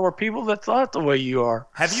know there were people that thought the way you are.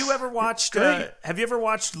 Have you ever watched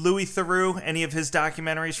Louis Theroux, any of his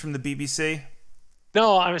documentaries from the BBC?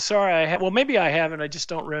 No, I'm sorry. Well, maybe I haven't. I just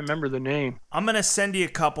don't remember the name. I'm gonna send you a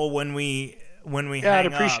couple when we hang I'd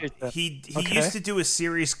appreciate up. That. He used to do a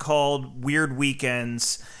series called Weird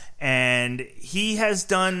Weekends, and he has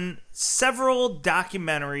done several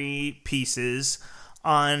documentary pieces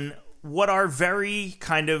on what are very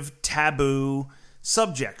kind of taboo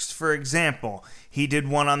subjects. For example, he did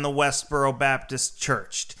one on the Westboro Baptist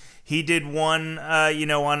Church. He did one, on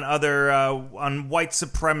white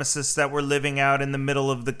supremacists that were living out in the middle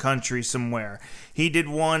of the country somewhere. He did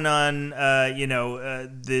one on,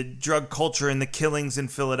 the drug culture and the killings in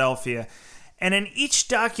Philadelphia. And in each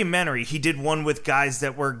documentary, he did one with guys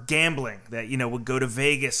that were gambling, that, would go to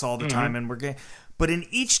Vegas all the time and were but in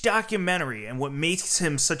each documentary, and what makes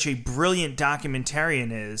him such a brilliant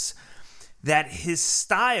documentarian is that his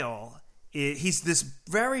style, he's this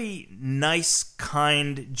very nice,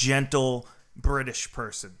 kind, gentle British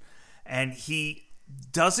person. And he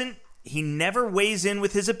never weighs in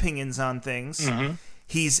with his opinions on things. Mm-hmm.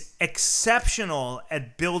 He's exceptional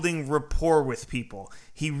at building rapport with people.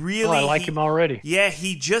 I like him already. Yeah,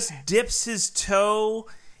 he just dips his toe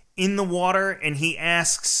in the water and he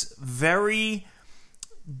asks very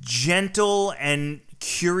gentle and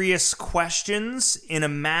curious questions in a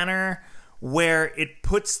manner where it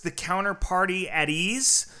puts the counterparty at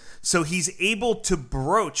ease. So he's able to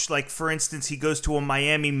broach, like, for instance, he goes to a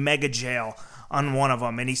Miami mega jail on one of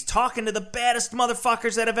them, and he's talking to the baddest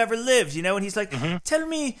motherfuckers that have ever lived, and he's like, tell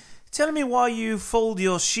me why you fold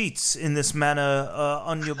your sheets in this manner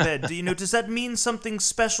on your bed. Does that mean something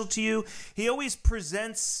special to you? He always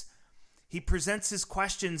presents his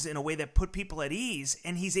questions in a way that put people at ease,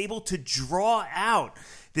 and he's able to draw out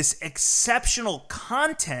this exceptional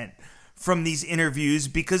content from these interviews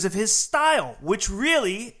because of his style, which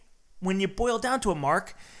really, when you boil down to it,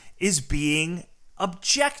 Mark, is being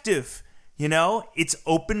objective. It's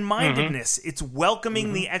open-mindedness. Mm-hmm. It's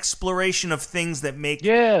welcoming the exploration of things that make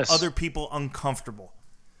other people uncomfortable.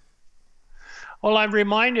 Well, I'm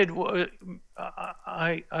reminded,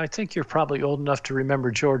 I think you're probably old enough to remember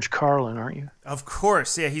George Carlin, aren't you? Of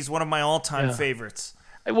course. Yeah, he's one of my all-time favorites.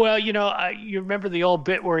 Well, you remember the old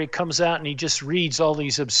bit where he comes out and he just reads all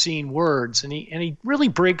these obscene words, and he really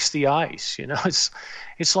breaks the ice.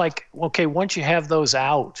 It's like, okay, once you have those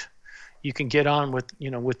out, you can get on with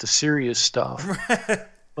the serious stuff.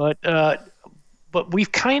 But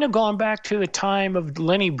we've kind of gone back to the time of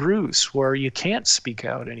Lenny Bruce, where you can't speak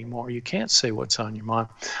out anymore. You can't say what's on your mind.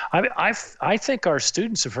 I think our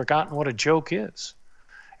students have forgotten what a joke is.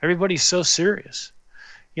 Everybody's so serious.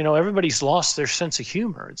 Everybody's lost their sense of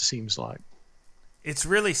humor, it seems like. It's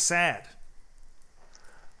really sad.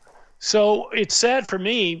 So it's sad for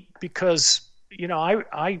me because,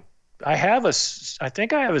 I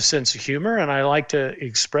think I have a sense of humor, and I like to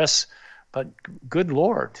express, but good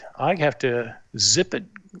Lord, I have to zip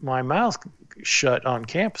my mouth shut on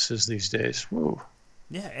campuses these days. Woo.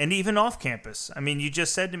 Yeah, and even off campus. I mean, you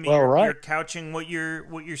just said to me you're couching what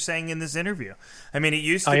you're saying in this interview. I mean, it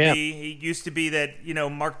used to be that,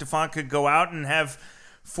 Marc Defant could go out and have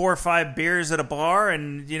 4 or 5 beers at a bar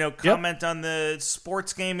and, comment on the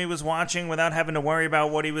sports game he was watching without having to worry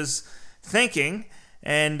about what he was thinking.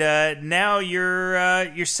 And now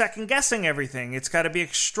you're second guessing everything. It's got to be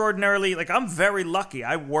extraordinarily, like, I'm very lucky.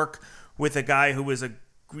 I work with a guy who is a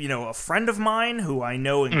friend of mine who I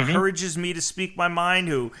know encourages me to speak my mind,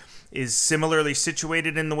 who is similarly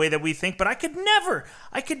situated in the way that we think. But I could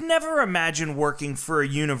never imagine working for a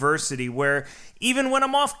university where even when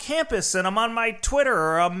I'm off campus and I'm on my Twitter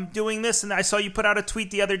or I'm doing this, and I saw you put out a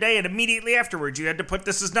tweet the other day and immediately afterwards you had to put,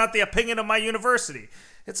 "This is not the opinion of my university."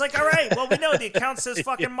 It's like, all right, well, we know the account says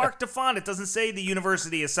fucking Marc Defant. It doesn't say the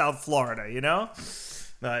University of South Florida,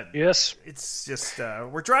 But yes. It's just,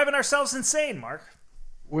 we're driving ourselves insane, Mark.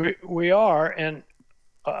 We are, and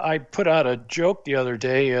I put out a joke the other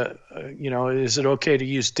day, is it okay to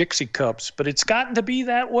use Dixie cups? But it's gotten to be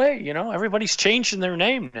that way, Everybody's changing their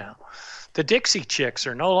name now. The Dixie Chicks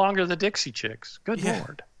are no longer the Dixie Chicks. Good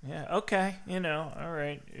Lord. Yeah, okay, all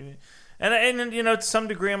right. And to some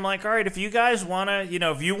degree, I'm like, all right, if you guys want to,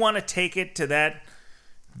 if you want to take it to that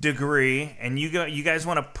degree and you guys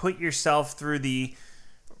want to put yourself through the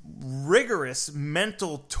rigorous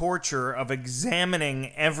mental torture of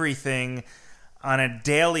examining everything on a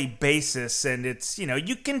daily basis, and it's,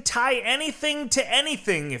 you can tie anything to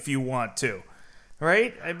anything if you want to,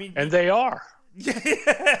 right? I mean, and they are.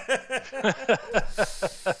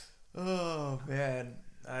 Oh, man.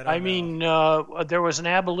 I mean, there was an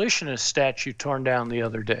abolitionist statue torn down the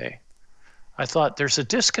other day. I thought there's a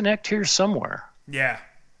disconnect here somewhere. Yeah.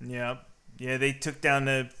 They took down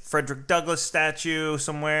the Frederick Douglass statue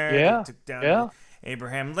somewhere. Yeah. They took down the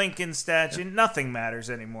Abraham Lincoln statue. Yeah. Nothing matters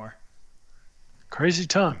anymore. Crazy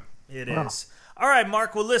time. It is. All right,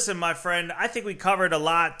 Mark. Well, listen, my friend. I think we covered a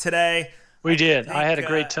lot today. We did. I had a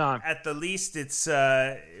great time. At the least, it's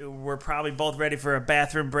we're probably both ready for a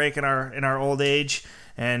bathroom break in our old age.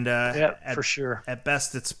 And for sure. At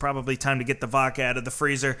best, it's probably time to get the vodka out of the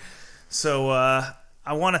freezer. So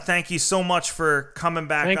I want to thank you so much for coming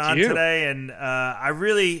back on today. And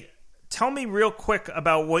tell me real quick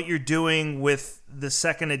about what you're doing with the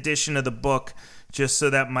second edition of the book, just so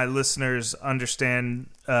that my listeners understand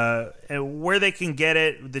where they can get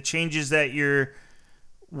it, the changes that you're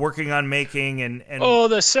working on making and Oh,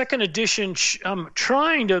 the second edition, I'm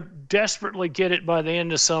trying to desperately get it by the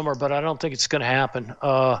end of summer, but I don't think it's going to happen.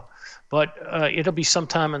 But it'll be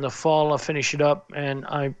sometime in the fall. I'll finish it up, and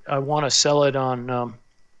I want to sell it on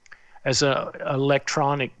as a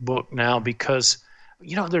electronic book now because,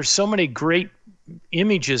 there's so many great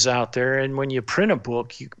images out there, and when you print a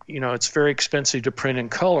book, it's very expensive to print in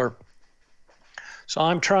color. So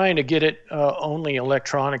I'm trying to get it only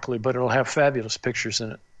electronically, but it'll have fabulous pictures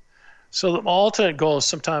in it. So the alternate goal is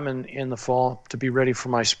sometime in the fall to be ready for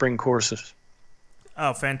my spring courses.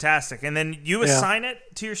 Oh, fantastic. And then you assign it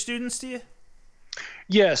to your students, do you?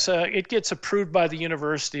 Yes, it gets approved by the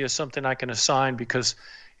university as something I can assign because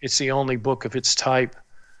it's the only book of its type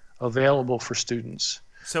available for students.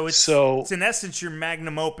 So it's in essence your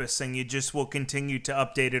magnum opus, and you just will continue to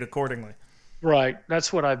update it accordingly. Right.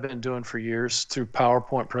 That's what I've been doing for years through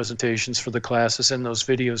PowerPoint presentations for the classes and those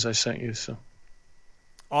videos I sent you. So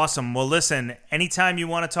awesome. Well, listen, anytime you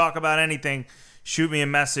want to talk about anything, shoot me a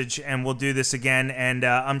message and we'll do this again. And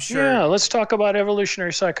I'm sure. Yeah, let's talk about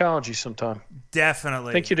evolutionary psychology sometime.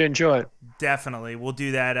 Definitely. I think you'd enjoy it. Definitely. We'll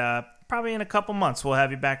do that probably in a couple months. We'll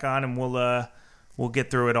have you back on and we'll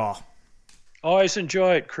get through it all. Always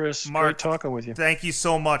enjoy it, Chris. Marc, great talking with you. Thank you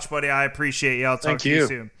so much, buddy. I appreciate you. I'll talk to you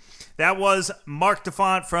soon. That was Marc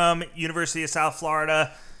Defant from University of South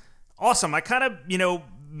Florida. Awesome. I kind of,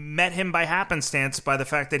 met him by happenstance by the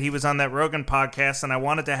fact that he was on that Rogan podcast, and I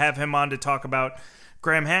wanted to have him on to talk about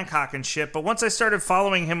Graham Hancock and shit. But once I started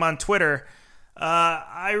following him on Twitter,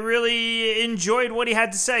 I really enjoyed what he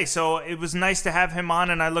had to say. So it was nice to have him on,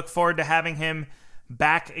 and I look forward to having him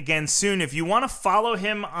back again soon. If you want to follow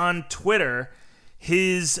him on Twitter,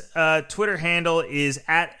 his Twitter handle is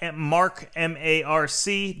at Marc,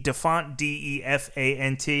 M-A-R-C, Defant,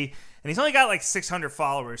 D-E-F-A-N-T. And he's only got like 600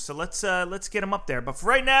 followers, so let's get him up there. But for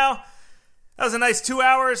right now, that was a nice 2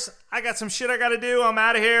 hours. I got some shit I got to do. I'm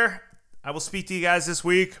out of here. I will speak to you guys this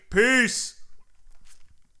week. Peace.